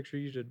the same picture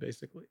you did,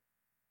 basically.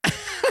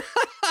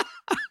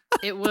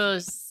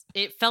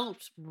 It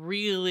felt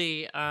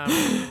really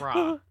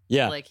raw.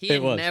 Yeah. Like he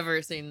had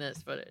never seen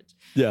this footage.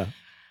 Yeah.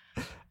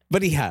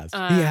 But he has. He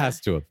has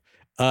to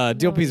have.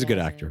 DLP's a good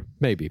actor.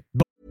 Maybe.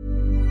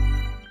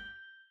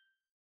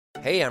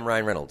 Hey, I'm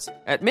Ryan Reynolds.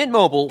 At Mint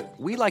Mobile,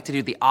 we like to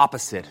do the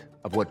opposite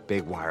of what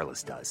Big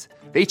Wireless does.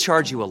 They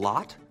charge you a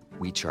lot,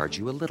 we charge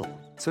you a little.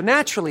 So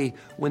naturally,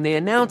 when they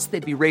announced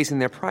they'd be raising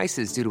their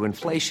prices due to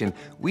inflation,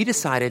 we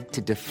decided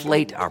to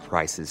deflate our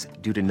prices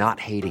due to not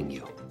hating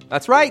you.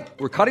 That's right.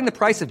 We're cutting the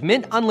price of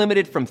Mint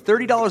Unlimited from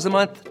 $30 a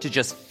month to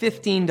just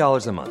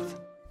 $15 a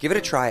month. Give it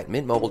a try at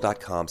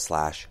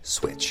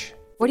mintmobile.com/switch.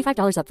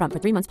 $45 up front for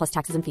 3 months plus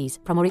taxes and fees.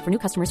 Promo rate for new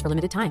customers for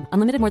limited time.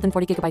 Unlimited more than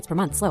 40 gigabytes per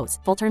month. Slows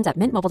full terms at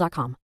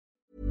mintmobile.com.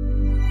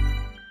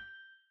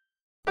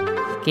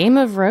 Game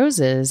of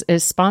Roses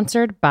is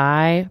sponsored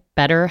by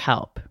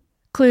BetterHelp.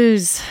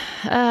 Clues.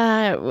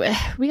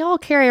 We all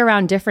carry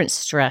around different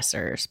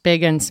stressors,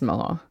 big and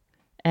small.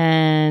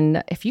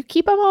 And if you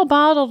keep them all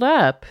bottled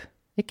up,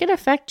 it can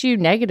affect you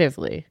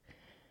negatively.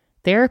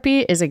 Therapy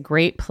is a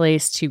great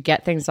place to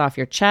get things off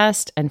your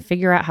chest and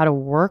figure out how to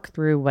work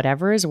through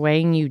whatever is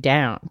weighing you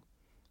down.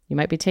 You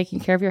might be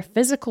taking care of your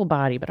physical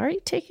body, but are you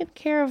taking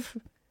care of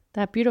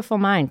that beautiful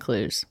mind,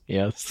 Clues?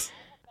 Yes.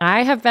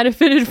 I have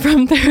benefited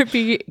from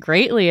therapy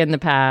greatly in the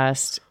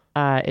past.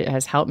 It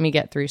has helped me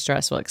get through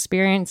stressful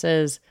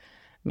experiences,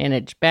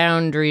 manage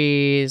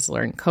boundaries,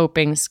 learn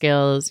coping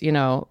skills. You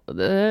know,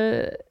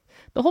 the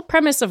whole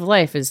premise of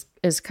life is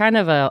kind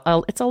of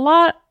it's a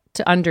lot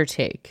to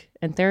undertake,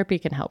 and therapy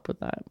can help with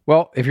that.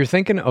 Well, if you're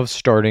thinking of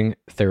starting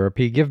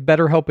therapy, give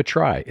BetterHelp a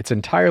try. It's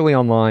entirely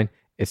online.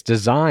 It's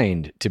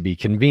designed to be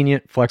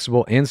convenient,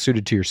 flexible, and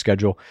suited to your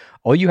schedule.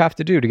 All you have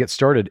to do to get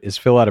started is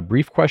fill out a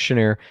brief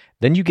questionnaire.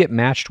 Then you get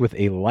matched with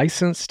a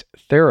licensed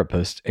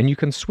therapist, and you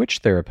can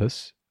switch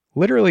therapists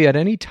literally at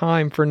any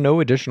time for no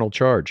additional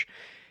charge.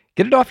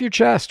 Get it off your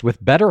chest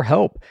with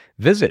BetterHelp.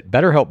 Visit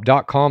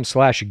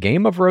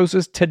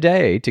betterhelp.com/gameofroses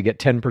today to get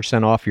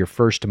 10% off your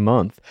first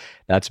month.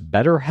 That's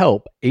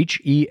BetterHelp,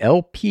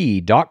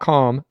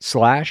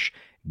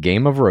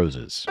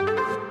 HELP.com/gameofroses.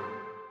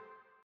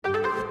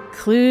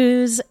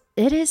 Clues.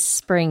 It is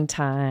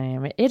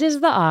springtime. It is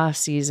the off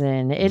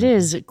season. It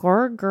is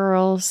Gore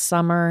Girl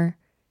summer.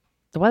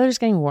 The weather's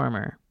getting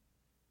warmer.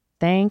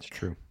 Thank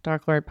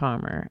Dark Lord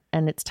Palmer.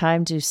 And it's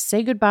time to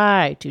say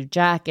goodbye to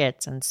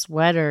jackets and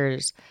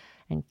sweaters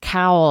and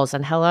cowls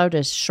and hello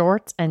to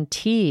shorts and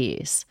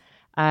tees.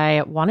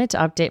 I wanted to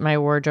update my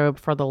wardrobe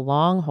for the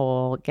long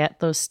haul, get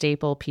those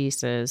staple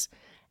pieces,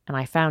 and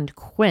I found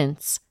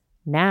Quince.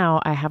 Now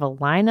I have a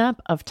lineup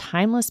of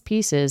timeless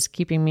pieces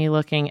keeping me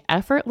looking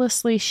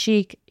effortlessly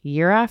chic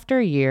year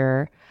after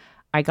year.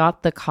 I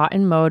got the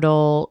cotton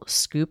modal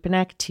scoop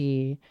neck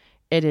tee.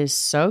 It is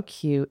so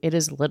cute. It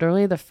is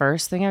literally the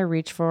first thing I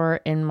reach for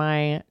in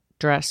my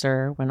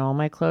dresser when all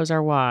my clothes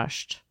are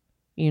washed.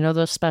 You know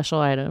those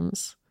special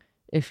items.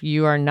 If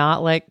you are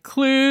not like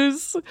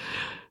Clues,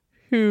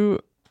 who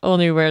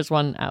only wears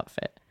one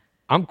outfit.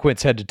 I'm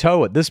Quince head to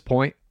toe at this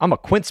point. I'm a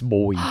Quince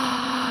boy.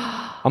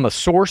 I'm a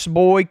Source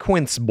boy,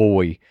 Quince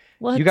boy.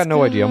 You got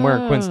no idea. I'm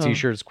wearing Quince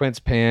t-shirts, Quince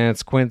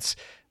pants, Quince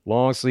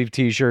long sleeve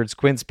t-shirts,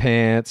 Quince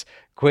pants,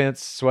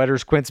 Quince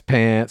sweaters, Quince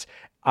pants.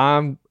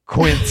 I'm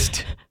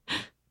Quinced.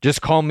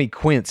 Just call me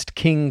Quinced.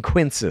 King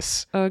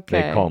Quinces.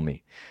 Okay. They call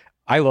me.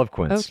 I love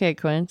Quince. Okay,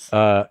 Quince.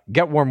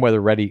 Get warm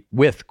weather ready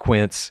with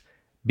Quince.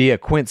 Be a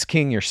Quince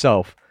king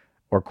yourself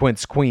or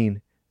Quince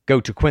queen. Go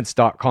to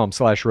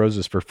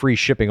quince.com/roses for free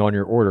shipping on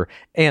your order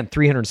and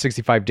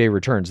 365-day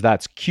returns.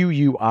 That's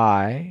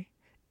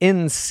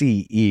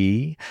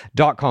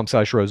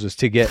QUINCE.com/roses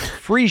to get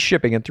free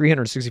shipping and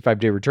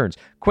 365-day returns.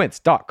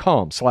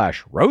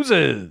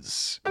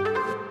 Quince.com/roses.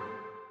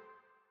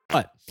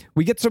 But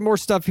we get some more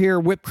stuff here.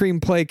 Whipped cream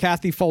play.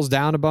 Kathy falls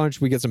down a bunch.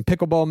 We get some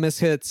pickleball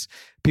mishits.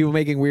 People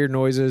making weird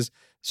noises.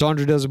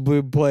 Sandra does a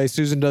boob play.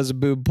 Susan does a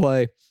boob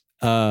play.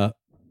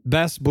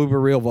 Best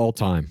blooper reel of all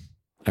time,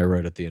 I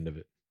wrote at the end of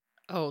it.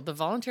 Oh, the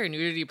voluntary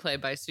nudity play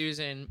by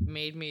Susan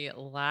made me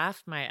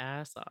laugh my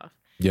ass off.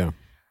 Yeah.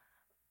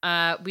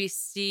 We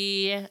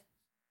see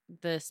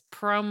this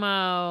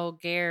promo.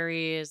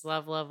 Gary is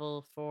love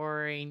level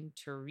 4ing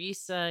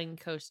Teresa in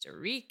Costa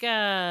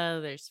Rica.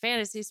 There's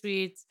fantasy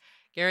suites.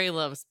 Gary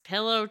loves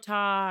pillow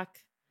talk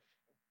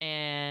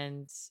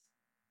and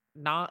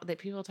not that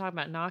people talk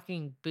about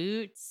knocking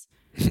boots.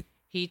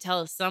 He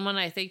tells someone,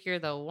 I think you're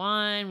the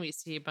one. We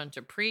see a bunch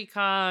of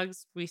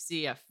precogs. We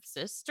see a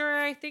sister,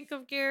 I think,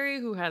 of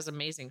Gary who has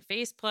amazing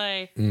face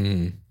play.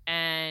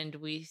 And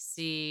we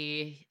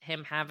see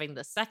him having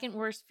the second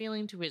worst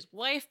feeling to his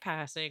wife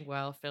passing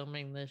while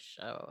filming this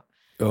show.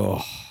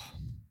 Oh,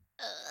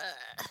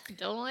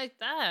 Don't like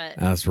that.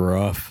 that's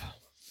rough.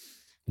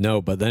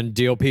 No, but then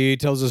DLP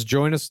tells us,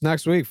 join us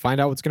next week.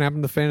 Find out what's going to happen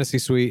in the fantasy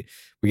suite.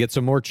 We get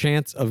some more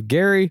chants of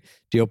Gary.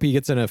 DLP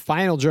gets in a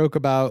final joke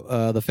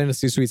about the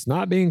fantasy suites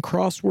not being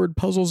crossword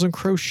puzzles and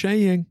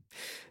crocheting.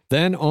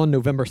 Then on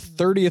November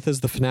 30th is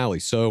the finale.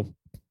 So,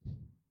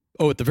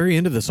 at the very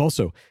end of this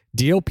also,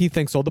 DLP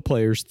thanks all the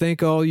players.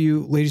 Thank all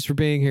you ladies for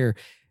being here.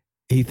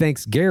 He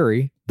thanks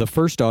Gary, the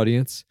first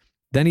audience.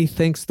 Then he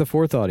thanks the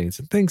fourth audience.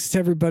 And thanks to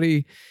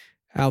everybody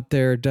out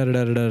there.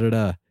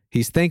 Da-da-da-da-da-da.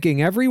 He's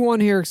thanking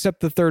everyone here except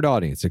the third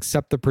audience,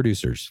 except the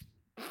producers.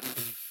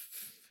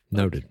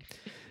 Noted.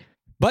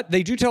 But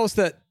they do tell us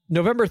that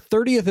November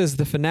 30th is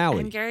the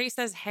finale. And Gary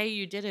says, hey,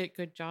 you did it.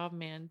 Good job,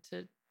 man,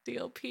 to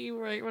DLP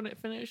right when it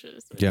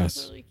finishes. Which Yes.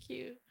 is really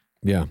cute.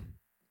 Yeah.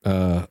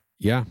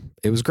 Yeah,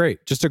 it was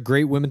great. Just a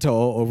great Women Tell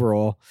All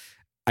overall.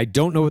 I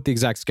don't know what the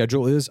exact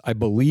schedule is. I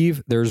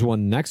believe there's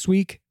one next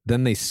week.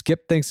 Then they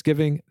skip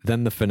Thanksgiving,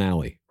 then the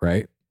finale,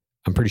 right?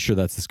 I'm pretty sure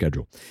that's the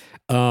schedule.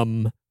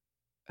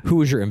 Who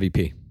was your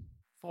MVP?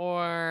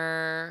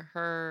 For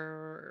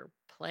her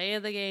play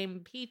of the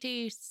game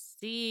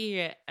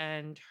PTC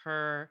and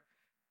her,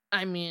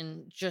 I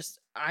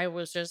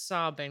was just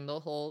sobbing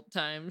the whole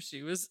time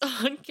she was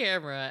on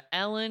camera.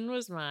 Ellen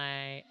was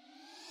my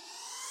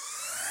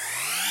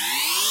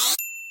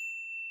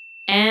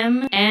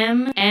MVP.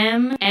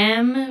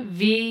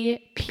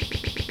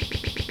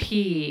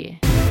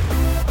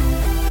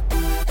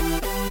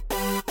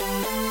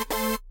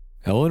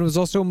 Ellen was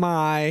also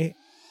my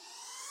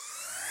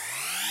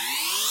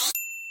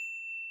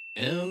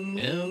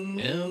MVP.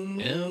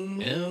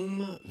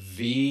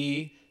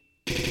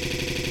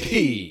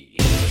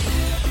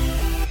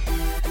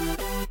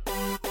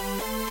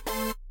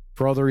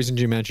 For all the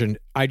reasons you mentioned,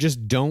 I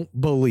just don't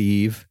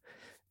believe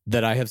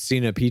that I have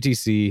seen a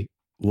PTC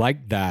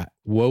like that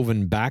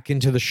woven back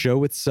into the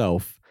show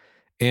itself.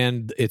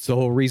 And it's the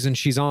whole reason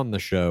she's on the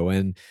show.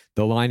 And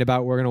the line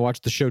about we're going to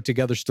watch the show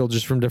together, still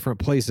just from different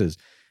places.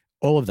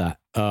 All of that.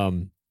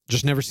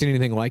 Just never seen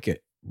anything like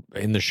it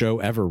in the show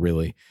ever,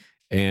 really.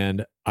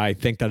 And I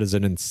think that is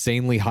an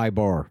insanely high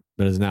bar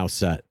that is now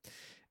set.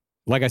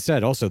 Like I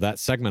said, also that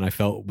segment I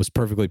felt was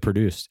perfectly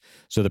produced.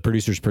 So the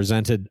producers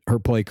presented her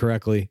play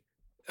correctly.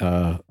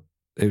 It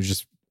was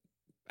just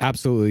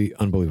absolutely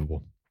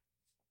unbelievable.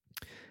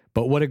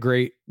 But what a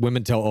great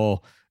Women Tell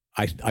All.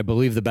 I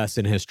believe the best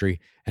in history.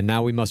 And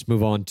now we must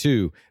move on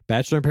to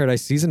Bachelor in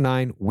Paradise Season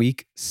 9,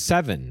 Week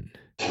 7.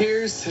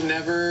 Here's to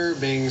never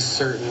being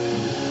certain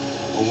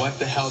what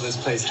the hell this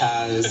place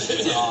has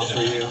to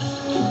offer you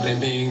and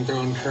being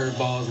thrown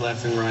curveballs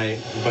left and right,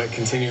 but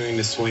continuing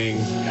to swing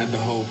at the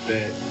hope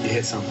that you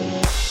hit something.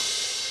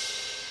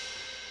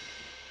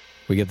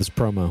 We get this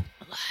promo.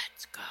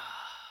 Let's go.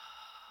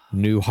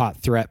 New hot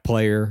threat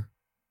player,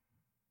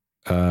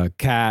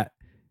 Kat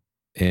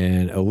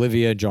and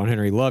Olivia. John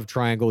Henry love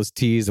triangle is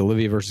teased.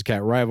 Olivia versus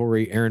Kat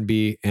rivalry. Aaron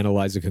B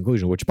analyzes the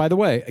conclusion, which, by the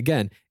way,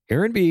 again,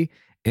 Aaron B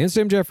and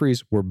Sam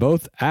Jeffries were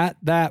both at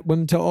that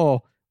Women Tell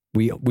All.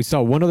 We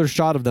saw one other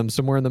shot of them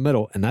somewhere in the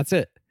middle, and that's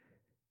it.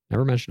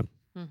 Never mentioned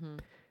him. Mm-hmm.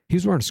 He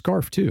was wearing a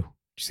scarf, too. Did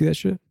you see that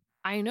shit?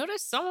 I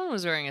noticed someone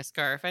was wearing a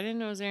scarf. I didn't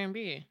know it was Aaron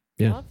B.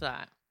 Yeah. Love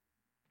that.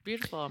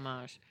 Beautiful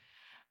homage.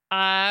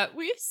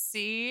 We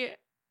see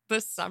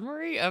the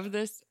summary of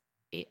this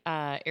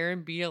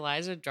Aaron B.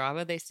 Eliza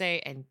drama. They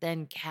say, and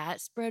then Kat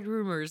spread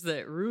rumors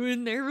that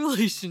ruined their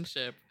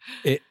relationship.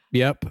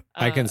 Yep.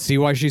 I can see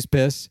why she's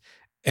pissed.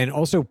 And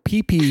also,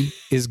 PP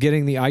is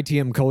getting the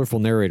ITM colorful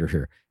narrator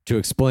here to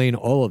explain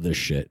all of this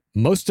shit.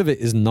 Most of it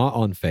is not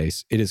on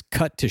face. It is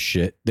cut to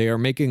shit. They are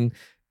making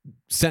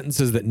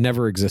sentences that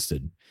never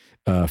existed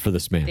for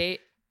this man.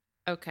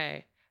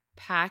 Okay.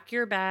 Pack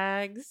your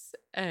bags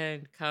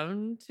and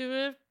come to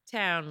a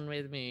town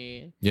with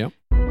me. Yep.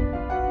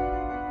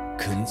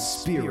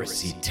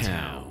 Conspiracy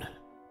Town.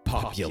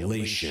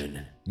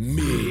 Population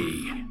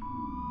me.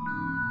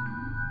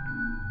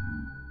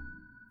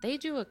 They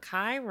do a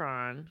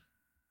chyron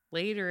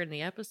later in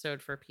the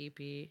episode for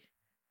PP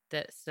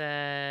that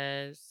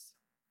says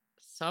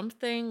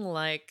something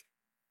like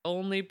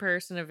only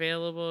person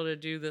available to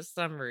do the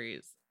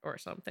summaries or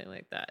something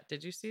like that.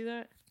 Did you see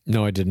that?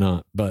 No, I did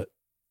not, but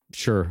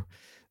sure.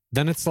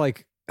 Then it's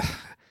like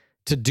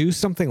to do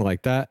something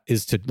like that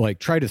is to like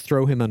try to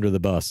throw him under the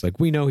bus. Like,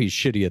 we know he's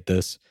shitty at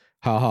this.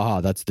 Ha ha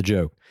ha. That's the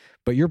joke.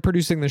 But you're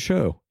producing the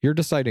show. You're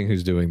deciding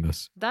who's doing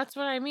this. That's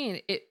what I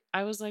mean.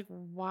 I was like,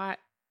 why?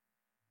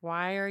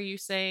 Why are you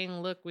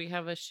saying, look, we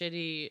have a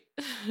shitty,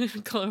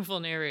 colorful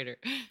narrator?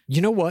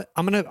 You know what?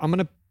 I'm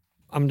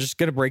just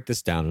gonna break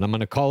this down, and I'm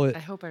gonna call it. I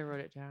hope I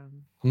wrote it down.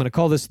 I'm gonna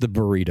call this the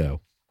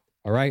burrito.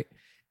 All right.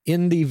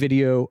 In the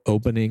video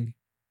opening,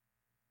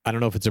 I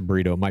don't know if it's a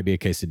burrito. It might be a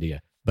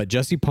quesadilla. But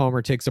Jesse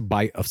Palmer takes a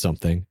bite of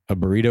something, a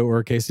burrito or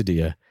a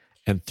quesadilla,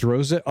 and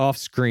throws it off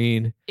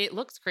screen. It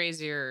looks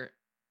crazier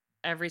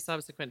every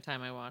subsequent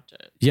time I watch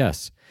it.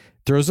 Yes.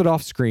 Throws it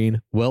off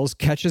screen. Wells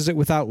catches it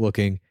without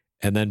looking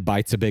and then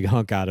bites a big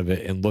hunk out of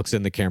it and looks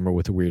in the camera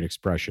with a weird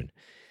expression.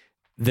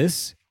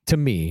 This, to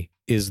me,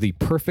 is the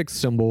perfect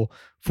symbol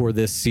for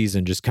this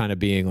season just kind of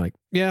being like,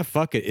 yeah,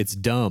 fuck it. It's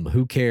dumb.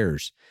 Who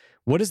cares?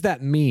 What does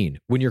that mean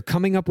when you're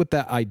coming up with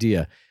that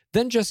idea?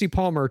 Then Jesse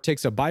Palmer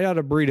takes a bite out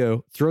of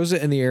burrito, throws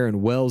it in the air,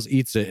 and Wells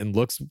eats it and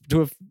looks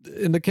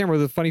in the camera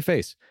with a funny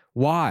face.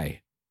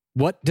 Why?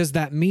 What does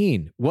that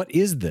mean? What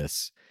is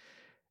this?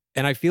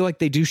 And I feel like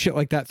they do shit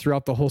like that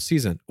throughout the whole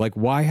season. Like,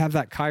 why have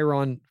that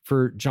chyron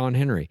for John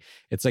Henry?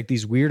 It's like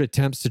these weird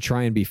attempts to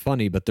try and be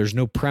funny, but there's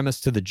no premise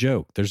to the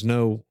joke. There's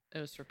no... It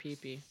was for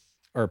Pee-Pee.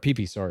 Or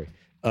Pee-Pee, sorry.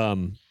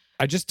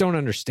 I just don't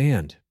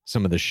understand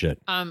some of this shit.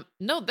 No,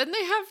 then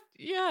they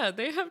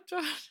have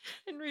John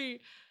Henry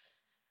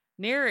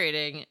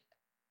narrating,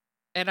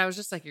 and I was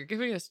just like, you're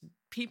giving us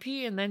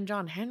PP and then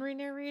John Henry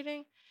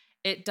narrating?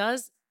 It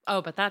does.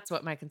 Oh, but that's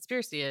what my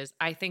conspiracy is.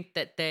 I think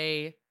that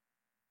they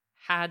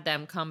had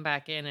them come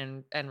back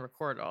in and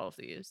record all of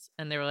these,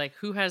 and they were like,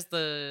 who has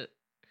the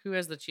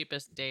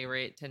cheapest day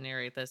rate to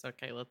narrate this?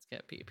 Okay, let's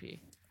get PP.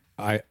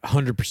 I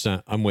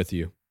 100%, I'm with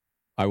you.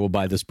 I will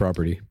buy this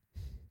property.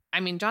 I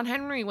mean, John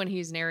Henry, when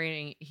he's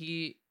narrating,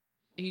 he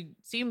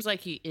seems like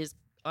he is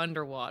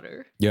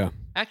underwater. Yeah.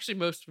 Actually,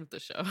 most of the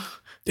show.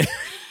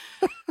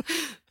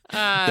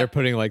 They're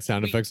putting like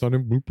sound effects on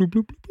him. Bloop, bloop,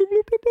 bloop, bloop,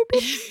 bloop,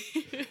 bloop,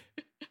 bloop.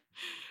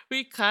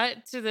 We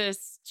cut to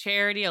this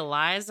Charity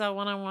Eliza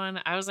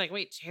one-on-one. I was like,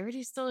 wait,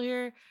 Charity's still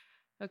here?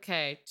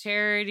 Okay.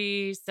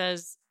 Charity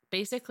says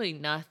basically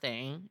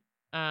nothing.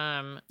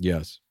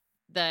 Yes.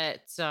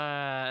 That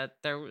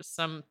there was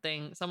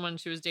someone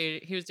he was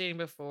dating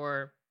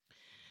before.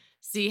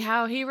 See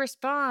how he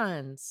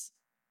responds.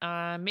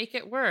 Make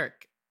it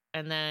work.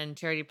 And then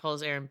Charity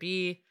pulls Aaron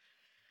B.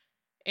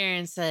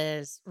 Aaron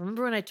says,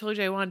 remember when I told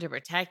you I wanted to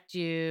protect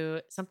you?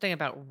 Something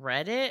about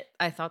Reddit?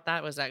 I thought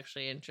that was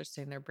actually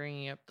interesting. They're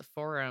bringing up the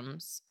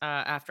forums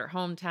after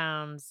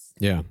hometowns.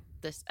 Yeah.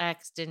 This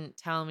ex didn't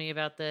tell me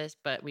about this,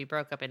 but we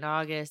broke up in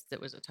August. It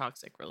was a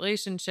toxic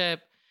relationship.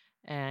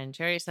 And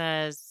Charity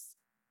says,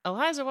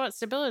 Eliza wants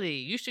stability.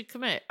 You should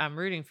commit. I'm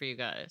rooting for you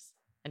guys.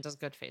 And does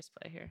good face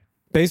play here.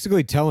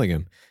 Basically telling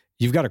him,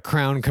 you've got a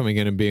crown coming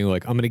in and being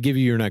like, I'm going to give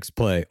you your next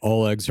play.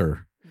 All eggs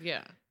her.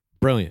 Yeah.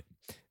 Brilliant.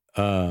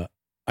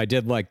 I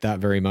did like that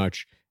very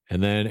much.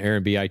 And then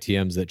Aaron B.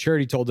 ITMs that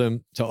Charity told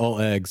him to all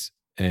eggs,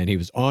 and he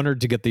was honored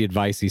to get the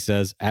advice, he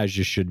says, as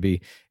you should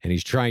be. And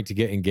he's trying to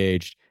get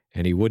engaged,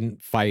 and he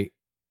wouldn't fight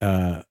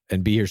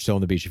and be here still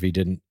on the beach if he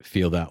didn't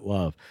feel that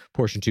love.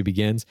 Portion 2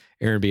 begins.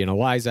 Aaron B. and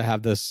Eliza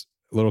have this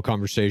little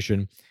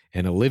conversation,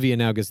 and Olivia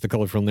now gets the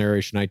colorful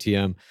narration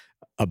ITM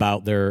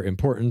about their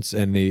importance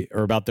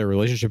or about their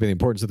relationship and the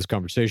importance of this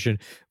conversation.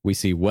 We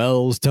see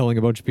Wells telling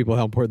a bunch of people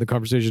how important the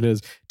conversation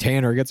is.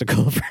 Tanner gets a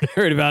colorful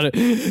narrative about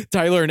it.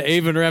 Tyler and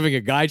Avon are having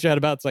a guy chat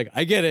about it. It's like,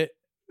 I get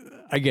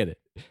it.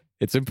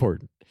 It's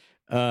important.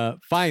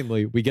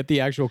 Finally, we get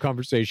the actual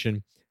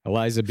conversation.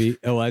 Eliza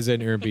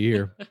and Aaron B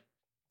here.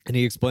 And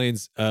he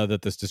explains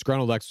that this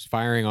disgruntled ex was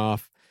firing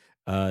off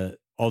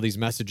all these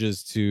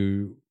messages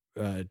to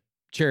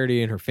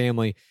Charity and her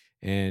family,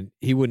 and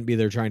he wouldn't be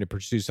there trying to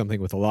pursue something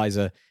with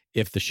Eliza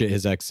if the shit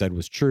his ex said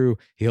was true.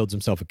 He holds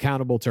himself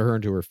accountable to her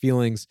and to her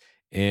feelings,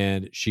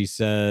 and she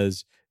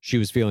says she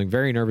was feeling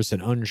very nervous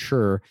and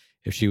unsure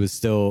if she was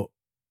still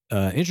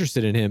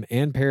interested in him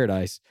and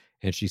Paradise,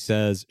 and she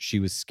says she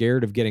was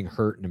scared of getting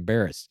hurt and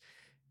embarrassed.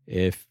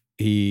 If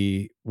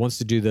he wants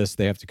to do this,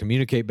 they have to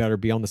communicate better,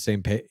 be on the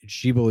same page.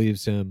 She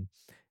believes him,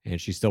 and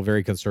she's still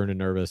very concerned and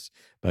nervous,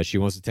 but she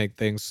wants to take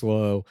things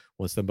slow,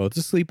 wants them both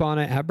to sleep on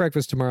it, have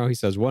breakfast tomorrow. He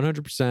says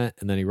 100%,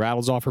 and then he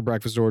rattles off her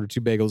breakfast order, 2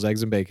 bagels,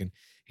 eggs, and bacon.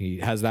 He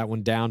has that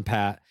one down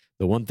pat,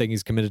 the one thing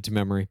he's committed to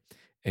memory.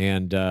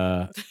 And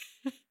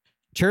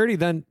Charity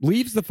then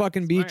leaves the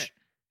fucking beach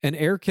and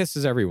air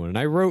kisses everyone. And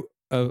I wrote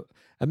a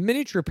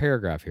miniature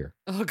paragraph here.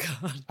 Oh,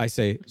 God. I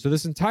say, so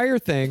this entire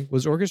thing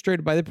was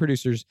orchestrated by the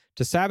producers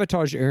to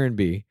sabotage Aaron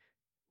B.,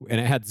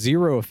 and it had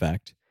zero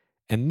effect.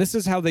 And this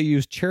is how they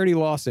used Charity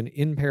Lawson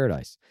in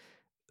Paradise.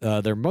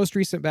 Their most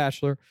recent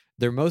Bachelor,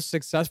 their most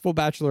successful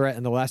Bachelorette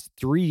in the last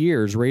 3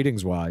 years,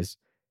 ratings-wise,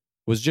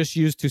 was just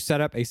used to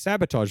set up a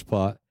sabotage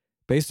plot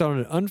based on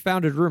an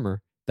unfounded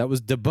rumor that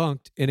was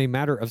debunked in a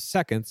matter of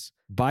seconds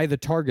by the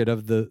target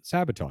of the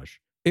sabotage.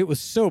 It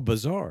was so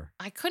bizarre.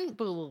 I couldn't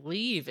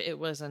believe it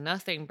was a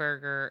nothing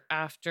burger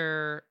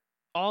after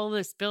all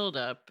this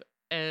buildup,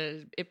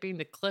 it being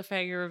the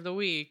cliffhanger of the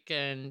week,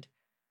 and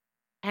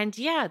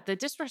yeah, the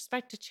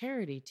disrespect to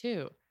Charity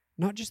too.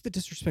 Not just the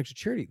disrespect to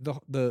Charity,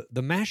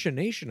 the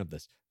machination of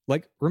this.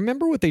 Like,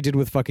 remember what they did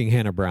with fucking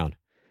Hannah Brown?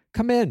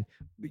 come in.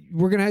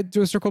 We're going to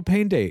do a Circle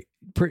Pain date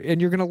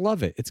and you're going to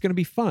love it. It's going to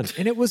be fun.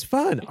 And it was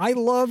fun. I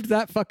loved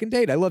that fucking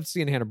date. I loved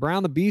seeing Hannah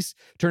Brown, the beast,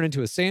 turn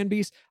into a sand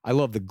beast. I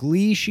love the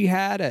glee she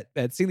had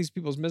at seeing these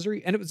people's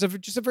misery. And it was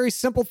just a very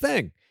simple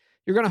thing.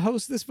 You're going to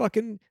host this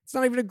fucking, it's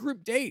not even a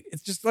group date.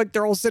 It's just like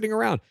they're all sitting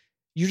around.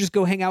 You just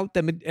go hang out with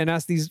them and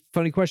ask these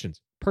funny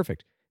questions.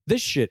 Perfect.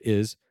 This shit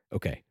is,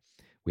 okay,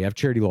 we have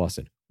Charity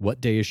Lawson. What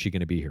day is she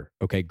going to be here?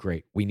 Okay,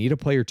 great. We need a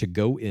player to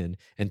go in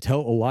and tell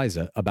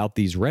Eliza about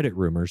these Reddit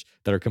rumors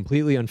that are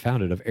completely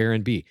unfounded of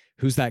Aaron B.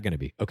 Who's that going to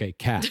be? Okay,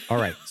 Kat. All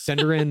right, send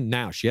her in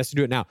now. She has to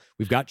do it now.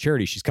 We've got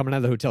Charity. She's coming out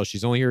of the hotel.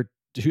 She's only here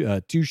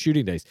two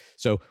shooting days.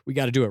 So we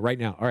got to do it right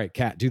now. All right,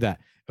 Kat, do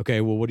that.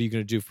 Okay, well, what are you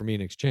going to do for me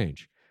in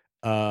exchange?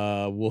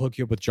 We'll hook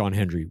you up with John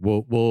Henry.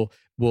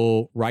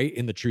 We'll write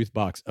in the truth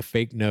box a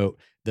fake note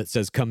that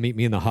says, come meet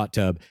me in the hot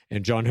tub.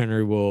 And John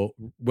Henry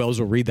Wells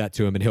will read that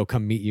to him and he'll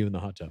come meet you in the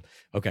hot tub.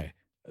 Okay.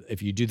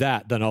 If you do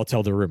that, then I'll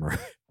tell the rumor.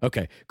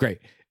 Okay, great.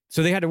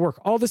 So they had to work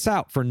all this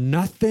out for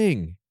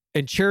nothing.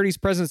 And Charity's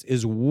presence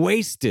is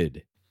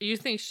wasted. You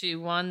think she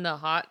won the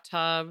hot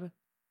tub,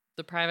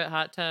 the private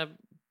hot tub,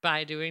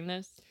 by doing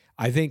this?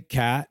 I think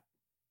Kat,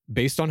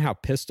 based on how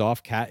pissed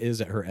off Kat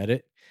is at her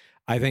edit,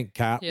 I think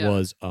Kat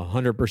was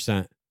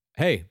 100%.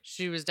 Hey,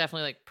 she was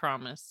definitely like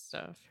promised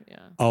stuff.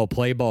 Yeah. I'll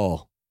play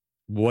ball.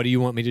 What do you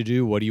want me to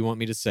do? What do you want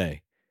me to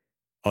say?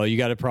 All you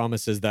got to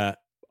promise is that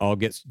I'll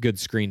get good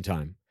screen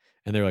time.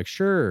 And they're like,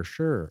 sure.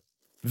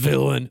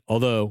 Villain.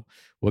 Although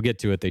we'll get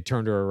to it. They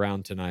turned her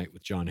around tonight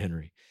with John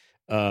Henry.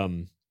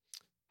 Or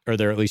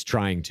they're at least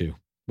trying to.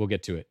 We'll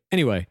get to it.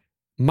 Anyway,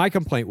 my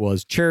complaint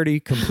was Charity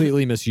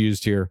completely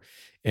misused here.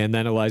 And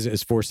then Eliza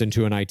is forced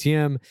into an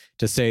ITM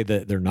to say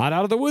that they're not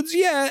out of the woods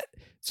yet.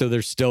 So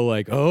they're still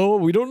like, oh,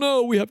 we don't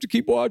know. We have to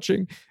keep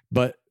watching.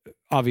 But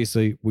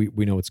obviously,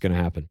 we know what's going to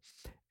happen.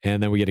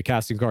 And then we get a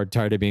casting card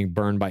tired of being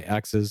burned by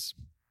exes.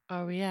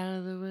 Are we out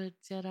of the woods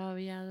yet? Are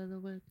we out of the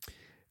woods?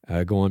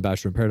 Go on,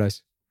 Bachelor in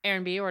Paradise.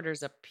 Aaron B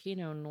orders a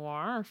Pinot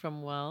Noir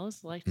from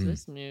Wells. Likes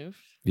this move.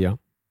 Yeah.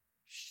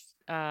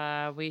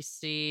 We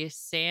see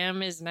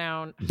Sam is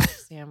now...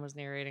 Sam was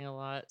narrating a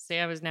lot.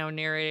 Sam is now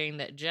narrating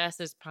that Jess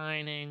is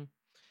pining.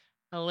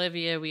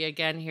 Olivia, we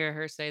again hear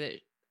her say that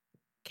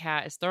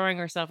Kat is throwing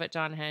herself at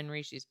John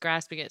Henry. She's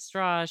grasping at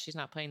straws. She's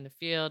not playing the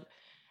field.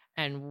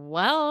 And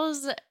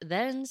Wells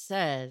then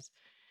says,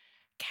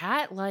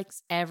 Kat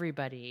likes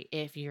everybody.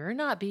 If you're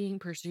not being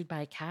pursued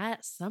by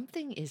Kat,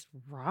 something is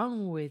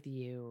wrong with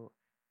you.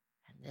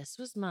 And this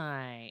was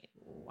my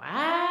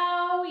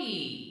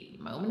wowie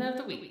moment of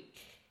the week.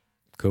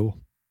 Cool.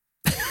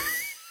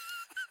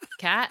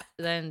 Kat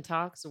then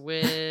talks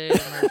with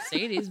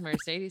Mercedes.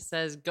 Mercedes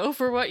says, go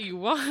for what you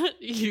want.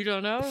 You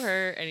don't owe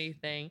her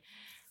anything.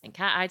 And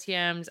Kat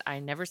ITMs, I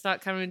never saw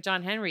it coming with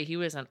John Henry. He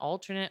was an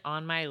alternate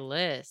on my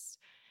list.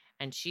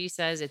 And she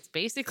says it's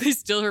basically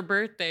still her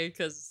birthday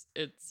because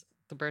it's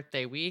the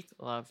birthday week.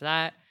 Love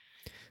that.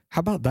 How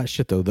about that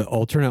shit, though? The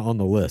alternate on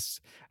the list.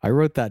 I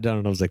wrote that down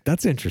and I was like,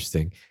 that's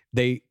interesting.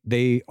 They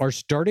are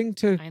starting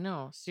to... I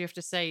know. So you have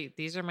to say,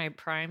 these are my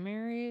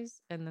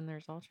primaries, and then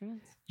there's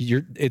alternates?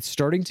 It's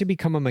starting to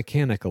become a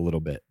mechanic a little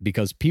bit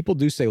because people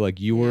do say, like,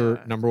 you were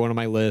number one on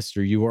my list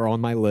or you were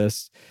on my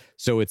list.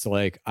 So it's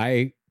like,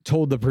 I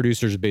told the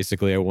producers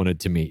basically I wanted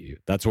to meet you.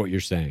 That's what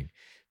you're saying.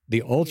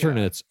 The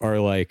alternates are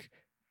like,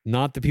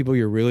 not the people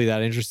you're really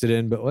that interested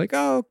in, but like,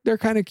 oh, they're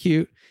kind of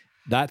cute.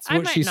 That's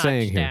what she's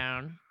saying here.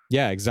 Down.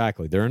 Yeah,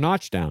 exactly. They're a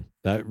notch down.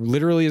 That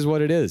literally is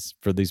what it is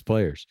for these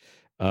players.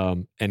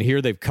 And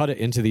here they've cut it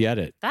into the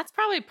edit. That's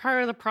probably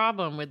part of the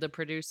problem with the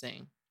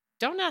producing.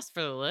 Don't ask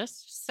for the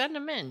list. Just send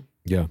them in.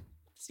 Yeah.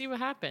 See what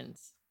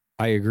happens.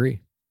 I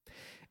agree.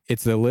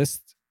 It's the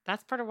list.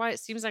 That's part of why it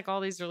seems like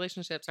all these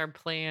relationships are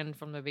planned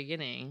from the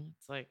beginning.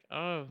 It's like,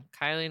 oh,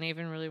 Kylie and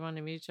Avon really want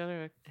to meet each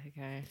other?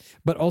 Okay.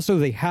 But also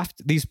they have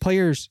to, these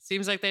players...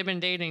 Seems like they've been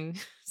dating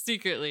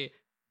secretly.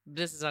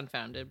 This is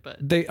unfounded, but...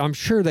 I'm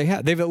sure they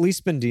have. They've at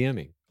least been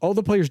DMing. All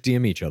the players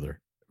DM each other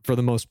for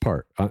the most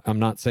part. I'm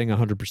not saying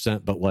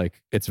 100%, but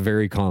like it's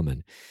very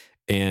common.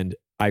 And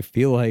I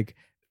feel like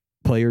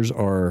players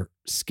are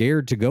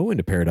scared to go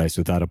into Paradise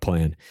without a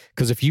plan.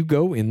 Because if you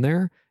go in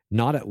there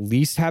not at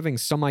least having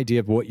some idea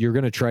of what you're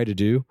going to try to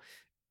do,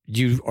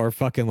 you are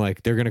fucking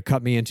like, they're going to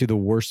cut me into the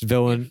worst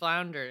villain. You're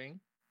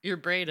floundering. You're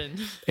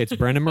Brayden. It's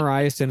Brendan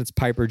Marias and it's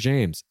Piper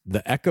James.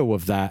 The echo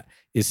of that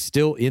is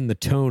still in the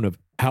tone of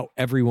how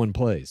everyone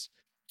plays.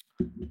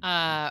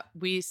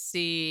 We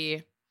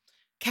see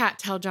Kat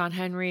tell John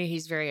Henry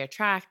he's very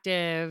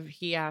attractive.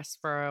 He asks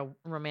for a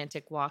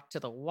romantic walk to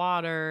the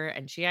water,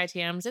 and she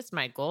ITMs, it's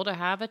my goal to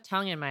have a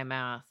tongue in my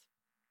mouth.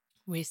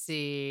 We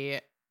see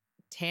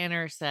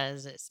Tanner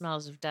says it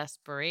smells of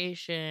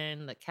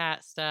desperation, the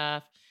cat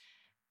stuff.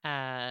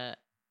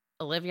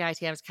 Olivia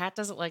ITMs, Kat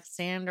doesn't like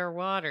sand or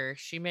water.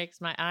 She makes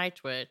my eye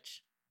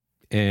twitch.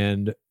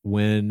 And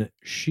when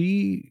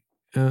she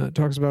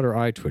talks about her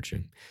eye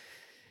twitching,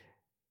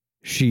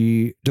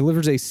 she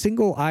delivers a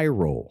single eye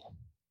roll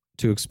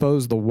to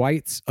expose the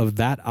whites of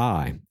that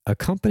eye,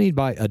 accompanied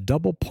by a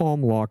double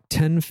palm lock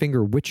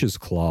 10-finger witch's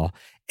claw.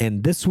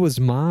 And this was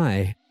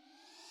my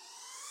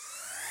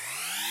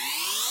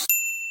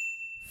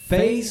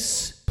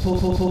Face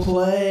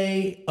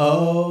play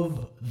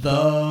of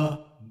the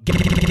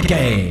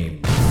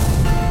game.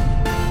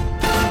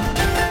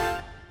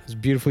 It's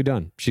beautifully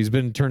done. She's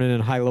been turning in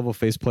high-level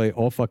faceplay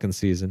all fucking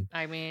season.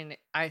 I mean,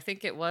 I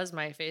think it was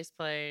my face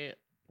play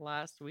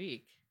last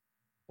week.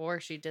 Or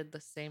she did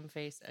the same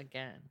face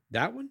again.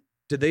 That one?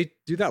 Did they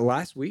do that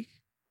last week?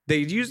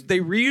 They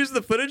reused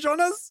the footage on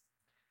us?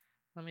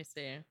 Let me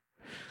see.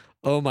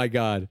 Oh my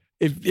God.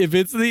 If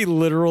it's the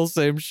literal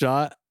same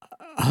shot,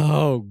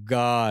 oh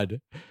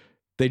God.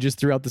 They just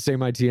threw out the same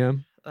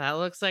ITM? That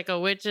looks like a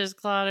witch's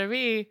claw to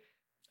me.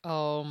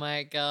 Oh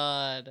my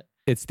God.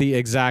 It's the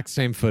exact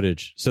same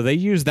footage. So they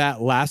used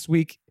that last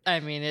week. I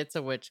mean, it's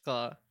a witch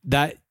claw.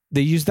 They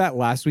used that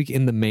last week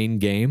in the main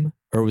game,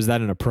 or was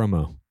that in a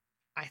promo?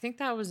 I think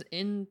that was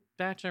in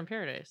Bachelor in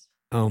Paradise.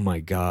 Oh my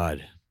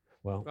God.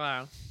 Well.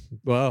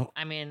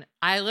 I mean,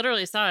 I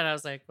literally saw it. I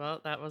was like,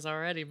 well, that was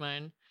already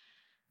mine.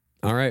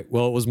 All right.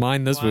 Well, it was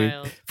mine this week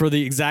for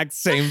the exact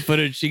same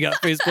footage. She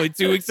got faceplayed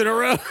 2 weeks in a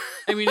row.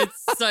 I mean,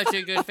 it's such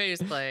a good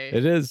faceplay.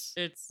 It is.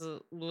 It's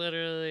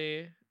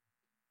literally,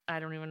 I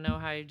don't even know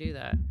how you do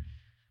that.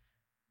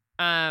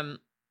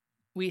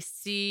 We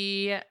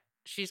see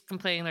she's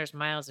complaining there's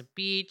miles of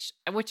beach,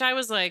 which I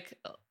was like,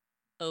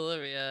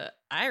 Olivia,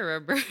 I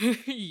remember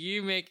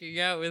you making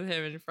out with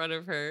him in front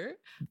of her.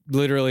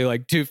 Literally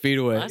like 2 feet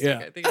away. Last week,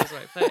 I think it was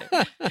my play.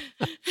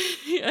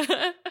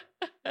 Yeah.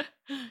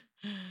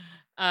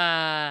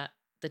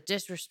 The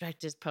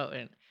disrespect is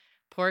potent.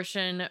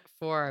 Portion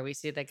 4, we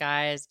see the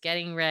guys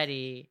getting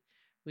ready.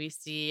 We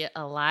see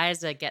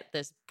Eliza get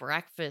this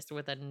breakfast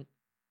with a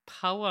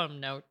poem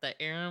note that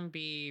Aaron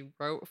B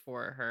wrote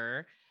for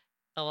her.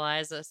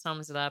 Eliza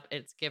sums it up.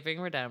 It's giving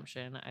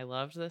redemption. I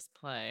loved this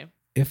play.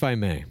 If I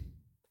may,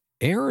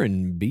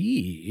 Aaron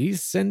B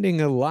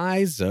sending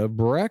Eliza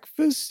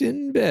breakfast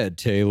in bed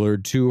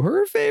tailored to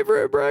her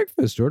favorite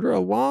breakfast order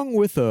along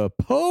with a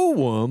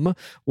poem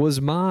was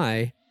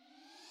my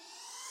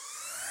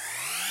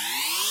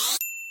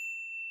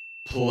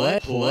Play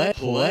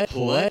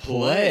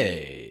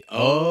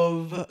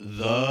of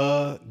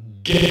the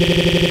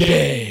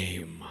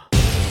game.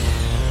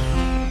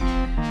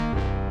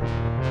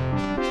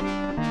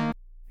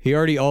 He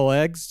already all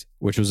eggs,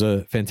 which was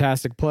a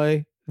fantastic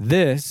play.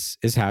 This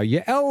is how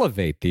you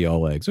elevate the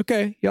all eggs.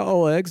 Okay, you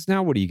all eggs.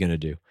 Now what are you going to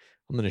do?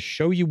 I'm going to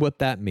show you what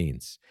that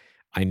means.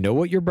 I know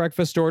what your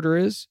breakfast order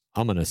is.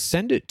 I'm going to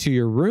send it to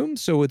your room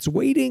so it's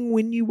waiting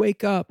when you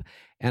wake up.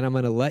 And I'm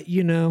going to let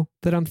you know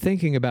that I'm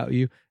thinking about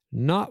you.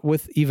 Not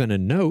with even a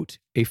note,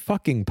 a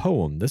fucking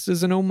poem. This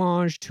is an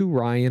homage to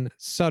Ryan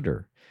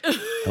Sutter.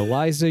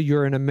 Eliza,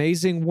 you're an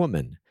amazing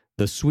woman.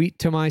 The sweet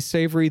to my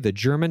savory, the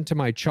German to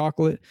my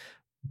chocolate.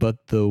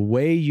 But the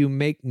way you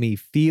make me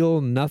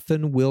feel,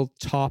 nothing will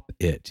top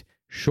it.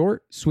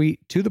 Short,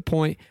 sweet, to the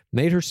point,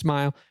 made her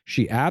smile.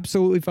 She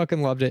absolutely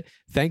fucking loved it.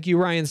 Thank you,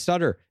 Ryan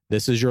Sutter.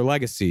 This is your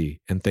legacy.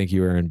 And thank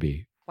you, Aaron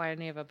B. Why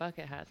didn't he have a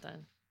bucket hat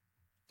then?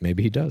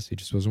 Maybe he does. He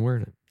just wasn't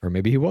wearing it. Or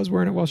maybe he was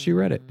wearing it while she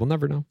read it. We'll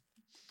never know.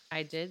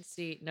 I did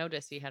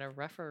notice he had a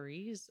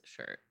referee's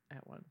shirt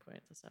at one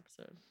point this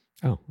episode.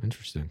 Oh,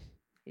 interesting.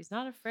 He's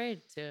not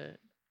afraid to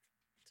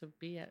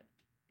be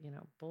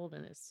bold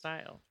in his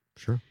style.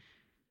 Sure.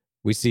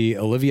 We see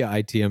Olivia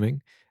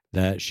ITMing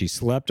that she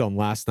slept on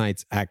last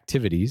night's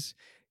activities.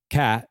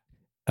 Kat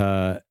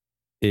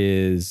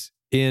is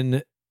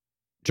in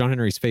John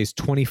Henry's face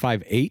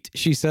 25-8,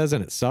 she says,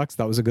 and it sucks.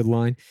 That was a good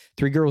line.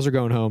 3 girls are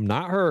going home.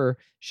 Not her.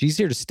 She's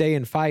here to stay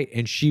and fight,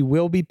 and she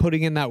will be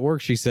putting in that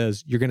work, she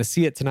says. You're going to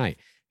see it tonight.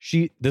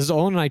 This is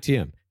all in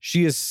ITM.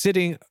 She is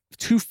sitting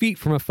 2 feet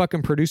from a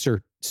fucking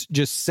producer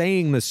just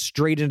saying this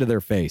straight into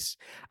their face.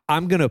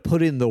 I'm going to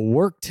put in the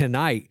work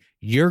tonight.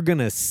 You're going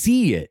to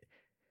see it.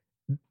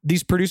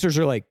 These producers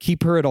are like,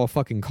 keep her at all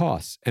fucking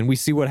costs. And we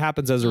see what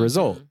happens as a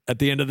result at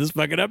the end of this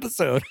fucking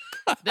episode.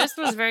 This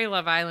was very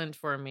Love Island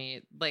for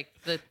me. Like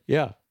the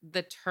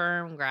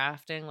term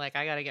grafting, like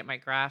I got to get my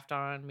graft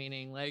on,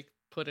 meaning like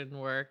put in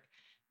work,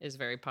 is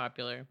very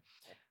popular.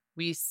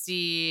 We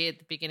see at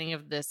the beginning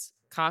of this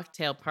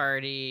cocktail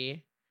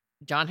party,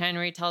 John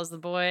Henry tells the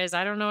boys,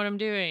 I don't know what I'm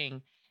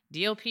doing.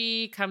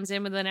 DLP comes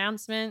in with an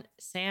announcement.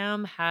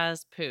 Sam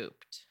has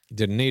pooped.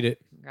 Didn't need it.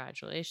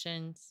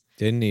 Congratulations.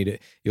 Didn't need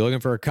it. You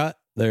looking for a cut?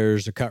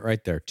 There's a cut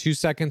right there. 2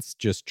 seconds.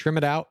 Just trim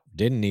it out.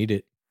 Didn't need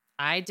it.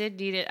 I did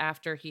need it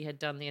after he had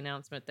done the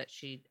announcement that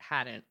she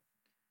hadn't,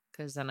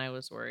 because then I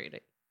was worried.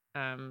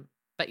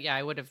 But yeah,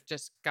 I would have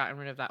just gotten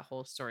rid of that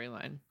whole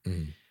storyline.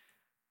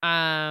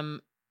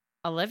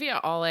 Olivia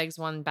all eggs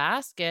one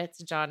basket,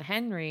 John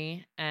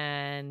Henry,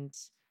 and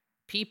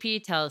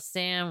PP tells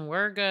Sam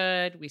we're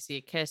good. We see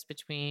a kiss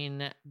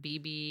between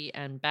BB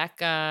and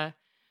Becca.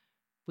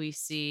 We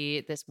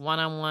see this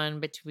one-on-one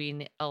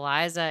between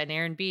Eliza and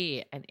Aaron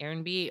B. And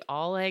Aaron B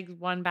all eggs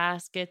one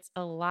baskets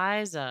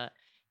Eliza.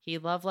 He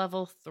love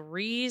level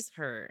 3s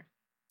her.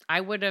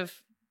 I would have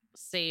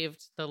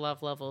saved the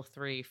love level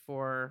 3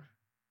 for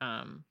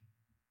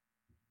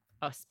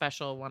a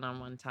special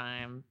one-on-one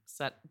time.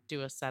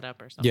 Do a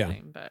setup or something.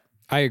 Yeah. But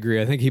I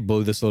agree. I think he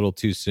blew this a little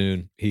too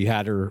soon. He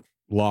had her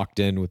locked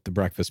in with the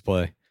breakfast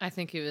play. I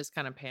think he was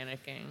kind of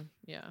panicking.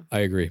 Yeah. I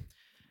agree.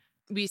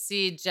 We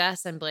see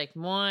Jess and Blake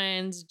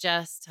mourns.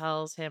 Jess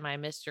tells him, I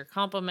missed your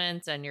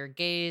compliments and your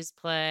gaze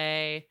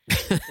play.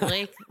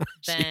 Blake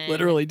then... She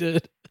literally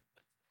did.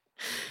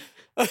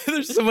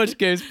 There's so much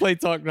games play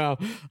talk now.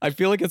 I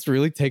feel like it's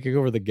really taking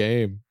over the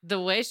game.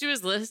 The way she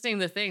was listing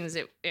the things,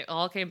 it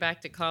all came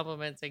back to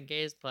compliments and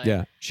gaze play.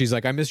 Yeah. She's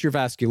like, I miss your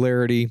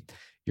vascularity,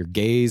 your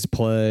gaze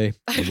play.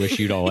 I wish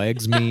you'd all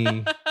eggs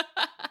me.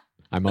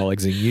 I'm all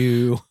eggsing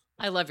you.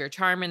 I love your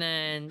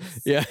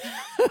charminance. Yeah.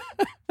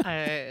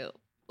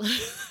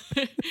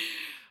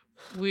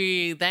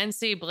 We then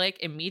see Blake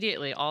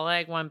immediately, all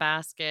egg, one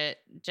basket.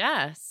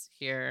 Jess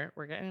here.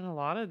 We're getting a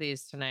lot of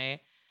these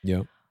tonight.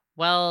 Yep.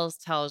 Wells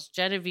tells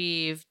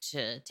Genevieve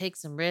to take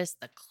some risks.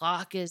 The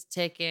clock is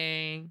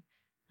ticking.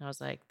 I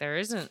was like, there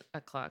isn't a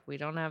clock. We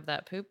don't have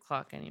that poop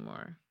clock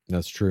anymore.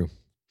 That's true.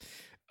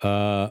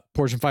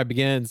 Portion 5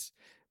 begins.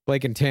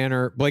 Blake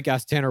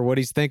asks Tanner what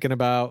he's thinking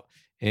about,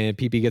 and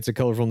PP gets a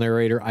colorful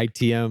narrator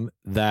ITM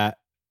that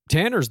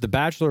Tanner's the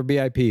Bachelor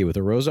VIP with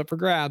a rose up for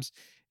grabs,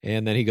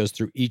 and then he goes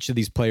through each of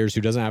these players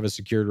who doesn't have a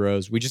secured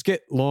rose. We just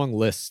get long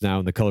lists now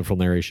in the colorful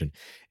narration.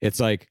 It's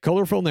like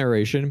colorful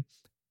narration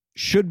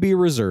should be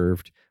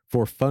reserved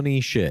for funny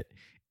shit.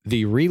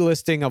 The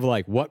relisting of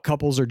like what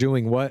couples are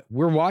doing what.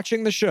 We're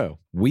watching the show.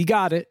 We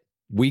got it.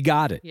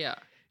 Yeah.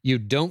 You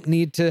don't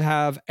need to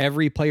have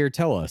every player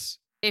tell us.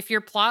 If your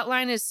plot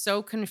line is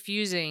so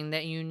confusing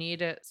that you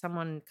need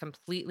someone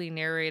completely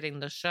narrating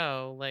the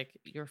show, like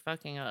you're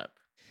fucking up.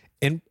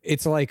 And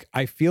it's like,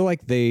 I feel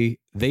like they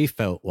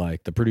felt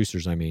like, the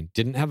producers,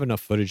 didn't have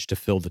enough footage to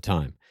fill the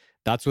time.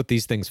 That's what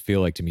these things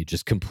feel like to me.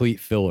 Just complete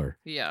filler.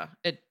 Yeah,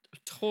 it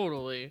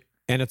totally.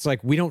 And it's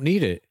like, we don't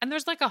need it. And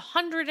there's like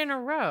 100 in a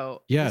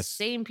row. Yes. The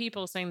same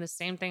people saying the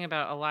same thing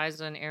about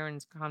Eliza and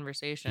Aaron's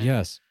conversation.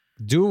 Yes.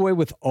 Do away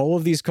with all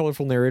of these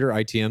colorful narrator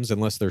ITMs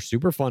unless they're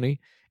super funny.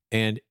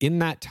 And in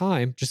that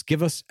time, just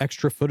give us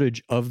extra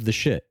footage of the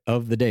shit,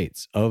 of the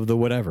dates, of the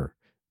whatever.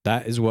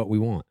 That is what we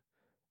want.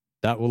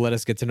 That will let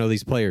us get to know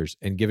these players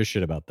and give a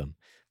shit about them.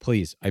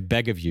 Please, I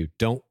beg of you,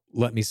 don't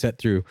let me sit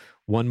through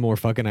one more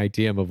fucking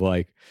ITM of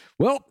like,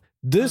 well,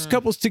 this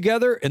couple's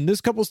together and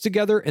this couple's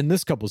together and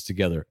this couple's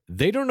together.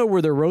 They don't know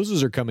where their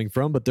roses are coming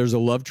from, but there's a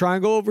love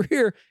triangle over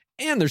here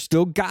and there's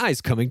still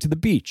guys coming to the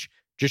beach.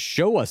 Just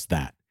show us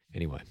that.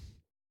 Anyway.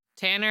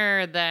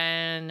 Tanner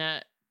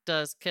then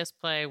does kiss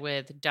play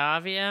with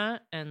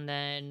Davia and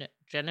then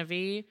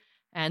Genevieve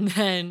and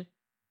then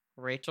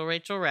Rachel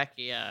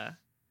Recchia.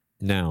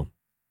 Now,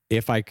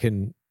 if I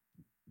can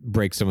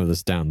break some of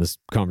this down, this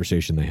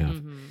conversation they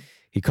have.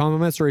 He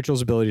compliments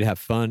Rachel's ability to have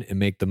fun and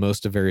make the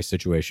most of various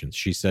situations.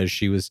 She says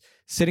she was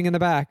sitting in the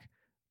back,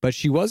 but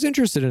she was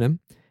interested in him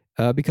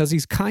because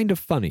he's kind of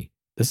funny.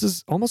 This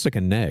is almost like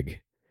a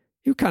neg.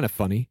 You're kind of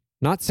funny.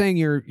 Not saying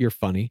you're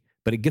funny,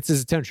 but it gets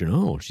his attention.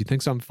 Oh, she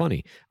thinks I'm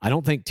funny. I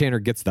don't think Tanner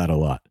gets that a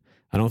lot.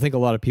 I don't think a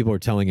lot of people are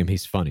telling him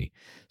he's funny.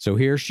 So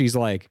here she's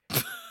like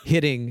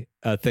hitting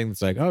a thing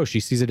that's like, oh, she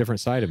sees a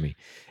different side of me.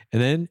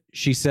 And then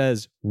she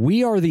says,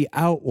 we are the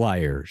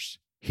outliers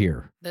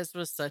here. This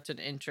was such an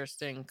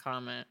interesting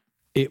comment.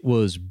 It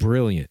was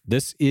brilliant.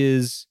 This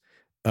is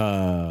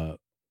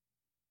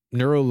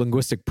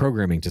neuro-linguistic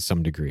programming to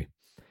some degree.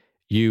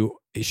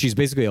 She's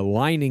basically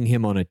aligning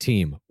him on a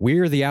team.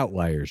 We're the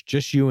outliers,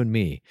 just you and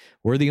me.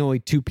 We're the only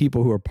two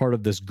people who are part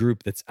of this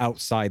group that's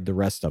outside the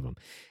rest of them.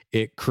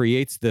 It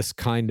creates this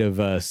kind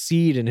of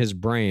seed in his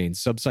brain,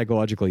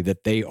 subpsychologically,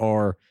 that they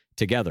are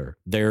together.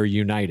 They're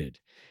united.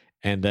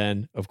 And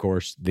then, of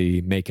course,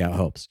 the makeout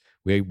helps.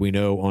 We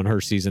know on her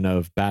season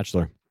of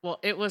Bachelor. Well,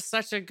 it was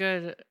such a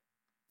good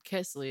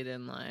kiss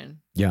lead-in line.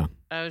 Yeah.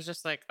 I was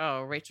just like,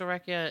 oh, Rachel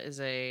Recchia is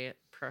a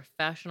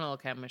professional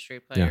chemistry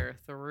player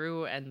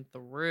through and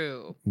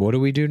through. What do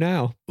we do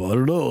now? Well, I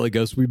don't know. I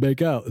guess we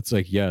make out. It's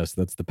like, yes,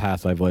 that's the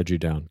path I've led you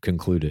down.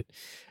 Conclude it.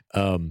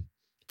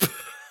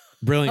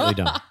 Brilliantly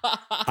done.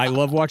 I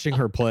love watching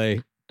her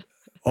play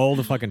all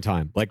the fucking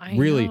time. Like,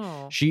 really,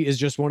 she is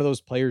just one of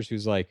those players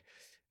who's like,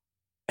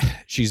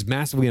 she's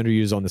massively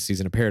underused on the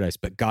season of Paradise,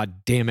 but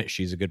god damn it,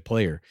 she's a good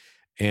player.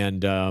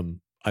 And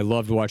I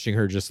loved watching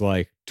her just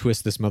like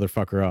twist this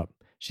motherfucker up.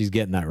 She's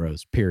getting that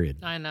rose,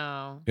 period. I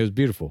know. It was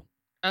beautiful.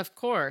 Of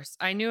course.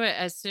 I knew it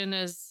as soon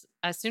as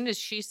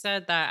she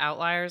said that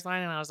outliers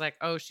line, and I was like,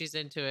 oh, she's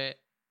into it.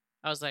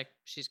 I was like,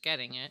 she's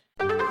getting it.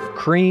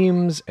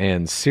 Creams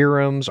and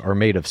serums are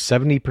made of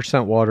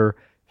 70% water,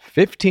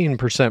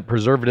 15%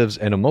 preservatives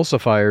and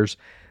emulsifiers,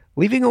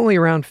 leaving only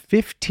around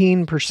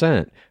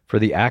 15% for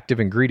the active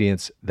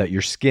ingredients that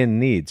your skin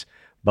needs.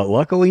 But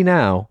luckily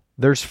now,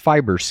 there's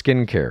Fiber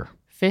Skincare.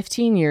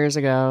 15 years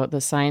ago, the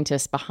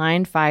scientists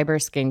behind Fiber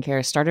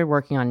Skincare started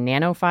working on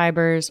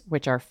nanofibers,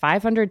 which are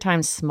 500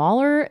 times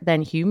smaller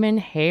than human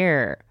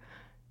hair.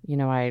 You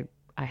know, I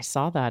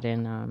saw that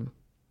in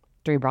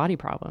Three Body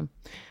Problem.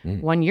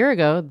 1 year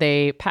ago,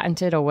 they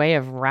patented a way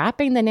of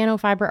wrapping the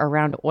nanofiber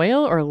around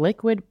oil or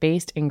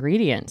liquid-based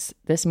ingredients.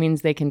 This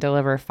means they can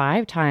deliver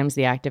 5 times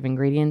the active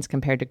ingredients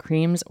compared to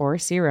creams or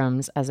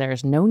serums, as there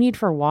is no need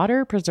for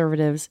water,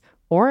 preservatives,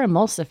 or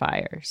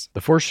emulsifiers. The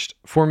first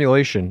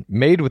formulation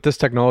made with this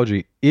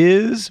technology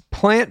is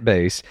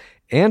plant-based,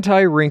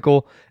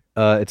 anti-wrinkle.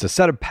 It's a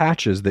set of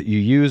patches that you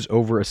use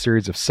over a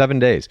series of 7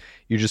 days.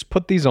 You just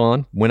put these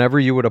on whenever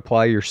you would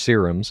apply your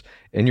serums,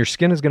 and your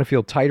skin is going to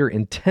feel tighter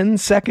in 10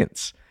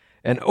 seconds.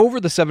 And over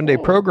the 7-day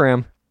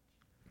program,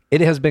 it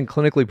has been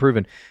clinically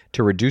proven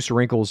to reduce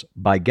wrinkles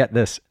by, get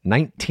this,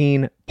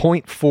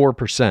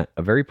 19.4%,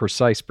 a very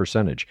precise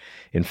percentage.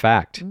 In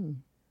fact,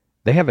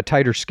 they have a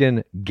tighter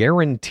skin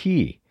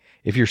guarantee.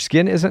 If your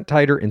skin isn't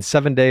tighter in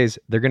 7 days,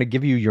 they're going to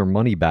give you your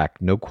money back,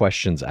 no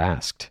questions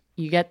asked.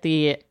 You get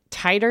the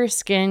tighter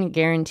skin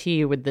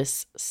guarantee with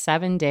this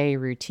 7-day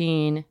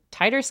routine.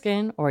 Tighter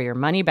skin or your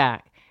money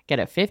back. Get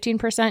a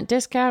 15%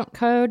 discount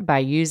code by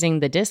using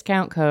the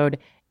discount code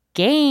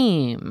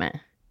GAME.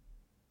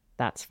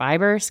 That's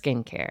Fiber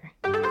Skincare.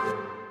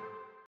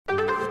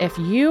 If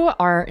you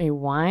are a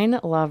wine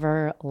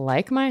lover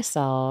like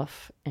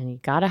myself and you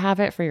gotta have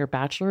it for your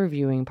bachelor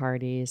viewing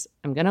parties,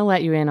 I'm gonna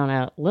let you in on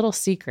a little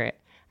secret.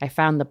 I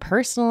found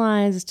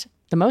the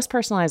most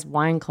personalized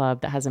wine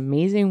club that has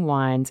amazing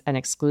wines and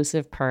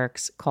exclusive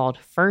perks called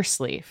First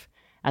Leaf.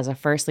 As a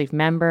First Leaf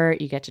member,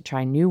 you get to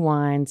try new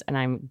wines, and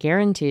I'm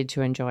guaranteed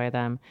to enjoy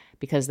them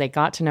because they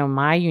got to know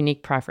my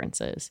unique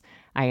preferences.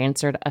 I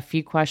answered a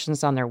few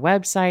questions on their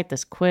website,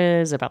 this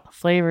quiz about the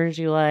flavors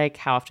you like,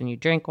 how often you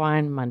drink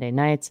wine, Monday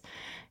nights,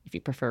 if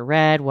you prefer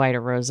red, white,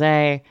 or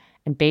rosé.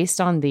 And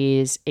based on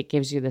these, it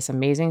gives you this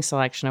amazing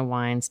selection of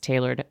wines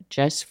tailored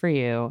just for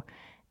you.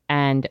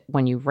 And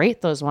when you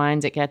rate those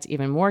wines, it gets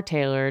even more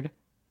tailored,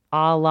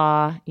 a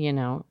la,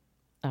 Netflix.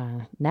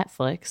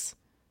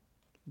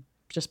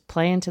 Just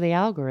play into the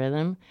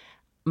algorithm.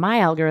 My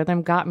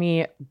algorithm got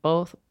me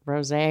both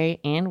rosé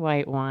and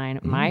white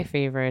wine, my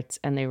favorites,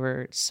 and they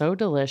were so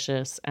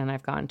delicious, and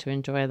I've gotten to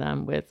enjoy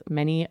them with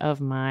many of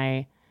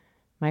my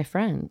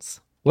friends.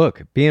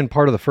 Look, being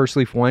part of the First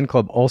Leaf Wine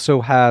Club also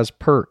has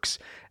perks.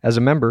 As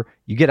a member,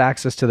 you get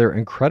access to their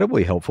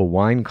incredibly helpful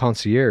wine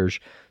concierge.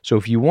 So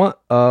if you want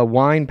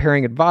wine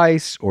pairing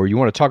advice or you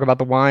want to talk about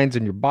the wines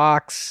in your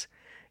box,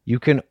 you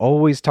can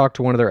always talk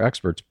to one of their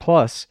experts.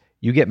 Plus,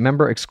 you get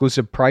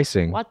member-exclusive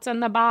pricing. What's in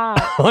the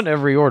box? On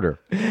every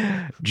order.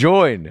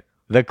 Join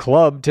the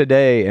club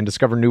today and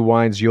discover new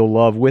wines you'll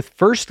love with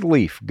First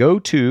Leaf. Go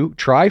to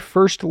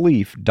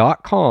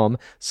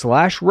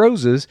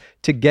tryfirstleaf.com/roses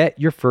to get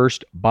your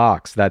first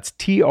box. That's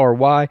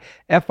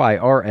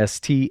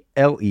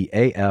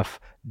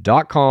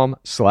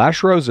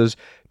tryfirstleaf.com/roses.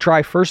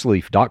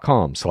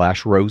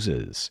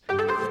 Tryfirstleaf.com/roses.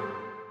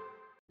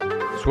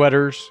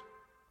 Sweaters,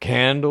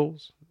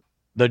 candles,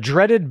 the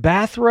dreaded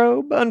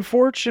bathrobe.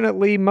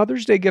 Unfortunately,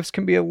 Mother's Day gifts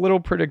can be a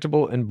little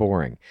predictable and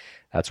boring.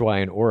 That's why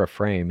an Aura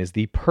frame is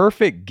the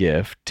perfect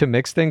gift to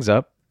mix things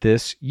up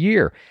this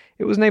year.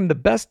 It was named the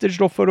best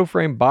digital photo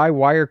frame by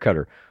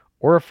Wirecutter.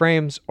 Aura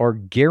frames are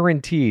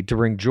guaranteed to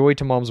bring joy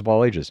to moms of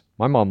all ages.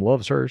 My mom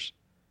loves hers.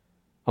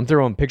 I'm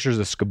throwing pictures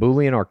of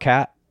Skaboolian, our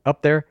cat,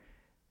 up there.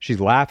 She's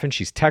laughing.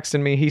 She's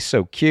texting me. He's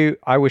so cute.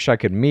 I wish I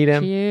could meet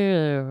him.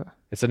 Cute.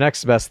 It's the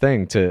next best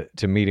thing to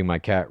meeting my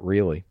cat,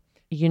 really.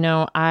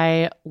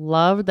 I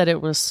love that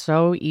it was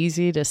so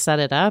easy to set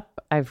it up.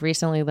 I've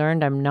recently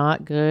learned I'm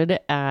not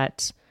good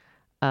at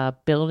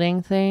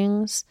building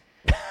things,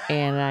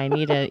 and I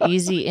need an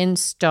easy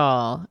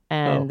install.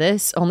 And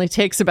this only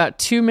takes about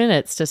 2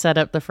 minutes to set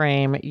up the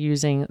frame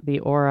using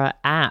the Aura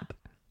app.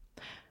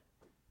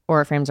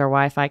 Aura frames are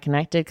Wi-Fi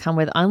connected, come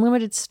with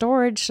unlimited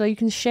storage, so you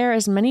can share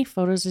as many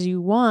photos as you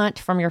want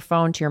from your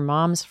phone to your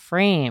mom's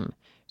frame.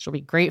 She'll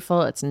be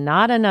grateful it's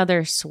not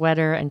another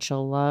sweater, and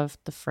she'll love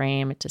the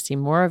frame to see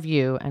more of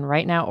you. And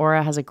right now,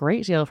 Aura has a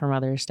great deal for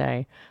Mother's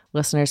Day.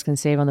 Listeners can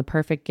save on the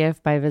perfect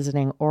gift by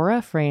visiting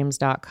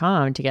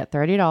auraframes.com to get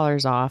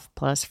 $30 off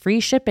plus free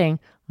shipping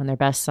on their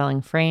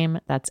best-selling frame.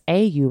 That's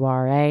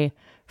AURA,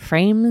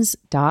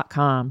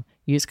 frames.com.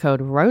 Use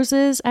code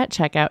ROSES at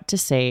checkout to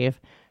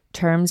save.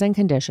 Terms and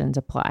conditions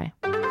apply.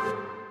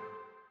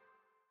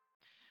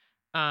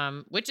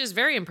 Which is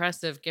very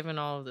impressive given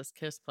all of this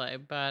kiss play,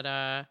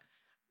 but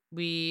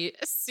we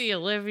see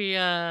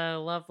Olivia,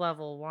 love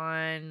level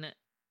 1,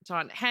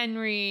 John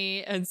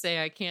Henry, and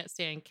say, I can't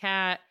stand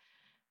Kat.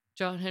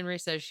 John Henry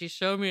says, she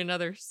showed me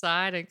another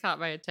side and caught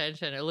my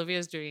attention.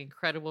 Olivia's doing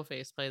incredible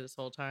face play this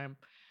whole time.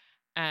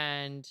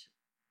 And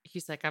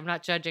he's like, I'm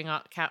not judging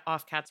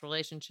off Kat's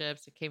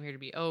relationships. I came here to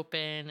be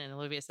open. And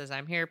Olivia says,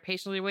 I'm here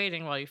patiently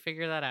waiting while you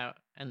figure that out.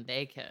 And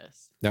they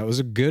kiss. That was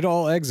a good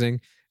all eggsing.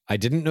 I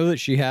didn't know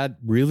that she had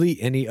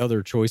really any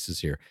other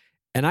choices here.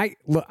 And I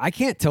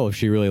can't tell if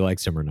she really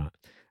likes him or not.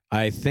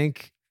 I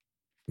think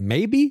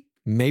maybe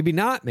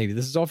not. Maybe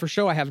this is all for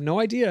show. I have no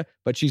idea.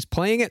 But she's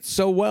playing it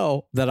so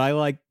well that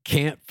I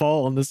can't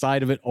fall on the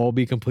side of it all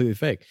be completely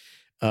fake.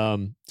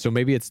 So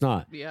maybe it's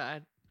not. Yeah.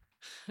 I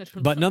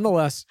don't but know.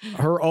 Nonetheless,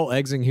 her all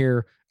eggsing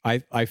here,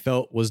 I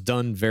felt was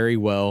done very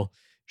well.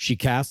 She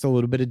cast a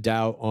little bit of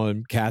doubt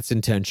on Kat's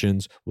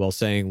intentions while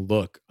saying,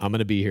 look, I'm going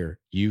to be here.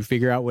 You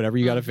figure out whatever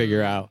you got to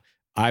figure out.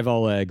 I've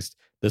all eggsed.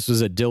 This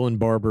was a Dylan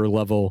Barber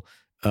level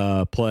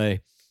play.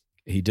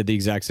 He did the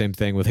exact same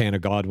thing with Hannah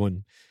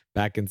Godwin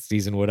back in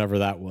season whatever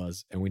that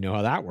was. And we know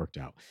how that worked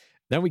out.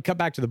 Then we cut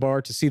back to the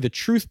bar to see the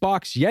truth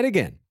box yet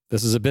again.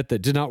 This is a bit that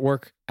did not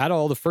work at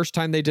all the first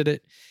time they did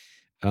it.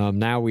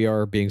 Now we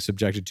are being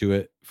subjected to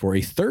it for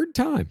a third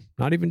time,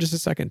 not even just a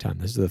second time.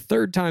 This is the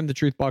third time the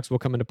truth box will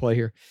come into play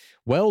here.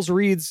 Wells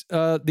reads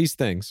these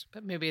things.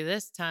 But maybe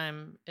this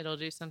time it'll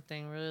do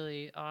something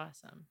really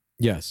awesome.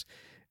 Yes,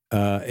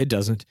 it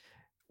doesn't.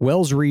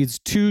 Wells reads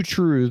 2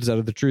 truths out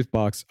of the truth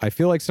box. I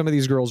feel like some of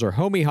these girls are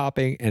homie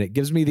hopping and it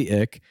gives me the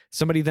ick.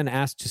 Somebody then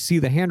asked to see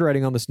the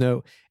handwriting on this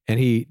note and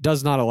he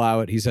does not allow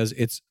it. He says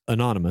it's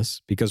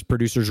anonymous because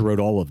producers wrote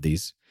all of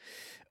these.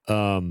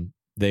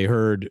 They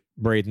heard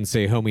Braden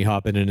say homie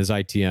hopping in his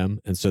ITM,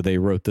 and so they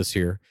wrote this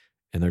here,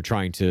 and they're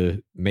trying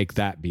to make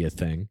that be a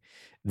thing.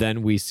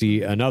 Then we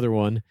see another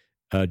one,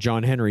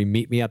 John Henry,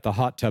 meet me at the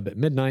hot tub at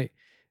midnight,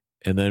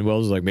 and then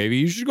Wells is like, maybe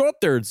you should go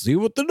up there and see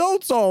what the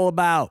note's all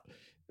about.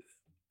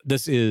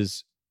 This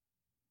is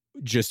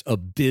just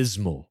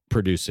abysmal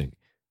producing.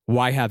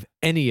 Why have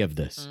any of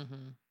this?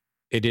 Mm-hmm.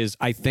 It is,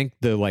 I think,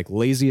 the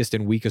laziest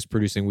and weakest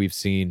producing we've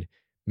seen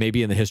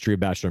maybe in the history of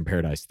Bachelor in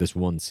Paradise, this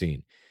one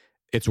scene.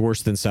 It's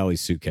worse than Sally's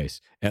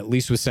suitcase. At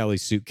least with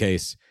Sally's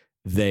suitcase,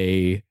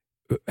 they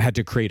had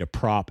to create a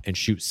prop and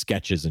shoot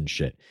sketches and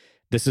shit.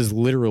 This is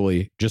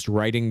literally just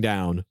writing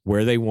down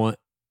where they want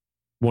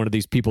one of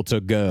these people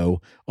to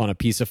go on a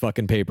piece of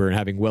fucking paper and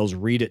having Wells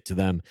read it to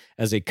them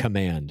as a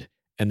command.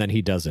 And then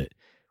he does it.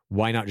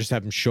 Why not just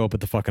have him show up at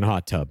the fucking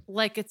hot tub?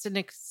 Like it's an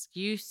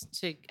excuse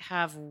to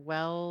have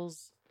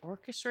Wells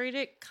orchestrate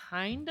it,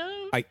 kind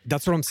of?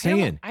 That's what I'm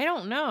saying. I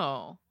don't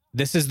know.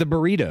 This is the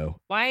burrito.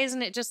 Why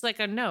isn't it just like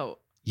a note?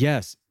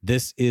 Yes,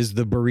 this is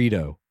the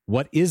burrito.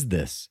 What is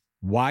this?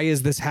 Why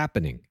is this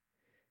happening?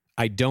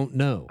 I don't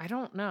know. I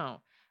don't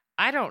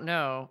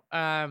know.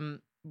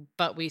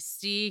 But we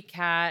see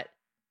Kat.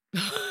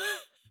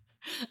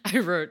 I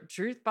wrote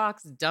truth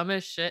box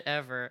dumbest shit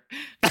ever.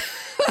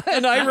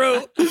 And I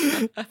wrote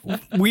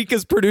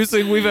weakest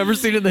producing we've ever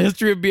seen in the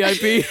history of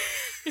BIP.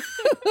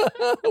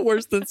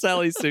 Worse than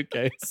Sally's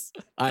suitcase.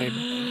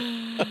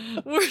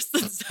 Worse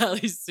than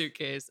Sally's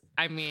suitcase.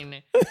 I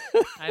mean,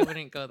 I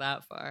wouldn't go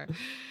that far.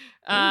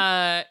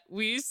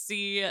 We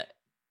see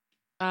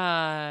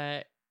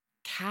Kat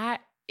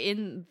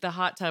in the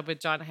hot tub with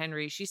John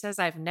Henry. She says,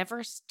 I've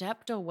never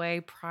stepped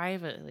away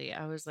privately.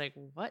 I was like,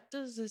 what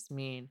does this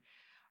mean?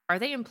 Are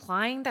they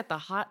implying that the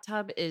hot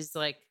tub is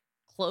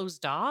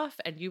closed off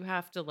and you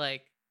have to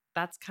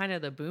that's kind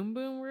of the boom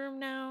boom room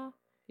now?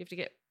 You have to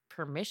get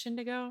permission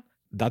to go?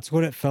 That's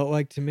what it felt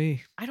like to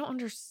me. I don't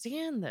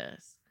understand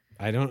this.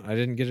 I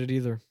didn't get it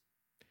either.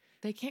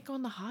 They can't go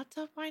in the hot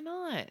tub? Why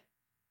not?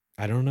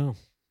 I don't know.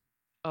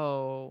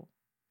 Oh,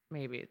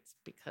 maybe it's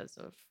because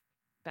of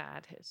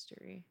bad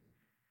history.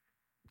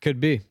 Could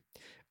be.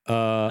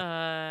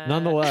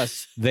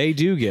 Nonetheless, they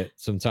do get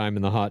some time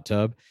in the hot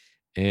tub,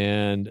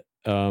 and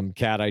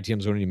Kat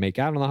ITM's wanting to make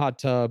out in the hot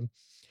tub.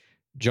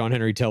 John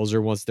Henry tells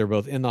her once they're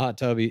both in the hot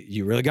tub,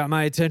 you really got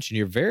my attention.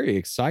 You're very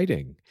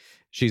exciting.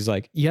 She's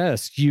like,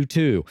 yes, you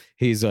too.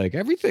 He's like,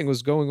 everything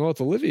was going well with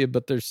Olivia,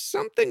 but there's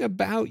something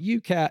about you,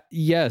 Kat.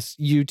 Yes,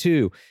 you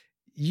too.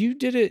 You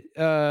did it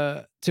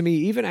to me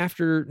even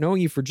after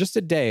knowing you for just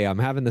a day. I'm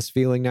having this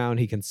feeling now, and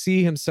he can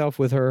see himself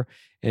with her.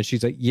 And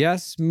she's like,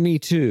 yes, me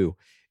too.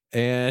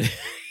 And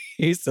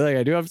he's like,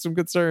 I do have some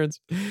concerns.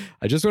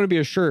 I just want to be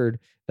assured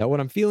that what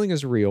I'm feeling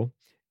is real.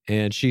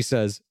 And she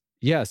says,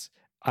 yes,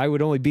 I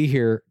would only be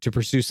here to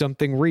pursue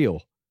something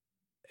real.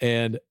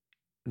 And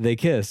they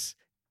kiss,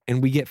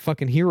 and we get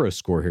fucking hero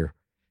score here.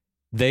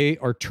 They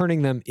are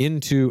turning them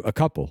into a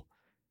couple.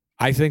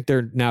 I think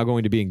they're now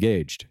going to be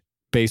engaged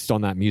based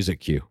on that music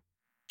cue.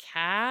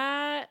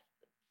 Kat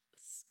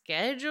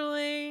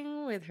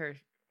scheduling with her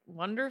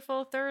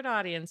wonderful third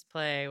audience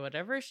play,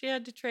 whatever she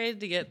had to trade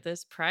to get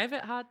this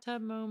private hot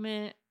tub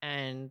moment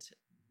and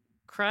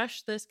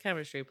crush this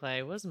chemistry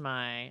play was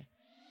my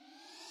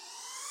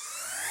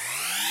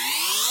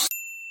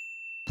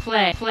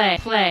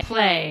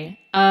play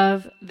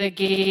of the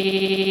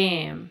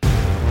game.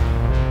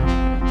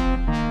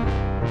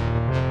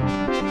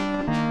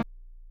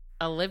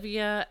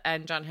 Olivia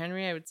and John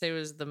Henry, I would say,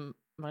 was the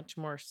much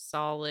more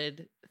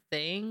solid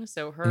thing.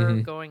 So her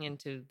going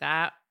into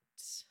that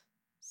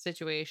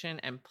situation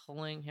and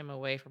pulling him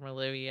away from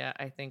Olivia,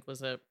 I think,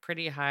 was a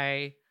pretty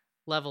high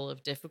level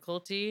of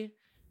difficulty.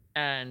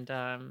 And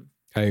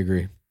I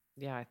agree.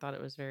 Yeah, I thought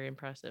it was very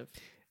impressive.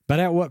 But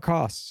at what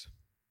cost?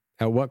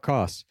 At what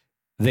cost?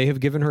 They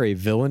have given her a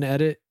villain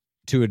edit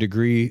to a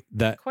degree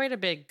that quite a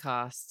big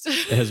cost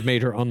has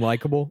made her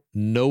unlikable.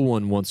 No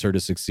one wants her to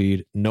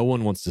succeed. No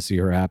one wants to see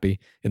her happy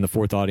in the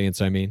fourth audience,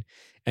 I mean.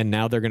 And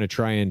now they're going to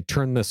try and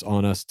turn this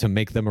on us to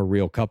make them a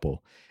real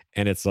couple.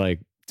 And it's like,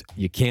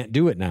 you can't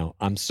do it now.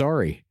 I'm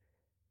sorry.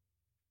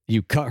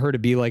 You cut her to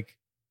be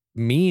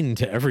mean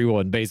to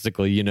everyone,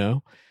 basically, you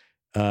know?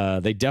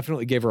 They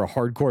definitely gave her a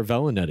hardcore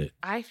villain edit.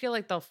 I feel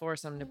like they'll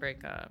force them to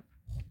break up.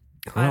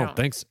 I don't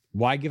think so.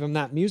 Why give him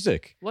that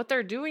music? What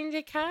they're doing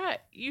to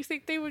Kat, you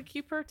think they would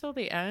keep her till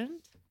the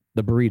end?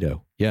 The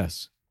burrito,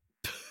 yes.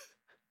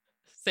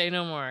 Say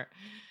no more.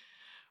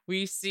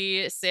 We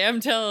see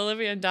Sam tell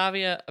Olivia and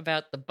Davia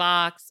about the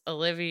box.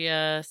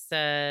 Olivia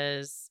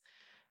says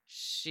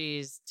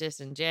she's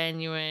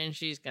disingenuous.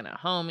 She's going to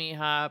homie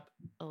hop.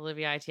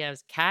 Olivia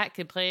ITM's Kat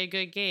could play a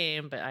good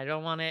game, but I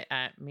don't want it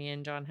at me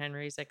and John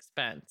Henry's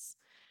expense.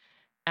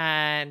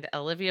 And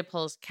Olivia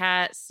pulls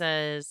Kat,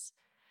 says,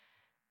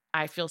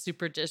 I feel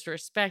super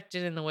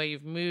disrespected in the way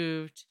you've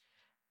moved.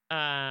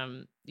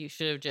 You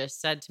should have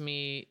just said to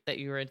me that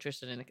you were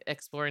interested in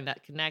exploring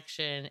that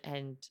connection.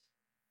 And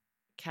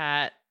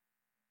Kat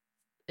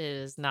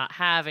is not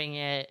having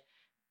it.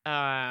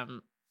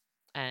 And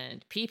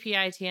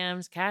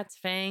PPITM's Kat's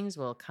fangs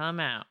will come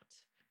out.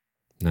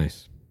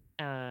 Nice.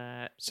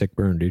 Sick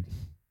burn, dude.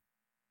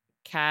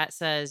 Kat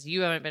says,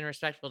 you haven't been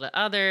respectful to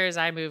others.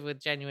 I move with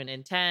genuine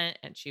intent.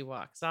 And she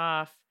walks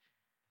off.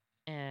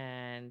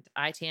 And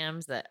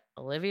ITM's that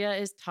Olivia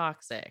is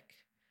toxic.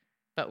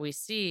 But we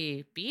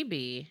see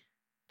BB,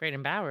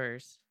 Brayden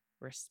Bowers,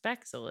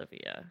 respects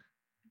Olivia.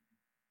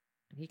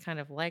 And he kind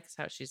of likes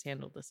how she's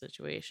handled the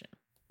situation.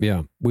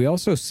 Yeah. We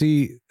also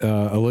see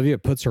Olivia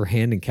puts her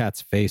hand in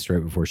Kat's face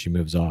right before she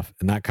moves off.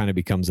 And that kind of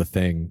becomes a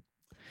thing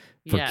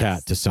for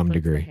Kat to some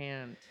degree.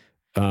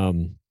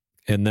 And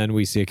then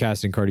we see a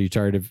casting card. Are you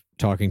tired of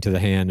talking to the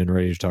hand and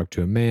ready to talk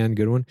to a man?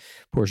 Good one.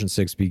 Portion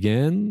 6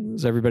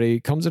 begins. Everybody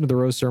comes into the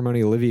rose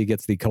ceremony. Olivia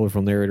gets the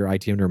colorful narrator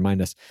ITM to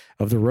remind us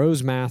of the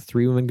rose math.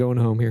 3 women going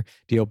home here.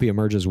 DLP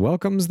emerges,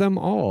 welcomes them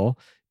all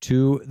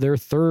to their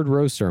 3rd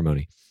rose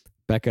ceremony.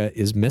 Becca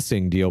is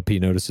missing, DLP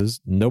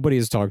notices. Nobody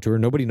has talked to her.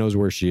 Nobody knows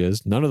where she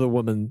is. None of the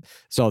women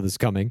saw this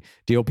coming.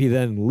 DLP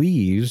then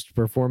leaves to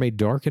perform a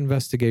dark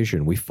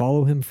investigation. We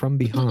follow him from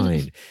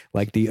behind,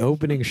 like the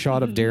opening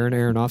shot of Darren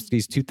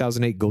Aronofsky's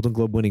 2008 Golden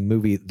Globe winning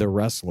movie, The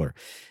Wrestler.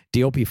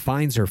 DLP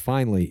finds her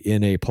finally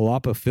in a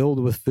palapa filled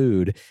with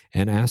food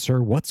and asks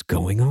her what's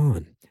going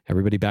on.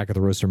 Everybody back at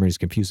the rose ceremony is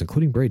confused,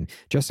 including Brayden.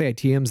 Just say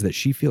ITMs that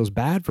she feels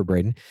bad for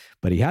Brayden,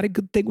 but he had a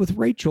good thing with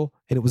Rachel,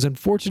 and it was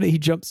unfortunate he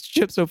jumped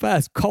ship so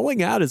fast,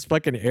 calling out his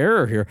fucking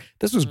error here.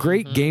 This was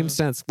great game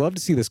sense. Love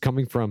to see this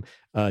coming from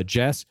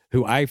Jess,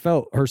 who I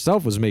felt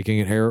herself was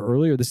making an error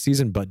earlier this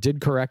season, but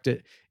did correct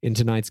it in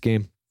tonight's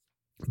game.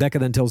 Becca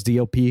then tells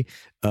DLP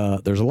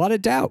there's a lot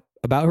of doubt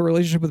about her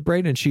relationship with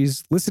Brayden, and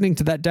she's listening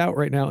to that doubt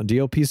right now, and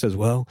DLP says,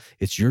 well,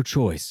 it's your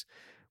choice.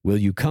 Will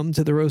you come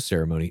to the rose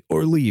ceremony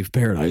or leave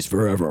paradise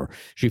forever?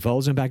 She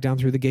follows him back down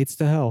through the gates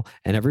to hell,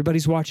 and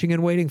everybody's watching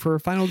and waiting for her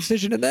final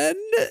decision. And then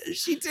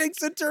she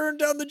takes a turn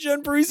down the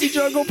Jen Parisi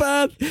jungle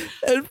path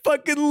and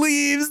fucking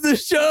leaves the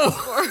show.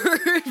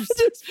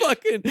 Just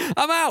fucking,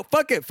 I'm out.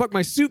 Fuck it. Fuck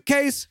my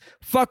suitcase.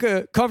 Fuck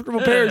a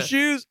comfortable pair of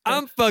shoes.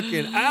 I'm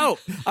fucking out.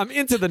 I'm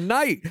into the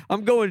night.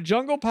 I'm going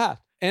jungle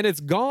path, and it's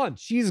gone.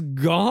 She's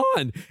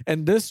gone.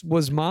 And this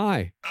was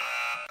my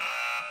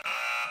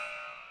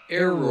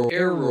error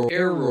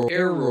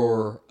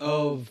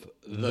of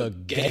the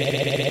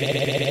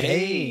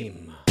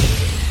game.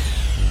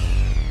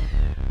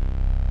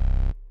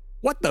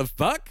 What the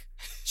fuck?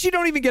 She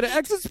don't even get an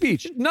exit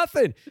speech.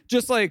 Nothing.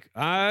 Just like,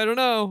 I don't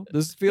know.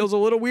 This feels a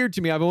little weird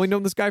to me. I've only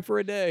known this guy for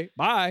a day.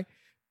 Bye.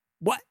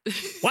 What?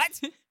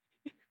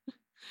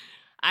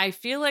 I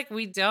feel like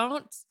we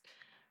don't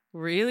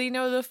really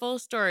know the full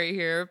story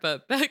here,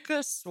 but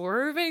Becca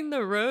swerving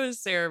the rose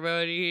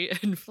ceremony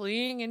and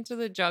fleeing into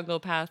the jungle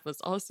path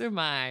was also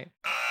my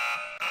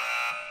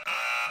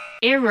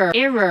error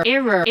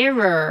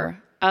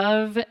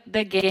of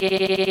the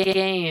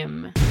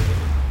game.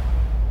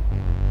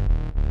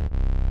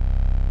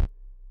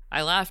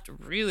 I laughed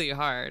really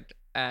hard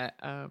at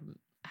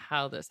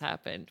how this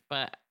happened,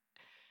 but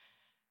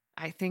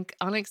I think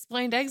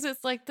unexplained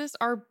exits like this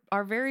are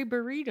very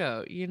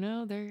burrito, you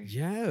know? They're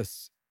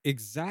Yes.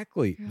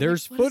 Exactly. You're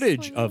There's like, what is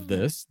footage going of on?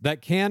 this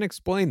that can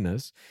explain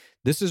this.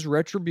 This is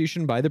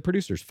retribution by the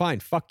producers.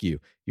 Fine, fuck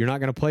you. You're not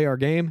going to play our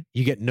game.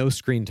 You get no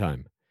screen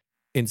time.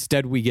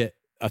 Instead, we get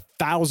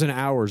 1,000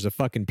 hours of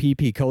fucking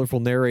PP colorful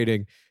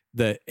narrating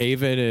that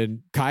Avon and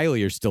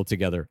Kylie are still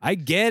together. I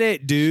get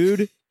it,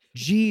 dude.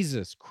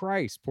 Jesus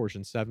Christ.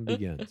 Portion 7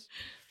 begins.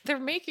 They're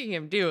making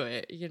him do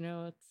it, you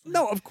know? It's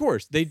No, of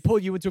course. They'd pull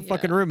you into a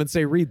fucking Yeah. room and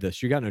say, read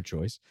this. You got no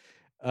choice.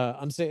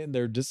 I'm saying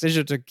their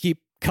decision to keep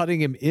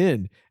cutting him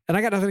in. And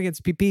I got nothing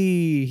against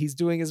PP. He's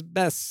doing his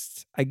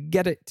best. I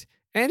get it.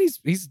 And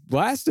he's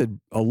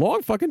lasted a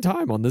long fucking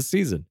time on this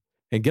season.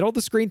 And get all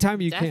the screen time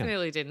you can.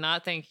 definitely did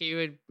not think he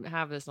would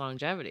have this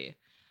longevity.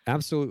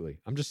 Absolutely.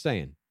 I'm just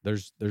saying.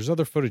 There's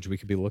other footage we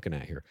could be looking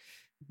at here.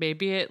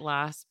 Maybe it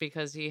lasts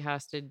because he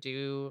has to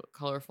do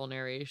colorful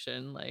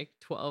narration like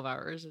 12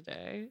 hours a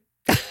day.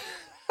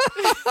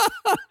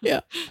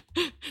 Yeah.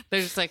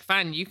 They're just like,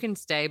 fine, you can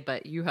stay,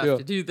 but you have Yeah.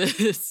 to do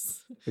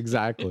this.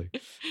 Exactly.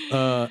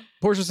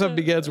 Portion 7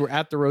 begins. We're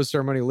at the rose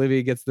ceremony.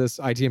 Olivia gets this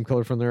ITM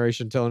colorful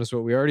narration telling us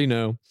what we already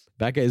know.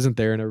 Becca isn't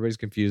there and everybody's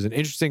confused. An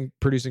interesting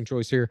producing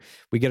choice here.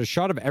 We get a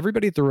shot of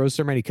everybody at the rose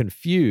ceremony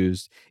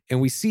confused, and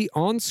we see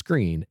on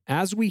screen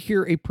as we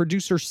hear a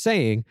producer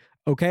saying,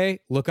 okay,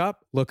 look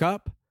up.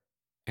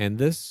 And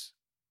this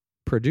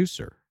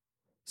producer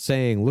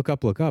saying, look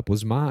up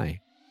was my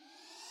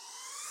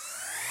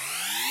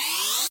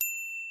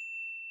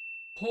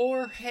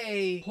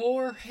Jorge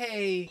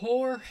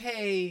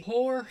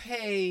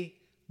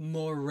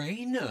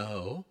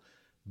Moreno,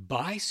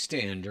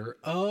 bystander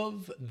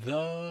of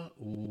the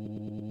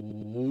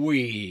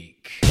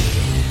week.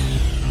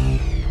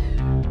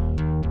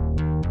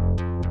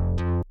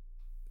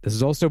 This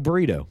is also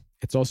burrito.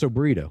 It's also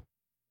burrito.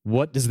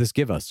 What does this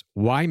give us?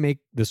 Why make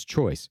this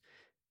choice?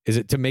 Is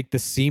it to make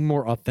this seem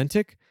more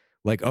authentic?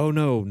 Like, oh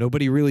no,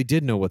 nobody really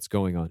did know what's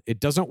going on.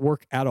 It doesn't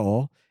work at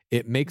all.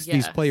 It makes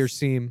these players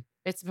seem...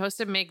 It's supposed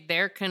to make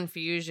their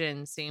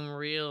confusion seem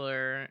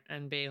realer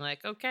and being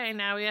like, okay,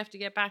 now we have to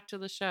get back to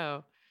the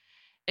show.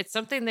 It's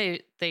something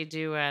they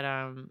do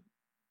at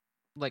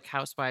like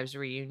Housewives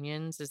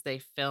reunions, is they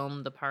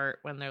film the part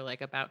when they're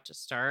like about to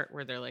start,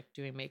 where they're like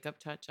doing makeup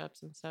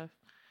touch-ups and stuff.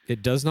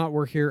 It does not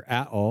work here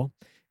at all.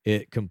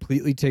 It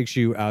completely takes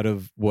you out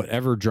of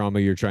whatever drama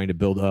you're trying to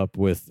build up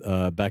with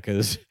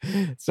Becca's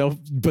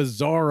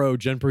bizarro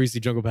Jen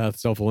Parisi Jungle Path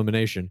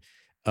self-elimination.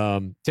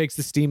 Takes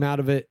the steam out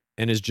of it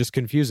and is just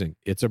confusing.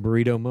 It's a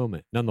burrito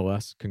moment.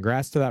 Nonetheless,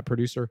 congrats to that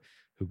producer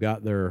who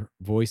got their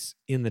voice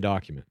in the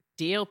document.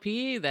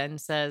 DLP then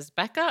says,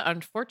 Becca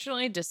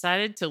unfortunately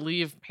decided to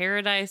leave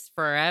Paradise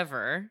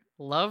forever.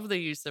 Love the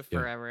use of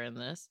forever in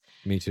this.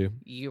 Me too.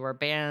 You are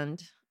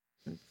banned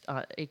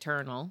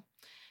eternal.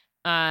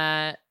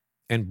 And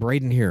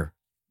Braden here,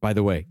 by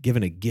the way,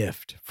 given a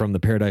gift from the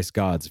Paradise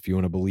gods, if you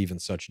want to believe in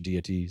such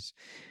deities,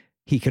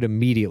 he could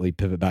immediately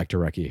pivot back to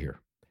Rekia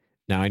here.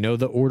 Now, I know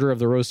the order of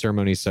the rose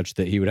ceremony is such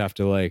that he would have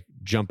to like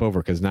jump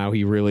over, because now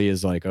he really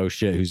is like, oh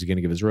shit, who's he going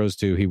to give his rose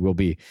to? He will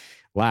be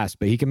last,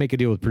 but he can make a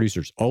deal with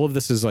producers. All of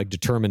this is like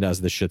determined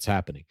as this shit's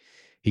happening.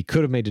 He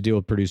could have made a deal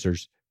with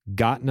producers,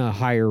 gotten a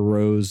higher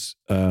rose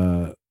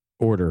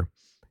order,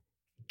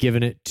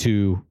 given it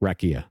to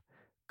Rekia,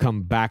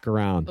 come back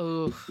around.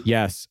 Ooh.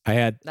 Yes,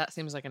 That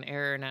seems like an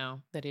error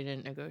now that he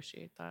didn't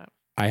negotiate that.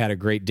 I had a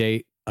great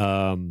date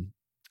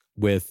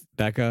with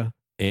Becca,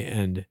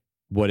 and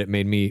what it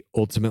made me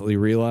ultimately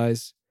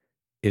realize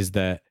is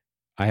that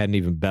I had an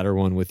even better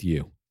one with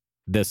you.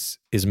 This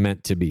is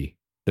meant to be.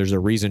 There's a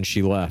reason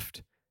she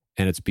left,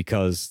 and it's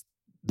because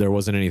there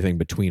wasn't anything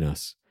between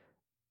us.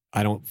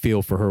 I don't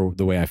feel for her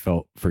the way I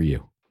felt for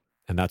you.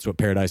 And that's what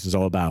Paradise is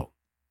all about.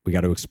 We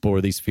got to explore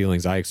these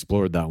feelings. I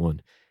explored that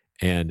one,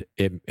 and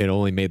it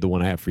only made the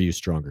one I have for you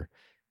stronger.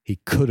 He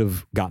could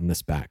have gotten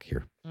this back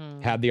here,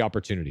 had the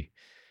opportunity.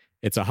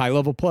 It's a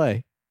high-level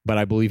play, but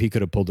I believe he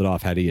could have pulled it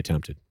off had he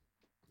attempted.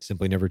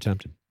 Simply never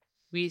attempted.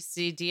 We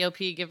see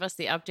DLP give us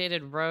the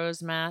updated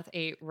rose math,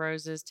 8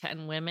 roses,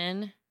 10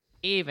 women.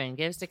 Even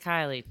gives to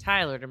Kylie,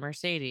 Tyler to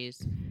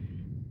Mercedes.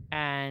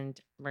 And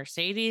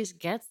Mercedes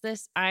gets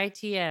this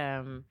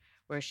ITM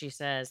where she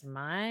says,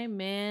 my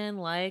man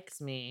likes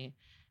me.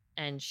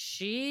 And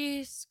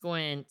she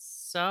squints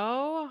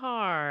so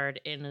hard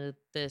into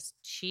this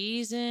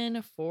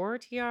cheesin'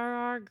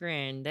 4TRR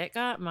grin that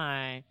got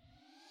my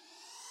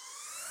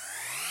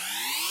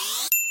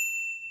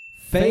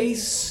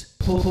face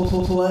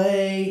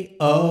play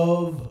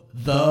of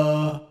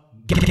the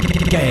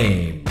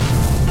game.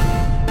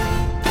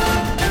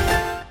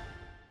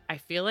 I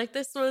feel like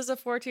this was a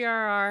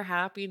 4TRR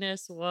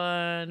happiness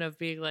one of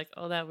being like,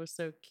 oh, that was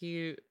so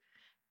cute.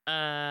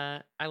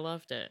 I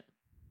loved it.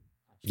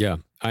 Yeah,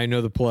 I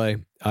know the play.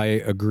 I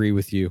agree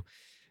with you.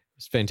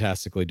 It's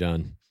fantastically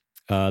done.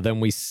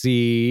 Then we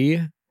see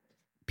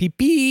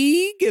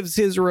PP gives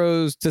his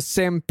rose to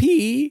Sam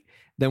P.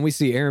 Then we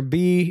see Aaron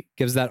B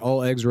gives that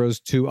all eggs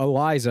rose to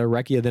Eliza.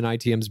 Rekia then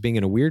ITM's being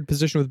in a weird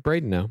position with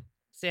Braden now.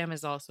 Sam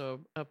is also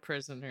a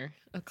prisoner,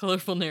 a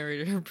colorful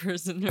narrator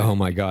prisoner. Oh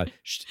my God.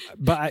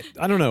 But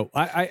I don't know.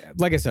 I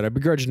like I said, I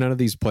begrudge none of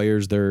these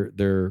players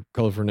their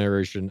colorful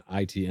narration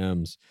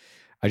ITMs.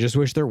 I just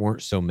wish there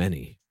weren't so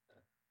many.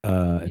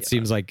 It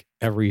seems like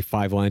every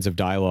 5 lines of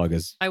dialogue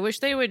is... I wish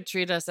they would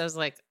treat us as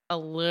like a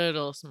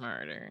little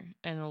smarter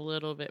and a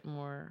little bit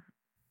more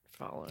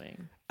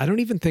following. I don't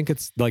even think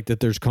it's like that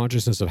there's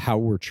consciousness of how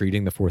we're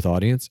treating the fourth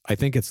audience. I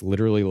think it's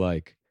literally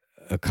like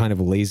a kind of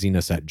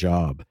laziness at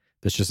job.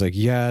 That's just like,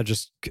 yeah,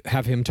 just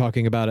have him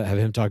talking about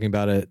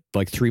it,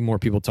 like 3 more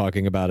people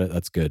talking about it.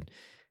 That's good.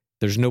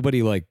 There's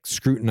nobody like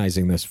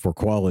scrutinizing this for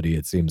quality,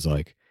 it seems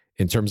like,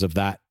 in terms of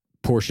that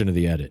portion of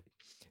the edit.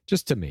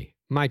 Just to me,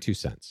 my 2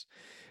 cents.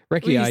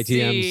 Rekia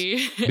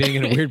ITM's being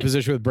in a weird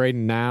position with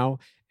Braden now,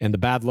 and the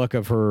bad luck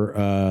of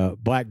her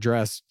black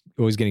dress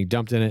always getting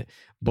dumped in it.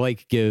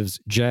 Blake gives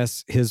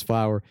Jess his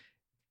flower.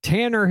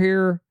 Tanner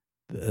here,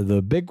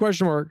 the big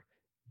question mark,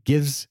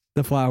 gives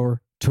the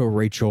flower to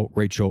Rachel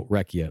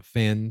Rekia.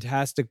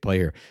 Fantastic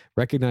player.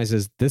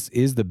 Recognizes this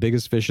is the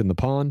biggest fish in the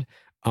pond.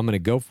 I'm going to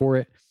go for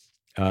it.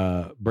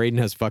 Braden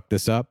has fucked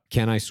this up.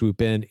 Can I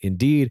swoop in?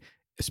 Indeed,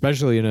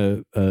 especially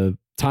in a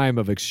time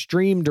of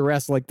extreme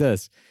duress like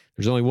this.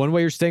 There's only one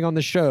way you're staying on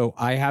the show.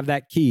 I have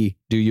that key.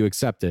 Do you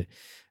accept it?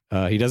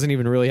 He doesn't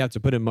even really have to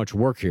put in much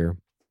work here.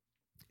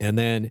 And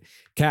then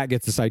Kat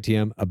gets this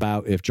ITM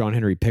about if John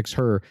Henry picks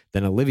her,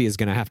 then Olivia is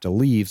going to have to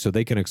leave so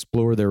they can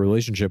explore their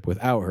relationship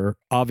without her.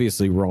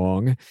 Obviously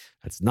wrong.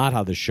 That's not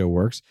how this show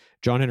works.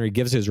 John Henry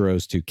gives his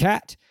rose to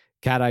Kat.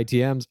 Kat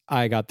ITMs,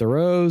 I got the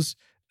rose.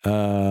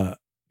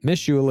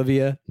 Miss you,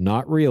 Olivia.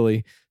 Not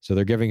really. So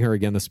they're giving her,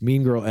 again, this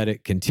mean girl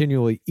edit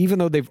continually, even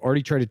though they've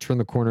already tried to turn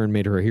the corner and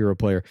made her a hero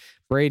player.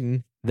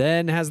 Braden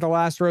then has the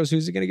last rose.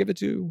 Who's he going to give it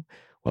to?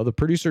 Well, the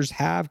producers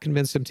have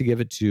convinced him to give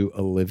it to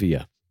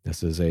Olivia.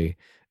 This is a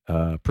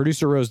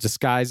producer rose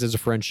disguised as a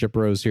friendship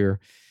rose here.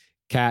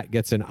 Kat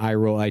gets an eye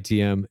roll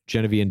ITM.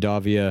 Genevieve and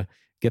Davia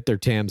get their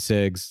tam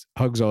sigs,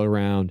 hugs all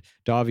around.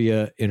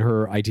 Davia, in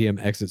her ITM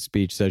exit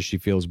speech, says she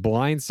feels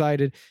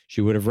blindsided.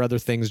 She would have rather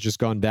things just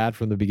gone bad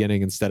from the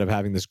beginning instead of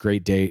having this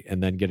great date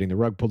and then getting the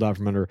rug pulled out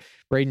from under.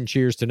 Braden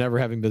cheers to never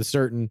having been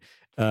certain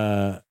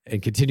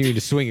and continuing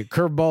to swing at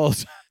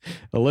curveballs.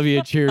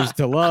 Olivia cheers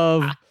to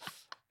love.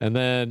 And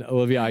then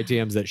Olivia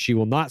ITMs that she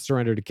will not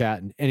surrender to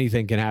Kat and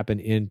anything can happen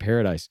in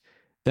paradise.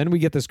 Then we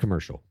get this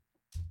commercial.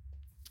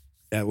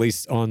 At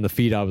least on the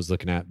feed I was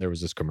looking at, there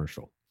was this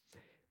commercial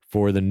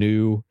for the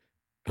new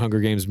Hunger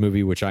Games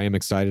movie, which I am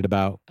excited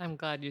about. I'm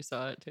glad you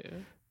saw it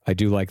too. I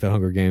do like the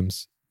Hunger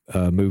Games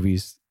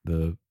movies,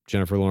 the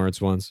Jennifer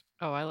Lawrence ones.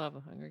 Oh, I love the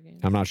Hunger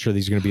Games. I'm not sure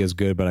these are going to be as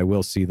good, but I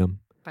will see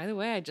them. By the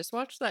way, I just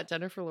watched that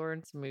Jennifer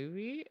Lawrence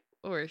movie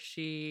where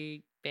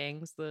she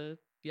bangs the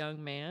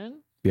young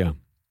man. Yeah.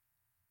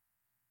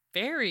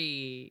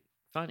 Very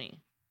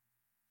funny.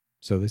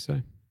 So they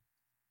say.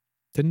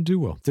 Didn't do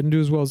well. Didn't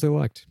do as well as they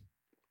liked.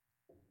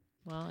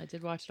 Well, I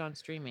did watch it on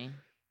streaming.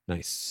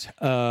 Nice.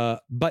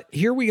 But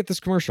here we get this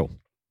commercial.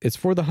 It's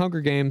for the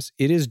Hunger Games.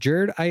 It is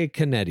Jared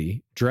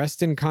Iaconetti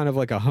dressed in kind of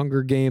like a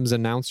Hunger Games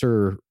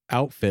announcer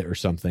outfit or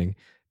something,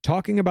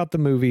 talking about the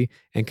movie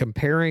and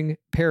comparing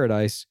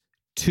Paradise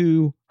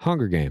to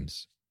Hunger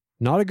Games.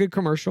 Not a good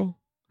commercial.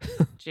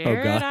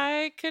 Jared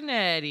Iaconetti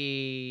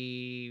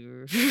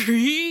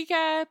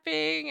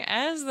recapping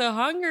as the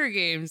Hunger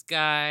Games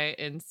guy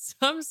in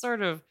some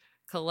sort of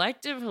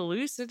collective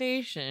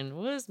hallucination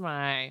was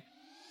my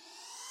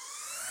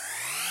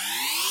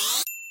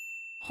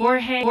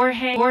Jorge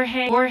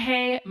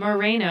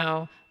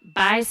Moreno,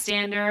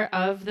 bystander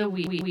of the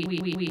week.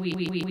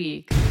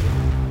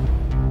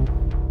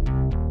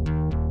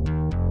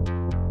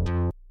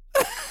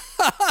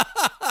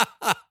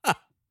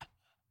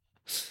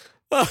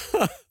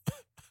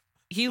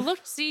 He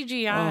looked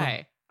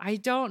CGI. I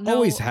don't know.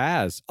 Always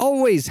has.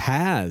 Always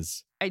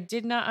has. I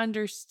did not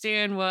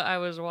understand what I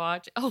was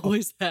watching.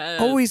 Always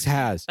has. Always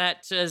has.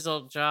 That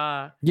chiseled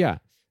jaw. Yeah.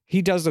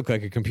 He does look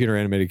like a computer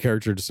animated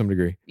character to some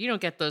degree. You don't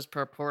get those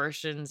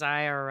proportions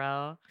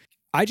IRL.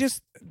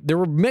 There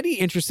were many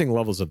interesting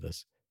levels of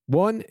this.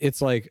 One,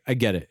 it's like, I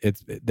get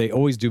it. They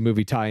always do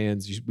movie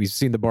tie-ins. We've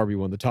seen the Barbie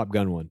one, the Top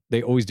Gun one.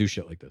 They always do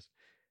shit like this.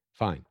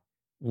 Fine.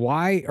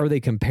 Why are they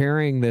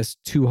comparing this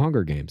to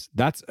Hunger Games?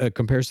 That's a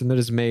comparison that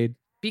is made.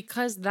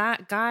 Because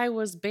that guy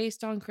was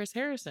based on Chris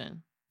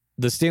Harrison.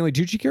 The Stanley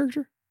Tucci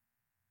character?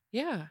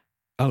 Yeah.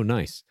 Oh,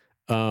 nice.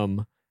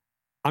 I'm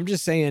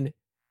just saying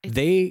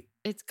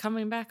it's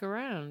coming back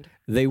around.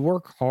 They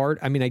work hard.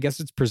 I mean, I guess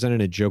it's presented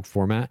in a joke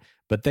format,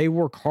 but they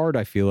work hard,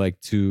 I feel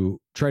like, to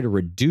try to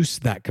reduce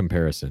that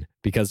comparison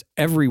because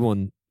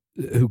everyone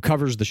who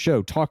covers the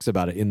show talks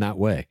about it in that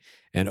way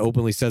and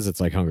openly says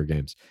it's like Hunger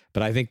Games.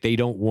 But I think they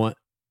don't want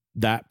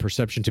that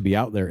perception to be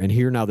out there. And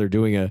here now they're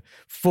doing a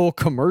full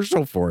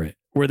commercial for it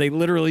where they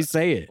literally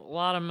say it. A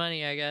lot of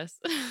money, I guess.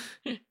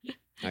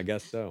 I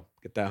guess so.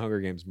 Get that Hunger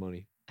Games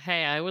money.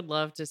 Hey, I would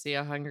love to see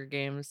a Hunger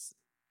Games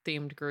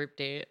themed group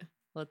date.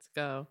 Let's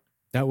go.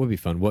 That would be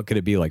fun. What could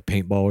it be, like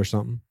paintball or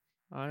something?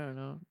 I don't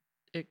know.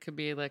 It could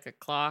be like a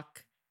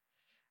clock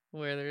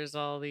where there's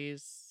all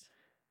these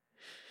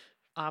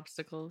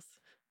obstacles.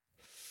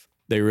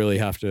 They really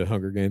have to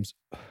Hunger Games.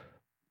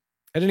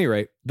 At any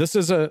rate, this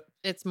is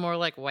It's more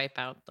like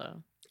Wipeout,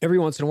 though. Every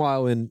once in a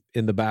while in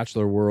the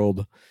Bachelor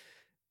world,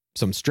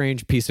 some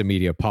strange piece of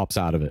media pops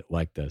out of it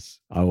like this.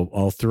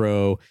 I'll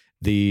throw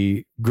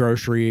the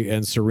grocery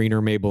and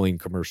Serena Maybelline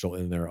commercial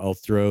in there. I'll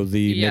throw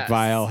the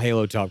McVile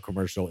Halo Top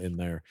commercial in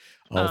there.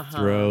 I'll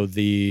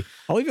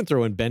even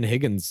throw in Ben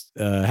Higgins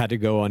had to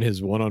go on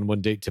his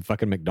one-on-one date to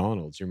fucking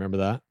McDonald's. You remember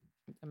that?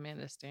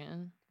 Amanda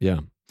Stanton. Yeah.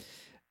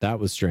 That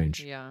was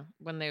strange. Yeah.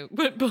 When they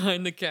went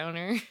behind the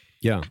counter.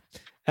 Yeah.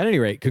 At any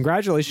rate,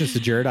 congratulations to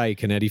Jared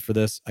Iaconetti for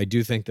this. I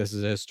do think this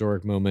is a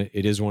historic moment.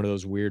 It is one of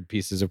those weird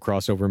pieces of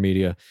crossover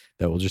media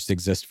that will just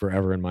exist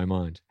forever in my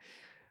mind.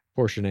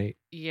 Portion 8.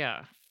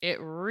 Yeah. It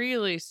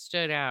really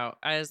stood out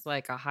as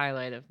like a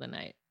highlight of the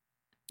night.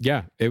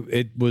 Yeah.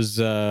 It was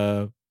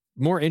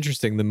more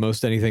interesting than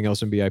most anything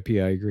else in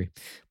BIP. I agree.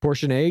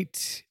 Portion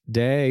 8,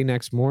 day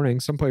next morning.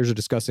 Some players are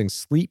discussing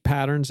sleep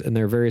patterns and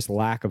their various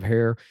lack of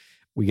hair.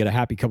 We get a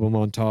happy couple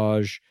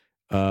montage.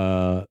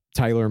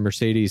 Tyler and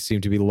Mercedes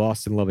seem to be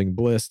lost in loving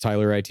bliss.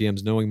 Tyler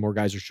ITMs knowing more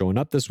guys are showing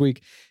up this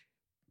week.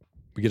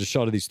 We get a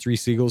shot of these 3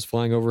 seagulls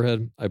flying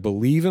overhead, I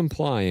believe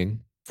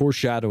implying,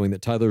 foreshadowing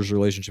that Tyler's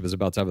relationship is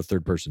about to have a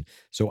third person.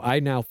 So I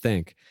now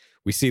think,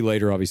 we see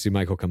later, obviously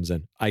Michael comes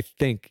in. I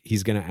think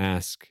he's going to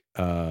ask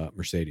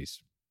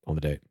Mercedes on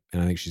the date,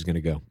 and I think she's going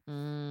to go.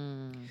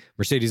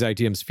 Mercedes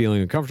ITM's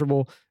feeling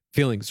uncomfortable.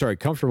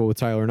 comfortable with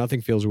Tyler.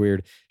 Nothing feels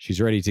weird. She's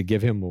ready to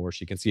give him more.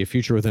 She can see a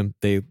future with him.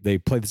 They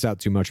play this out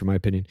too much, in my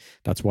opinion.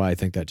 That's why I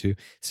think that too.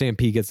 Sam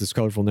P gets this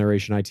colorful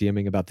narration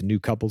ITMing about the new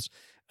couples,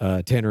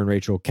 Tanner and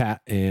Rachel,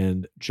 Kat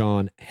and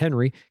John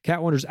Henry.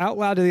 Kat wonders out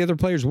loud to the other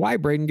players why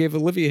Braden gave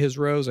Olivia his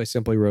rose. I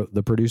simply wrote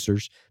the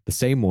producers, the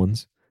same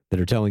ones that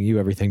are telling you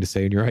everything to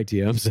say in your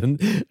ITMs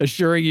and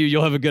assuring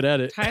you'll have a good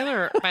edit.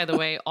 Tyler, by the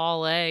way,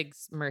 all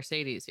eggs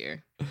Mercedes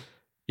here.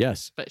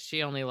 Yes. But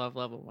she only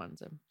level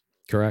ones him.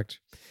 Correct.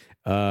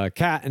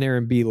 Kat and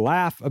Aaron B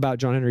laugh about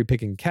John Henry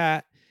picking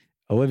Kat.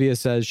 Olivia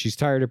says she's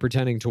tired of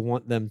pretending to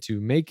want them to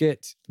make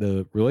it,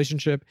 the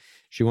relationship.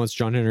 She wants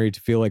John Henry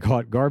to feel like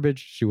hot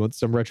garbage. She wants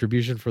some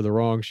retribution for the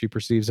wrong she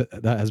perceives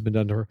that has been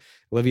done to her.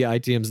 Olivia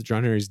ITMs that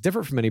John Henry is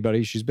different from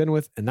anybody she's been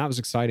with, and that was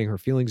exciting. Her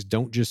feelings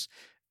don't just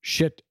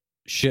shit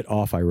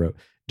off, I wrote.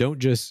 Don't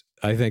just,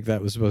 I think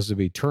that was supposed to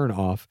be turn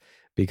off.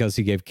 Because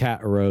he gave Kat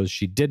a rose,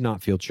 she did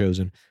not feel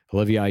chosen.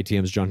 Olivia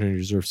ITMs John Henry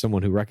deserves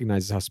someone who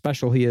recognizes how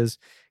special he is.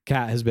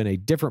 Kat has been a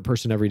different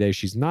person every day.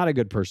 She's not a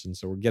good person,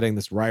 so we're getting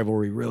this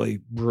rivalry really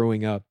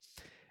brewing up.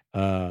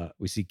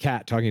 We see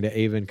Kat talking to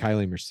Ava and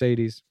Kylie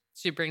Mercedes.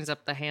 She brings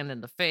up the hand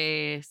in the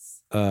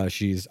face.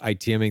 She's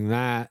ITMing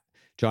that.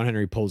 John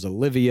Henry pulls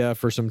Olivia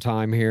for some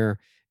time here.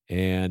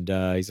 And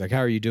he's like, how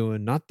are you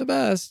doing? Not the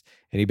best.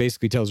 And he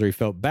basically tells her he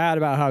felt bad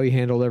about how he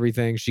handled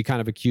everything. She kind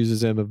of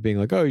accuses him of being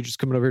like, oh, you're just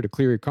coming over here to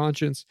clear your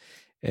conscience.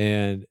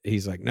 And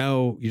he's like,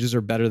 no, you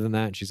deserve better than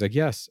that. And she's like,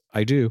 yes,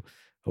 I do.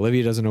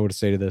 Olivia doesn't know what to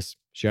say to this.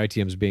 She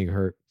ITM's being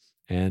hurt.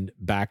 And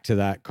back to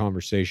that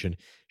conversation,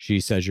 she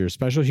says, you're a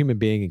special human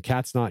being and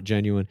Kat's not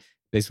genuine.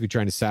 Basically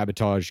trying to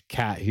sabotage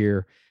Kat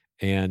here.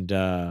 And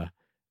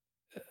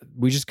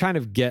we just kind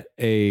of get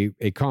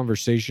a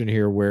conversation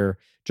here where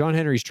John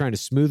Henry's trying to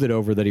smooth it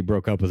over that he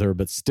broke up with her,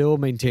 but still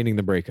maintaining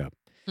the breakup.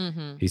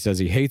 Mm-hmm. He says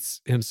he hates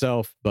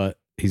himself, but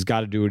he's got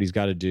to do what he's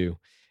got to do.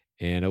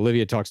 And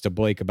Olivia talks to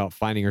Blake about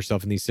finding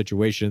herself in these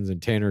situations.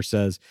 And Tanner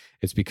says,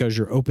 it's because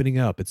you're opening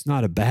up. It's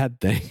not a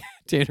bad thing.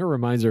 Tanner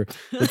reminds her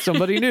that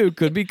somebody new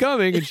could be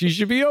coming and she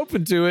should be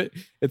open to it.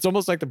 It's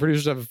almost like the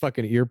producers have a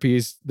fucking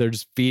earpiece. They're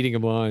just feeding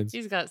him lines.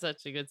 He's got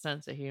such a good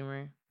sense of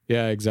humor.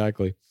 Yeah,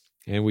 exactly.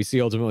 And we see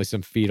ultimately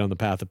some feet on the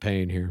path of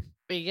pain here.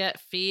 We get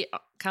feet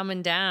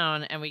coming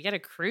down and we get a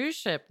cruise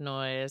ship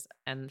noise.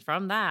 And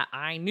from that,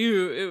 I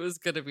knew it was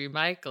going to be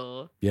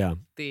Michael. Yeah.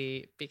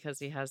 Because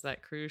he has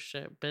that cruise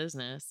ship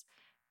business.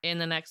 In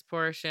the next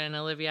portion,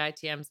 Olivia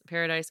ITM's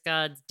Paradise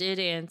Gods did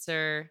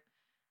answer.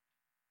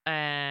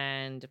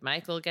 And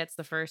Michael gets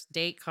the first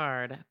date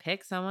card.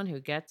 Pick someone who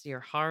gets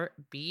your heart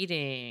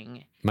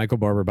beating. Michael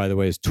Barber, by the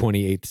way, is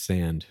 28th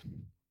sand.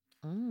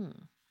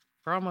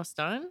 We're almost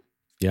done?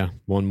 Yeah,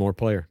 one more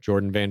player,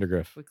 Jordan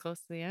Vandergriff. We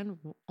close to the end.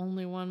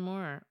 Only one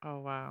more. Oh,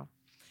 wow.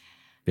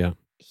 Yeah.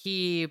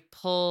 He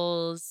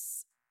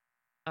pulls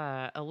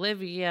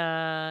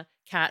Olivia.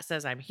 Kat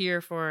says, I'm here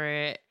for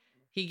it.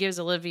 He gives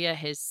Olivia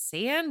his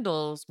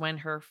sandals when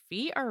her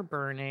feet are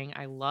burning.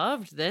 I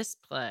loved this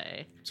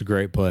play. It's a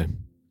great play.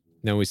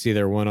 Then we see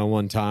their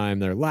one-on-one time.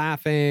 They're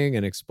laughing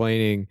and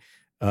explaining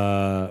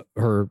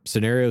her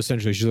scenario.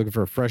 Essentially, she's looking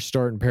for a fresh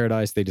start in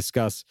paradise. They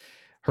discuss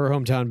her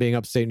hometown being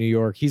upstate New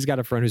York. He's got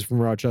a friend who's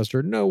from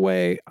Rochester. No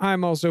way.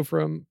 I'm also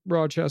from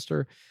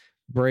Rochester.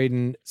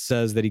 Braden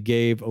says that he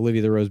gave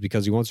Olivia the rose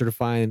because he wants her to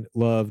find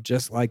love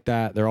just like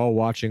that. They're all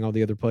watching all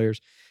the other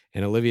players.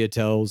 And Olivia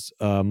tells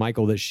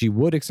Michael that she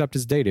would accept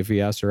his date if he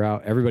asked her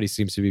out. Everybody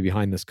seems to be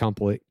behind this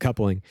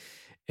coupling.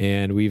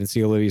 And we even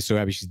see Olivia so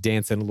happy she's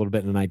dancing a little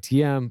bit in an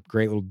ITM.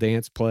 Great little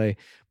dance play.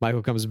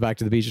 Michael comes back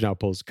to the beach and now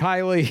pulls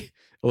Kylie.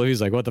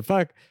 Olivia's like, what the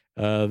fuck?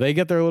 They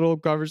get their little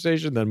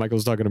conversation. Then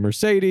Michael's talking to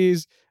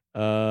Mercedes.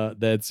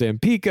 Then Sam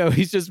Pico.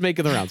 He's just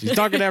making the rounds. He's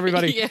talking to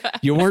everybody. Yeah.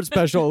 You weren't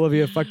special,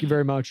 Olivia. Fuck you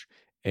very much.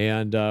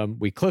 And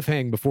we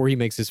cliffhang before he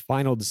makes his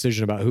final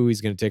decision about who he's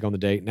going to take on the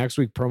date. Next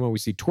week promo, we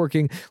see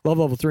twerking, love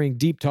level 3,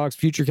 deep talks,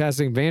 future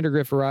casting.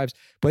 Vandergriff arrives.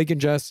 Blake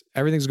and Jess,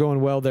 everything's going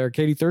well there.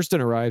 Katie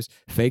Thurston arrives.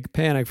 Fake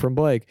panic from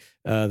Blake.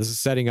 This is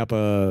setting up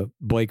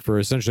Blake for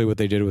essentially what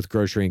they did with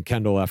Grocery and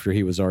Kendall after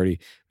he was already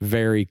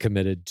very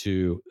committed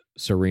to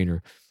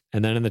Serena.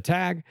 And then in the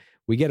tag,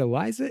 we get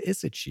Eliza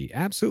Isachi,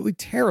 absolutely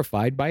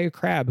terrified by a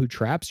crab who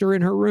traps her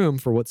in her room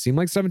for what seemed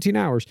like 17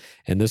 hours.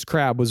 And this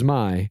crab was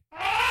my...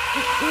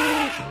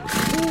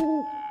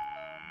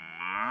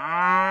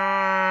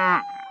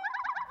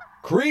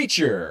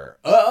 Creature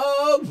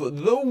of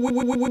the week.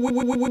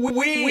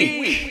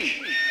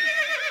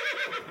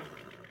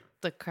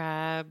 The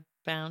crab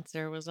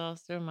bouncer was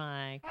also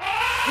my...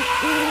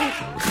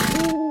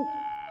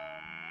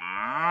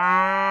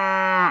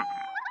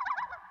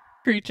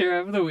 Creature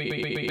of the week.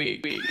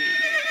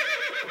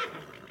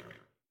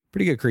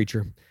 Pretty good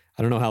creature.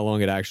 I don't know how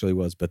long it actually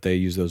was, but they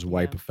use those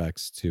wipe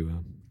effects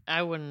to...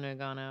 I wouldn't have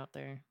gone out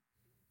there.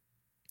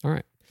 All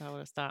right. That would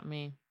have stopped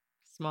me.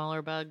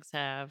 Smaller bugs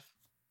have.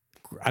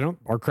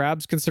 Are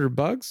crabs considered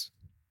bugs?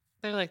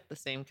 They're like the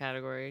same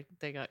category.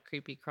 They got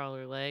creepy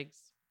crawler legs.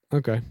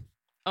 Okay.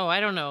 Oh,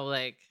 I don't know,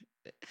 like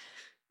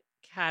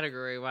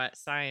category what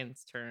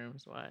science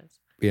terms wise.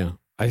 Yeah.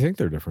 I think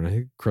they're different. I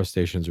think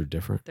crustaceans are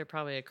different. They're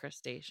probably a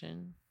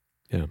crustacean.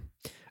 Yeah.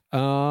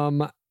 All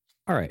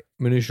right.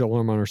 Minutia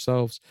alarm on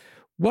ourselves.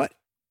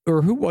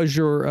 Who was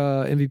your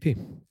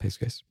MVP? Pace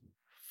case.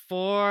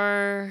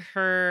 For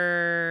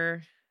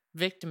her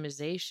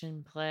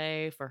victimization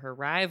play, for her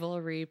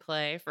rivalry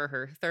play, for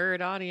her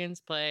third audience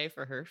play,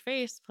 for her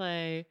face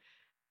play,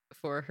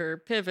 for her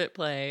pivot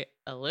play,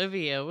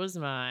 Olivia was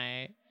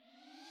my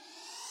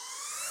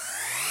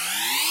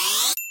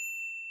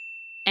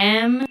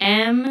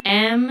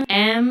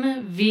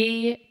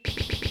MVP.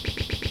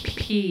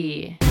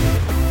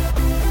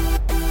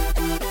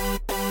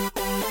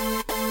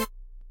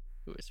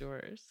 Who was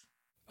yours?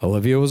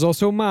 Olivia was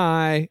also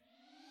my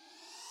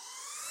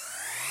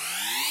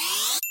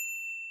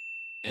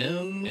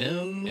MVP.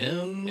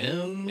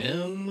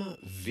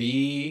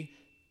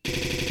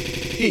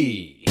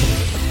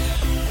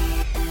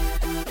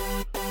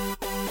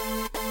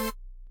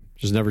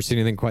 Just never seen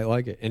anything quite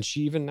like it. And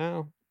she even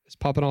now is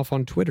popping off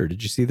on Twitter.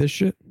 Did you see this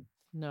shit?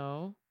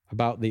 No.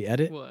 About the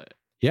edit? What?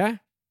 Yeah.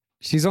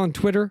 She's on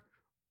Twitter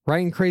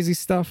writing crazy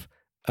stuff.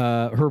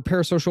 Her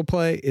parasocial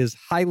play is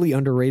highly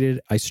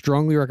underrated. I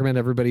strongly recommend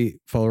everybody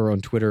follow her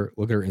on Twitter.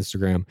 Look at her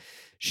Instagram.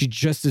 She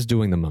just is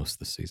doing the most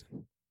this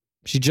season.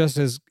 She just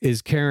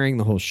is carrying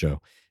the whole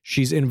show.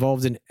 She's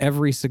involved in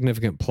every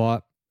significant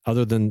plot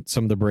other than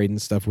some of the Braden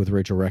stuff with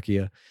Rachel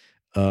Recchia.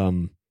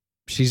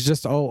 She's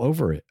just all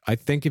over it. I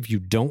think if you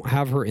don't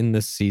have her in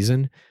this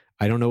season,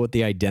 I don't know what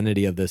the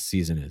identity of this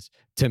season is.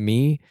 To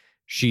me,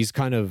 she's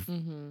kind of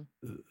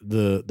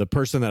the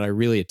person that I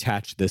really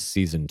attach this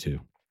season to.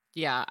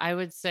 Yeah, I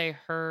would say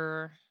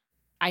her.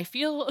 I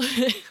feel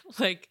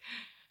like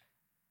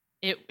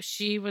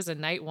she was a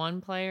night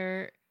one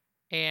player,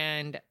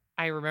 and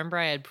I remember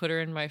I had put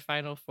her in my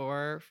final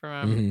four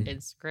from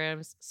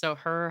Instagrams. So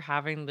her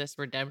having this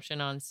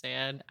redemption on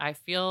sand, I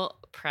feel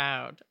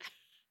proud.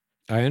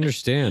 I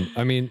understand.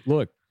 I mean,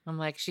 look. I'm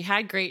like, she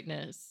had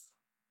greatness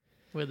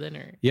within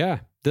her. Yeah,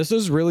 this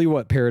is really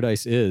what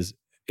Paradise is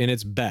in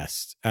its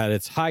best. At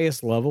its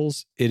highest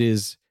levels, it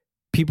is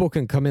people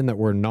can come in that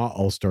were not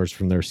all-stars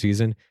from their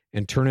season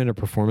and turn in a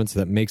performance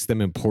that makes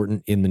them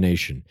important in the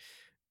nation.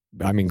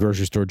 I mean,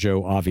 Grocery Store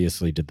Joe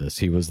obviously did this.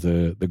 He was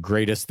the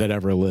greatest that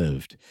ever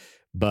lived.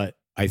 But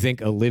I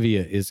think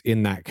Olivia is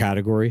in that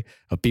category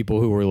of people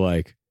who were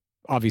like,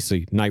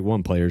 obviously night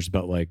one players,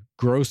 but like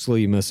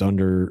grossly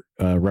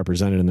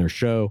represented in their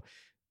show.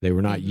 They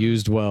were not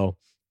used well.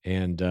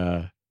 And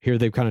here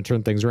they've kind of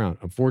turned things around.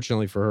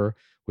 Unfortunately for her,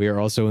 we are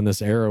also in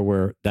this era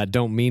where that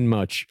don't mean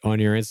much on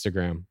your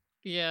Instagram.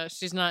 Yeah,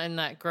 she's not in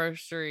that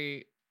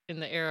in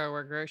the era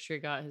where Grocery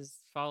got his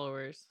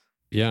followers.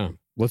 Yeah.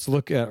 Let's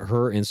look at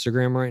her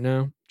Instagram right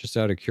now, just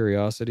out of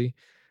curiosity.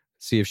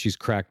 See if she's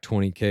cracked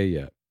 20K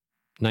yet.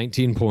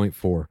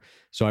 19.4.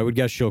 So I would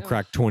guess she'll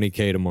crack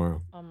 20K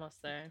tomorrow.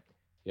 Almost there.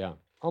 Yeah,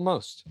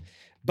 almost.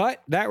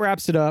 But that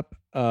wraps it up.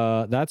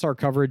 That's our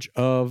coverage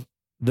of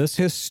this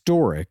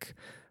historic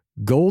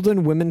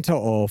Golden Women Tell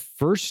All,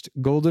 first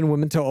Golden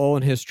Women Tell All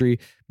in history,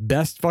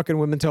 best fucking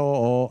Women Tell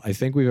All I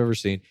think we've ever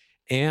seen,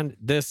 and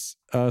this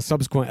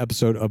subsequent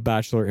episode of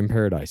Bachelor in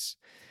Paradise.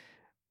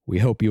 We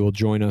hope you will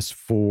join us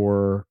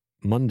for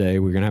Monday.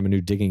 We're going to have a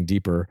new Digging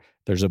Deeper.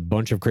 There's a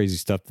bunch of crazy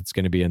stuff that's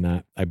going to be in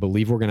that. I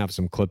believe we're going to have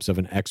some clips of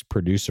an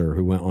ex-producer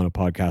who went on a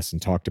podcast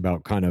and talked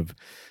about kind of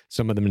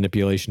some of the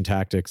manipulation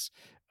tactics,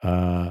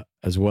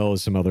 as well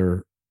as some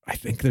other, I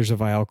think there's a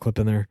Vial clip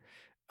in there.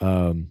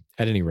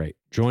 At any rate,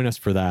 join us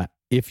for that.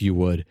 If you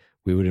would,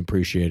 we would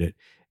appreciate it.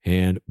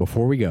 And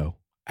before we go,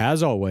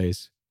 as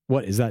always,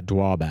 what is that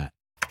dwab at?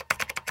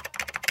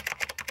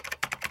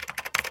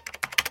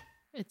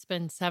 It's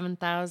been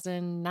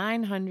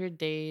 7,900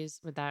 days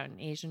without an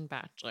Asian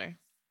bachelor.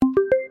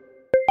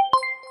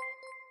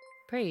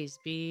 Praise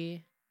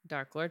be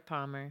Dark Lord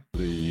Palmer.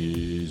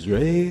 Please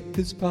rate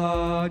this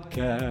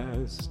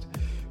podcast.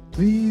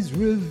 Please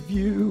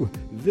review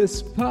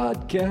this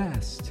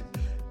podcast.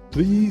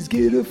 Please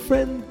get a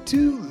friend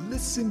to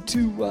listen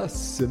to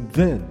us. And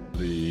then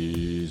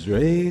please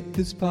rate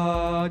this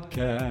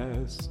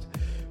podcast.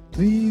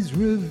 Please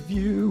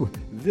review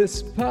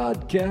this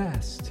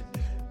podcast.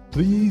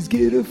 Please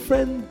get a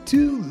friend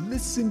to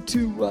listen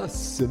to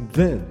us. And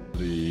then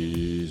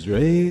please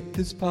rate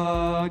this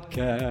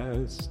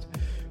podcast.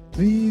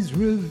 Please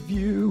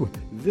review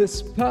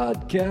this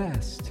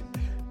podcast.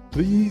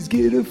 Please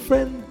get a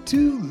friend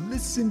to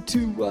listen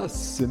to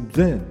us. And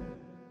then